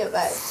top any of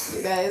that,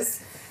 you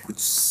guys.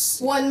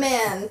 One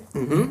man.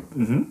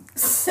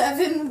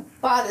 7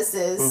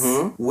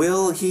 bodices.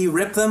 Will he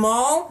rip them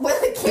all? Well,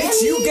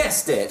 Bitch, you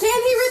guessed it.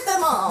 Can he rip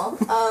them all?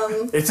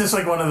 It's just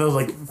like one of those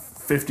like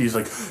 50s,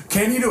 like,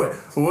 can you do it?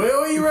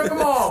 Will you rip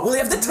them all? Will he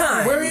have the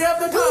time? Where you have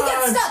the Will he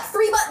get time? stuck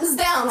 3 buttons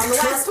down on the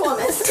last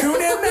woman?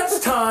 Tune in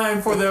next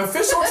time for the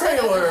official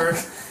trailer.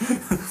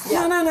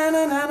 Yeah.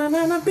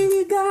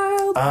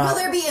 Beguiled. Will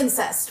there be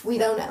incest? We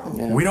don't know.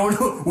 We don't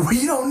know.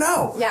 We don't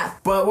know. Yeah.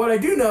 But what I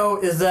do know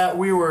is that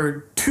we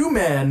were 2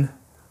 men,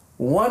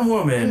 1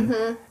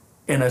 woman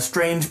in a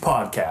strange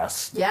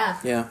podcast. Yeah.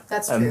 Yeah.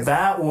 That's true. And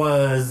that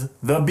was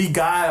The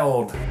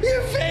Beguiled.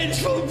 You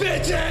vengeful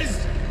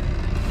bitches!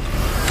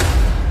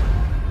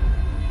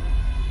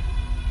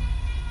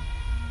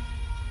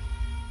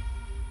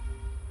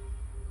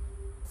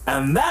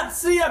 And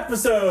that's the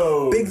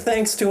episode. Big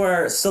thanks to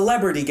our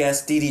celebrity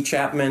guest, Dee Dee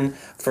Chapman,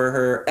 for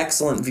her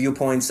excellent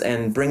viewpoints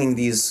and bringing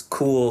these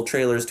cool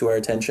trailers to our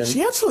attention.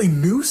 She actually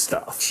knew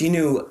stuff. She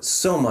knew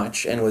so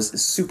much and was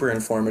super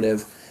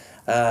informative.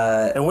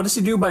 And what does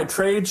she do by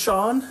trade,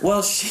 Sean?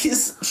 Well,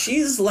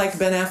 she's like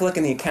Ben Affleck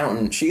in The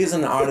Accountant. She is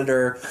an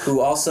auditor who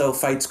also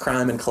fights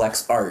crime and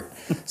collects art.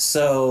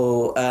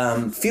 So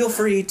feel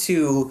free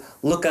to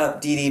look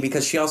up Dee Dee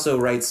because she also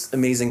writes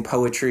amazing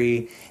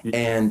poetry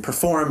and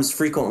performs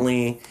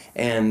frequently.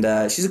 And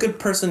she's a good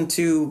person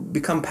to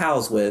become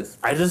pals with.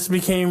 I just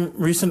became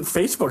recent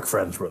Facebook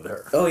friends with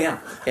her. Oh, yeah.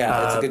 Yeah,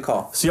 that's a good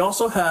call. She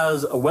also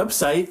has a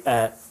website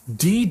at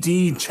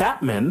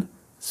ddchapman,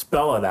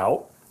 spell it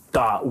out,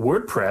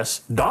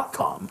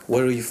 .wordpress.com. What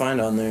do you find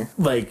on there?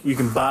 Like, you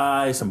can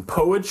buy some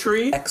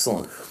poetry,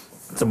 Excellent.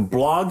 some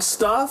blog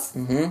stuff,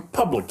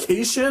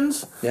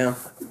 publications Yeah.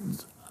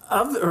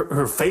 of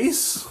her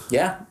face.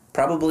 Yeah.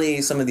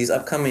 Probably some of these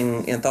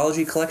upcoming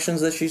anthology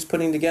collections that she's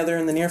putting together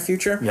in the near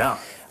future. Yeah.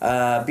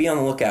 Be on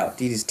the lookout.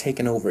 Dee Dee's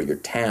taking over your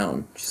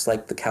town. She's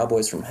like the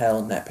Cowboys from Hell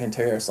in that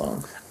Pantera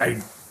song.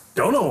 I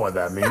don't know what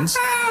that means.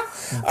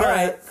 All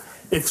right.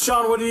 If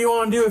Sean, what do you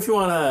want to do if you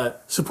want to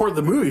support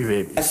the movie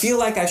babies? I feel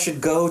like I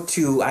should go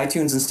to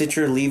iTunes and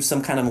Stitcher, leave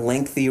some kind of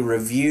lengthy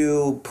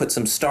review, put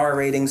some star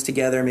ratings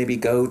together, maybe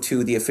go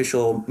to the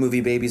official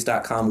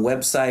moviebabies.com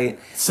website,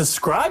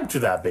 Subscribe to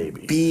that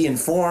baby. be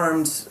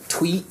informed,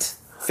 tweet,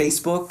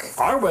 Facebook.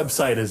 Our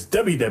website is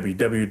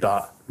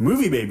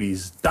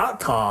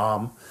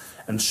www.moviebabies.com.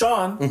 And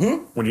Sean,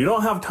 when you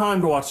don't have time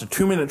to watch a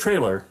 2-minute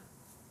trailer,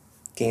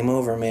 Game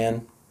over,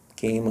 man.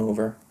 Game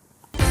over.